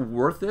 was it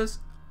worth this?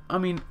 I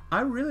mean,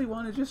 I really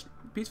want to just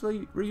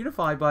peacefully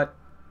reunify, but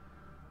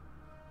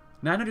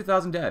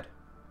 900,000 dead.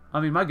 I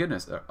mean, my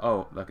goodness.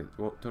 Oh, like a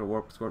total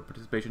war score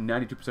participation,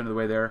 92% of the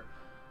way there.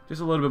 Just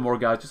a little bit more,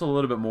 guys. Just a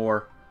little bit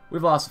more.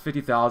 We've lost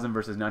 50,000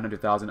 versus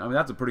 900,000. I mean,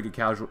 that's a pretty good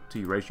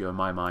casualty ratio in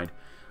my mind.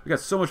 We got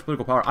so much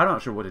political power. I'm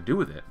not sure what to do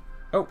with it.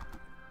 Oh.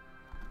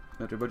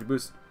 Military budget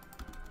boost.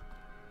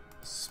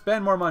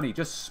 Spend more money.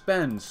 Just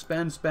spend,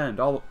 spend, spend.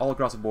 All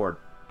across the board.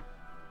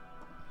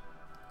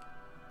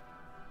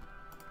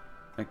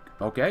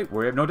 Okay,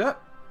 we have no debt.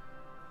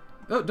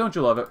 Oh, don't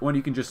you love it when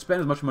you can just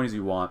spend as much money as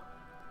you want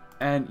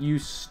and you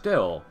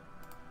still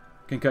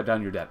can cut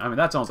down your debt? I mean,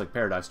 that sounds like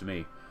paradise to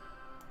me.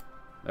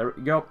 There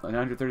we go.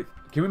 930.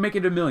 Can we make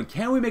it 1 million?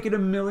 Can we make it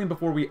 1 million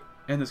before we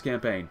end this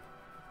campaign?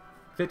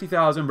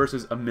 50,000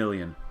 versus 1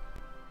 million.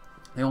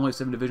 They only have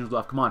 7 divisions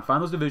left. Come on,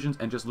 find those divisions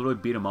and just literally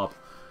beat them up.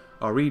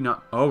 Are we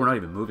not? Oh, we're not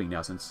even moving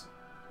now since.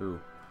 Ooh.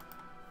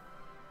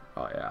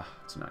 Oh yeah,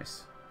 it's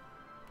nice.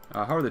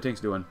 How are the tanks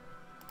doing?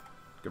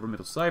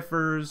 Governmental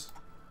ciphers.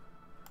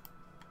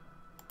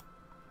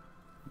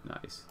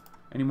 Nice.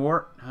 Any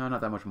more?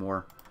 Not that much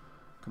more.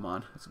 Come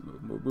on, let's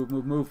move, move, move,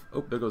 move, move.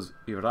 Oh, there goes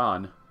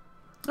Iran.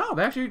 Oh,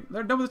 they're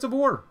done with the Civil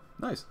War.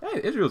 Nice.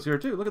 Hey, Israel's here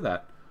too. Look at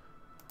that.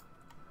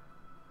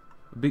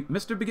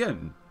 Mr.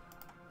 Begin.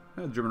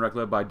 German wreck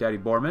led by Daddy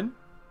Borman.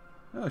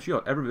 Oh,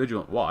 shield. Ever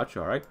vigilant watch.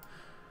 All right.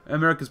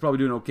 America's probably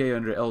doing okay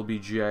under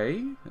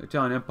LBJ.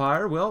 Italian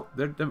Empire. Well,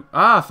 they're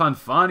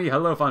Fanfani.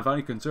 Hello,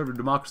 Fanfani. Conservative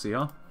democracy,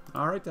 huh?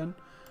 All right then.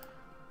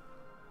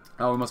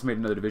 Oh, we must have made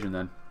another division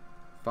then.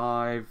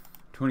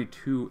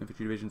 22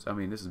 infantry divisions. I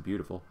mean, this is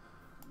beautiful.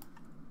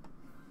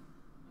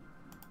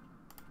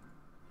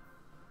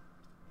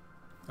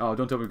 Oh,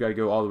 don't tell me we gotta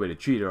go all the way to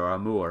Cheetah or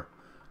Amur.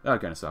 That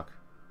would kind of suck.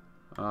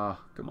 Come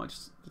on,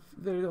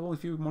 there are only a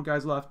few more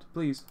guys left.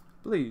 Please,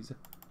 please.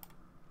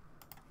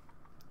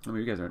 I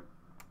mean, you guys aren't.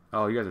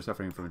 Oh, you guys are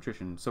suffering from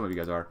attrition. Some of you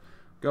guys are.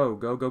 Go,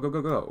 go, go, go,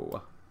 go,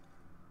 go.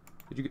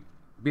 Did you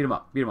beat him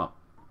up? Beat him up.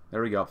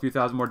 There we go. A few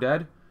thousand more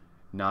dead.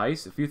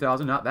 Nice. A few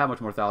thousand. Not that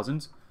much more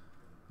thousands.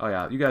 Oh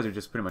yeah, you guys are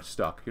just pretty much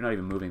stuck. You're not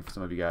even moving for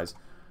some of you guys.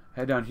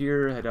 Head down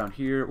here. Head down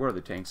here. Where are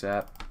the tanks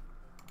at?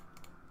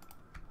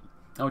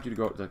 I want you to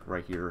go like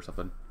right here or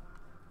something.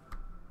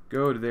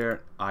 Go to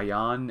there,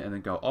 Ion, and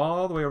then go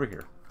all the way over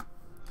here.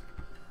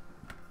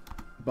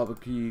 Bubble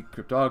key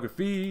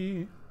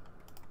cryptography.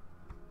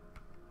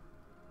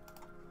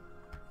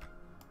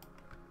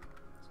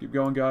 Let's keep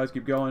going, guys.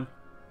 Keep going.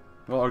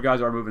 Well, our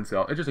guys are moving,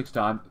 so it just takes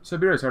time.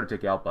 Siberia is hard to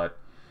take out, but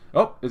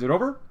oh, is it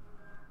over?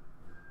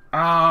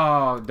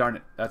 Oh, darn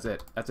it. That's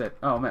it. That's it.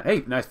 Oh man.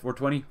 Hey, nice.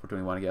 420,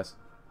 421, I guess.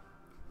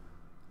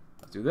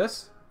 Let's do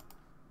this.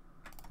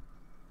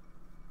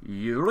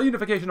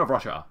 Reunification of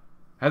Russia.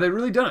 Have they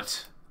really done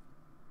it?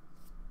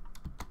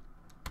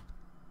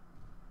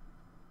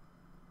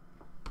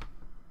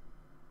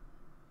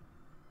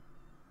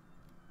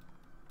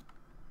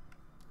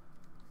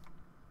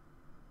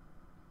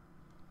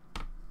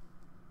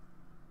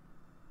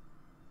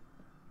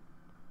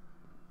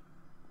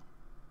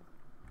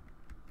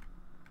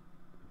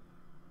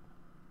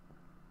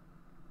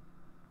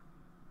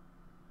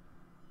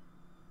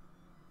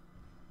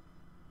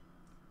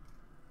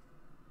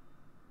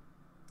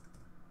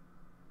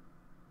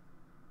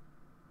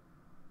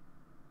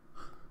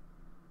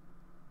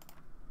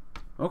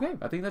 Okay,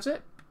 I think that's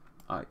it.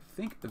 I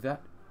think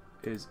that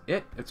is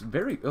it.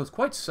 It was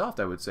quite soft,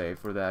 I would say,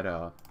 for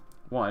that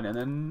one. And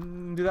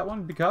then do that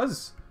one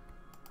because,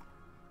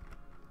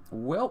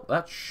 well,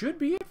 that should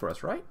be it for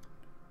us, right?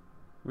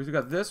 We've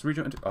got this.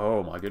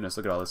 Oh my goodness,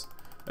 look at all this.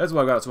 That's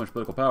why I got so much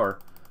political power.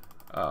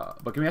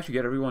 But can we actually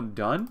get everyone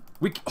done?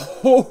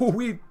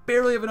 We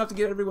barely have enough to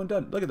get everyone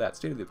done. Look at that,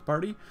 state of the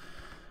party.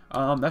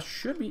 That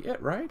should be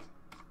it, right?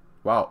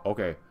 Wow,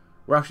 okay.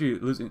 We're actually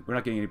losing, we're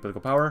not getting any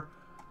political power.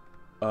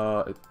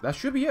 That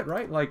should be it,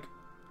 right? Like,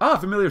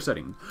 familiar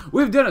setting.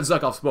 We've done it,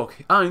 Zykov spoke,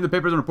 eyeing the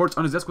papers and reports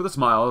on his desk with a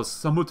smile.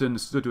 Samutin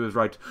stood to his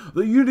right.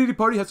 The Unity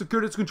Party has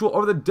secured its control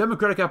over the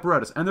democratic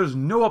apparatus, and there's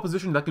no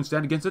opposition that can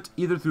stand against it,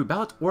 either through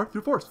ballot or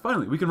through force.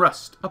 Finally, we can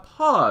rest. A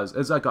pause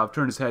as Zykov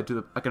turned his head to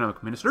the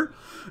economic minister.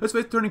 His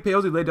face turning pale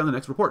as he laid down the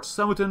next report.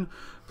 Samutin,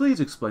 please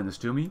explain this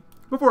to me.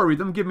 Before I read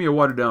them, give me a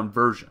watered-down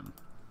version.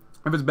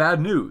 If it's bad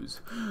news,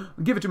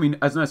 give it to me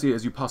as nicely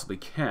as you possibly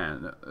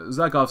can.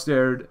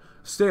 Zykov's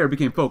stare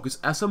became focused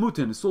as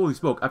Samutin slowly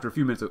spoke after a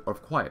few minutes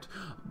of quiet.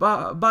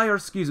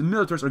 Bayarsky's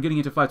militarists are getting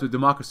into fights with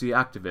democracy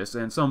activists,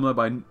 and some led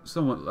by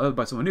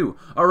someone new.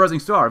 Our rising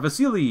star,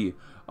 Vasily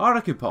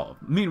Arkhipov.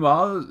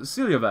 Meanwhile,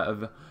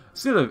 Silyev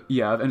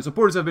and his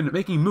supporters have been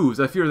making moves.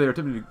 I fear they are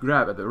attempting to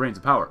grab at the reins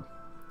of power.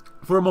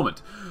 For a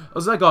moment,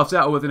 Zykov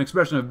sat with an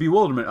expression of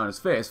bewilderment on his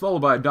face, followed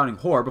by a dawning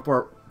horror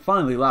before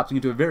finally lapsing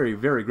into a very,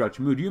 very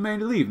grouchy mood. You may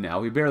leave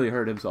now, he barely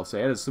heard himself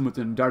say it as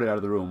Samutin darted out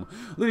of the room,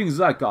 leaving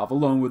Zykov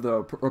alone with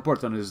the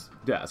reports on his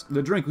desk.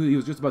 The drink he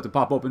was just about to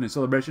pop open in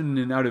celebration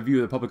and out of view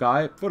of the public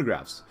eye,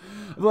 photographs.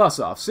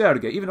 Vlasov,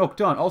 Sergei, even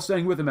Oktan, all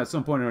standing with him at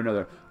some point or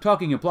another,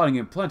 talking and plotting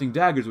and planting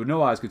daggers where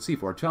no eyes could see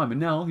for a time, and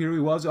now here he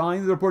was,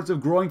 eyeing the reports of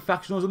growing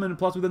factionalism and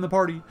plots within the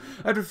party.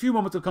 After a few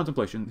moments of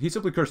contemplation, he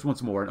simply cursed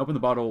once more and opened the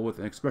bottle with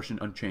an expression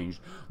unchanged.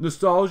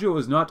 Nostalgia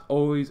was not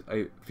always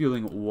a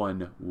feeling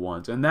one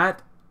wants, and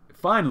that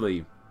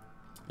finally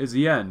is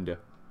the end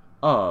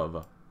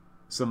of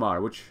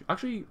Samara, which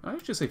actually, I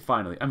should say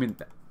finally. I mean,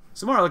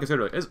 Samara, like I said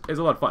earlier, is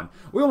a lot of fun.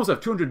 We almost have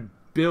 200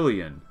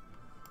 billion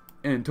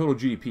in total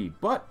GDP,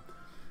 but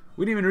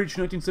we didn't even reach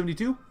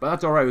 1972, but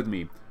that's alright with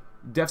me.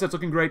 Deficit's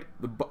looking great,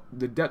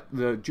 the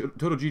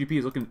total GDP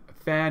is looking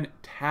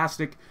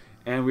fantastic,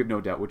 and we have no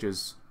debt, which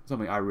is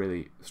something I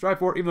really strive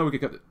for, even though we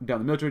could cut down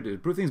the military to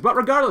improve things, but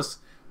regardless,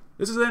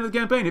 this is the end of the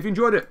campaign. If you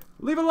enjoyed it,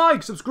 leave a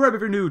like, subscribe if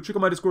you're new, check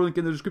out my Discord link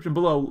in the description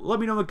below. Let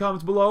me know in the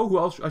comments below who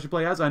else I should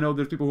play as. I know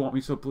there's people who want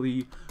me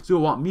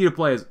to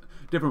play as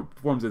different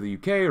forms of the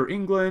UK or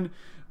England,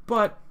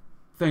 but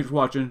thanks for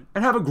watching,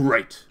 and have a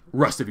great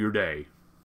rest of your day.